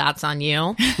mole, that's on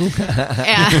you.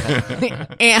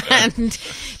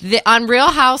 On Real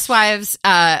Housewives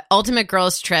Ultimate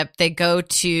Girls Trip, they go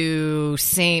to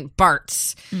St.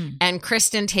 Bart's, and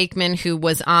Kristen Takeman, who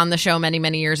was on the show many,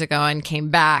 many years ago and came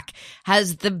back,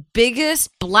 has the biggest,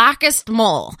 blackest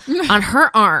mole on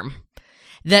her arm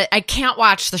that I can't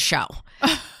watch the show.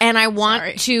 And I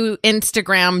want to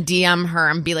Instagram DM her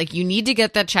and be like, you need to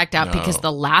get that checked out, because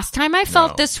the last time I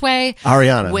felt this way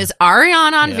was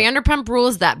Ariana on Vanderpump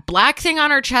Rules. That black thing on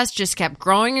her chest just kept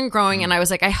growing and growing. And I was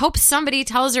like, I hope somebody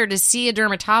tells her to see a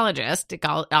dermatologist. It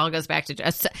all goes back to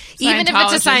even if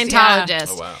it's a Scientologist. Yeah.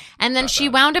 Oh, wow. And then she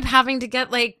wound up having to get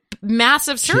like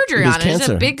massive surgery on it. It's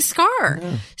a big scar.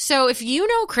 Yeah. So if you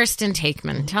know Kristen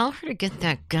Takeman, tell her to get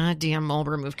that goddamn mole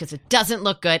removed, because it doesn't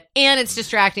look good and it's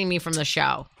distracting me from the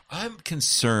show. I'm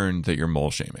concerned that you're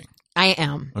mole shaming. I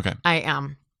am. Okay. I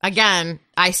am. Again,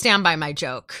 I stand by my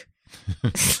joke.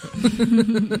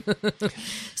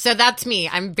 So that's me.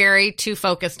 I'm very too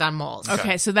focused on moles.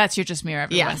 Okay, so that's your Just Me or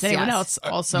Everyone. Yes, Anyone yes. else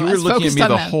also You were as looking at focused me on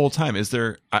the them? whole time. Is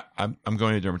there? I'm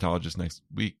going to a dermatologist next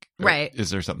week. Right. Is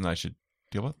there something I should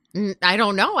deal with? I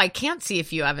don't know. I can't see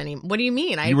if you have any. What do you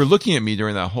mean? You were looking at me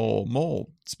during that whole mole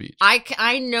speech.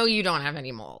 I know you don't have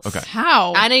any moles. Okay.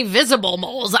 How? Any visible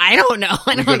moles? I don't know.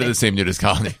 We go to the same nudist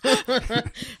colony.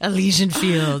 Elysian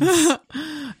Fields.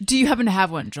 Do you happen to have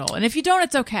one, Joel? And if you don't,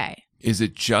 it's okay. Is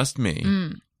it just me,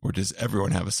 or does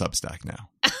everyone have a Substack now?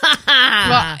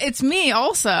 Well, it's me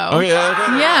also. Oh yeah.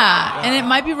 Okay. Yeah, and it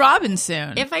might be Robin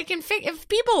soon. If I can if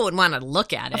people would want to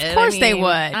look at it, Of course they mean, would.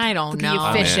 I don't Look know.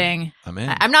 at you fishing. I'm in.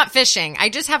 I'm not fishing. I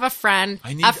just have a friend,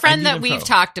 I need that info. we've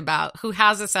talked about, who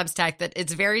has a Substack that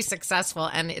it's very successful,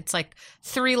 and it's like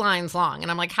 3 lines long. And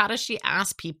I'm like, how does she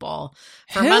ask people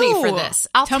for Who? money for this?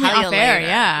 I'll Tell tell me you off air, later.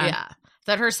 yeah.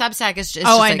 That her Substack is just. Oh,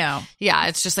 just I like, know. Yeah,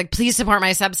 it's just like, please support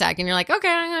my Substack, and you're like, okay,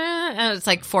 and it's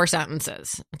like 4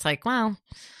 sentences. It's like, wow.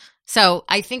 So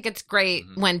I think it's great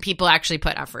when people actually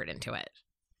put effort into it.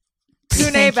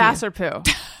 Pune Bass or Poo?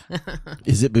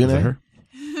 Is it Boone?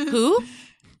 Who?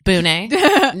 Boone?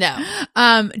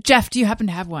 No. Jeff, do you happen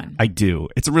to have one? I do.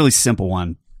 It's a really simple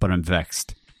one, but I'm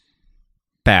vexed.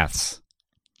 Baths.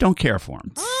 Don't care for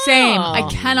them. Same. I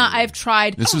cannot. I've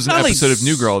tried. This was an Not only episode of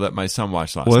New Girl that my son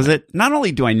watched last Was night. it? Not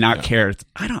only do I not care,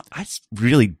 I just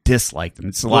really dislike them.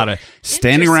 It's a lot of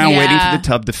standing around Interesting. waiting for Yeah. the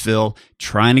tub to fill,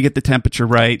 trying to get the temperature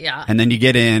right, Yeah. and then you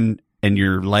get in and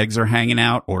your legs are hanging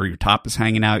out or your top is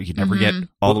hanging out. You never get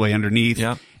all the way underneath.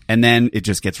 Yeah. And then it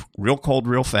just gets real cold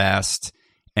real fast.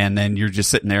 And then you're just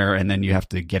sitting there, and then you have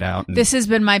to get out. And, This has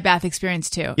been my bath experience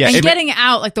too. Yeah, and getting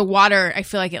out, like the water, I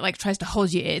feel like it like tries to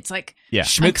hold you. It's like yeah.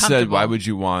 Schmidt said, uncomfortable. "Why would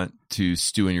you want to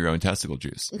stew in your own testicle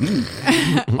juice?"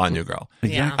 On New Girl.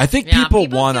 Yeah. I think Yeah, people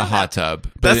people want a feel hot tub.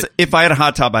 That's if I had a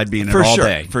hot tub, I'd be in it for all sure,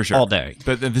 day, for sure, all day.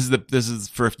 But this is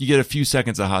for if you get a few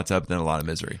seconds of hot tub, then a lot of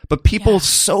misery. But people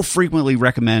so frequently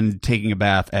recommend taking a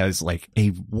bath as like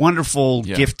a wonderful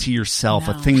Yeah. gift to yourself,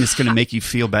 a thing that's going to make you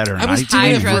feel better. And I was do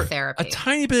doing it for Hydrotherapy. a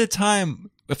tiny bit of time.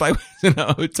 If I was in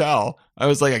a hotel, I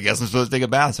was like, I guess I'm supposed to take a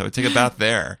bath, so I would take a bath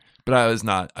there. But I was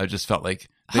not. I just felt like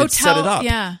they'd set it up.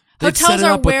 Yeah. They'd set Hotels it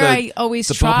are up with where I always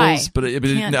the try. bubbles, but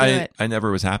Can't do it. I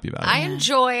never was happy about it. I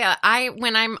enjoy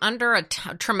when I'm under a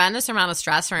tremendous amount of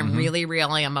stress or I'm really,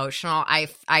 really emotional.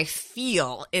 I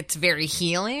feel it's very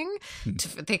healing.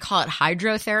 They call it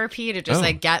hydrotherapy, to just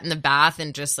like get in the bath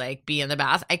and just like be in the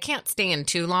bath. I can't stay in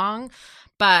too long.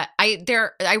 But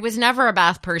I was never a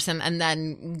bath person, and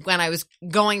then when I was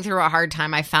going through a hard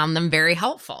time, I found them very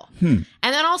helpful. And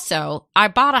then also, I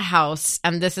bought a house,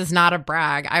 and this is not a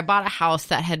brag. I bought a house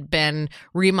that had been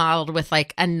remodeled with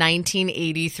like a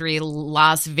 1983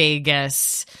 Las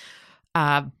Vegas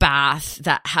bath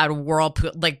that had a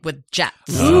whirlpool, like with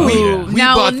jets. Ooh. We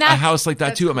Now, bought and a that's- house like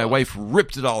that too, and my wife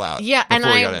ripped it all out. Yeah, and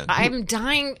before we got in. I'm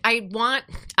dying.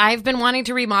 I've been wanting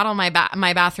to remodel my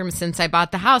bathroom since I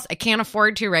bought the house. I can't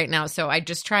afford to right now, so I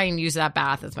just try and use that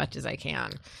bath as much as I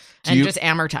can, and you- just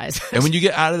amortize it. And when you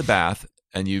get out of the bath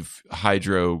and you've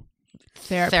hydro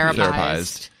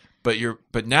Therapized.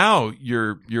 but now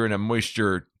you're in a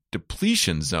moisture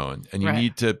depletion zone, and you Right.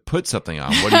 need to put something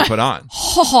on. What do you put on?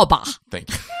 Jojoba. Thank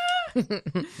you.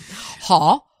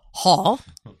 Jojoba.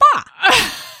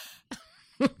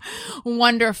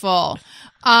 Wonderful.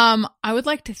 I would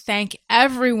like to thank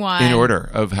everyone. In order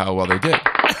of how well they did.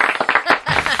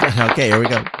 Okay, here we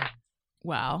go.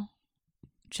 Well,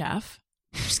 Jeff.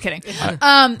 Just kidding.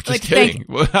 Just kidding.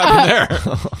 What happened there?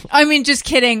 I mean, just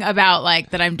kidding about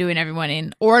like that I'm doing everyone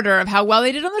in order of how well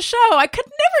they did on the show. I could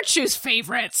never choose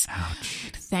favorites.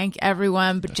 Ouch. Thank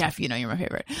everyone, but Jeff, you know you're my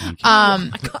favorite. Oh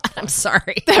my God, I'm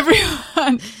sorry.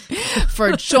 Everyone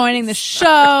for joining the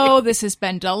show. This has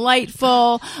been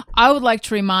delightful. I would like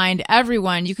to remind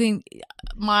everyone you can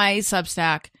my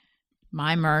Substack,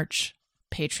 my merch,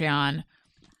 Patreon,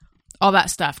 all that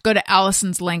stuff. Go to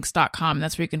Allison'sLinks.com.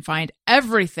 That's where you can find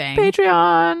everything.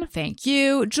 Patreon. Thank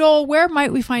you. Joel, where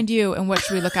might we find you and what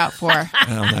should we look out for? I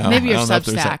don't know. Maybe your I don't know if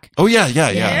there's Substack. Oh, yeah.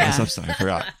 Yeah. My Substack. I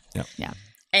forgot. Yeah. Yeah.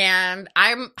 And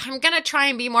I'm gonna try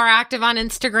and be more active on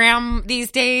Instagram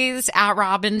these days at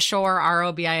Robin Shore,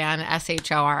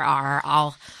 ROBINSHORR.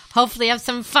 I'll hopefully have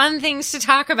some fun things to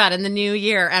talk about in the new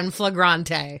year and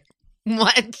flagrante.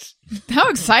 What? How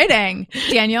exciting.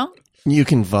 Daniel? You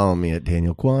can follow me at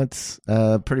Daniel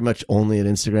Quantz. Pretty much only at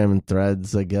Instagram and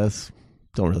Threads, I guess.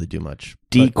 Don't really do much.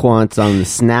 D-Quantz on the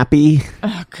Snappy.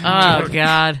 Oh,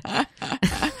 God.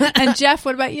 And Jeff,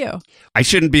 what about you? I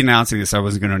shouldn't be announcing this. I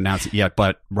wasn't going to announce it yet,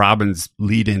 but Robin's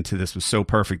lead into this was so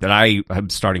perfect that I am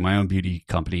starting my own beauty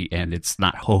company, and it's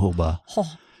not jojoba,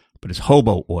 but it's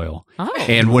hobo oil. Oh.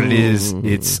 And what it is,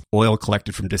 it's oil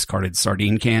collected from discarded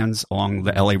sardine cans along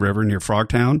the LA River near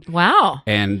Frogtown. Wow.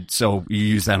 And so you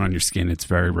use that on your skin. It's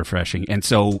very refreshing. And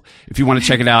so if you want to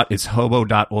check it out, it's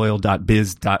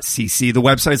hobo.oil.biz.cc. The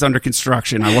website's under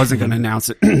construction. I wasn't going to announce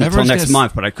it until next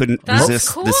month, but I couldn't That's resist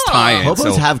cool. this tie-in. Hobos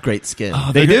So- have great skin.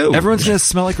 They do. Everyone's going to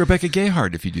smell like Rebecca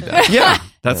Gayheart if you do that. Yeah,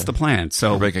 that's the plan.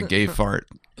 So Rebecca Gay fart.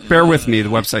 bear with me. The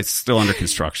website's still under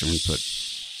construction, but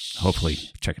hopefully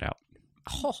check it out.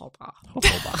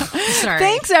 Sorry.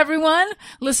 Thanks, everyone.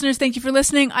 Listeners, thank you for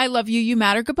listening. I love you. You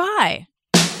matter. Goodbye.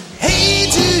 Hey,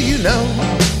 do you know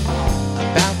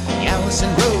about the Allison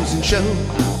Rosen show?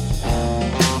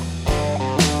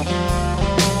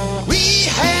 We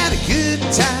had a good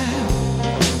time.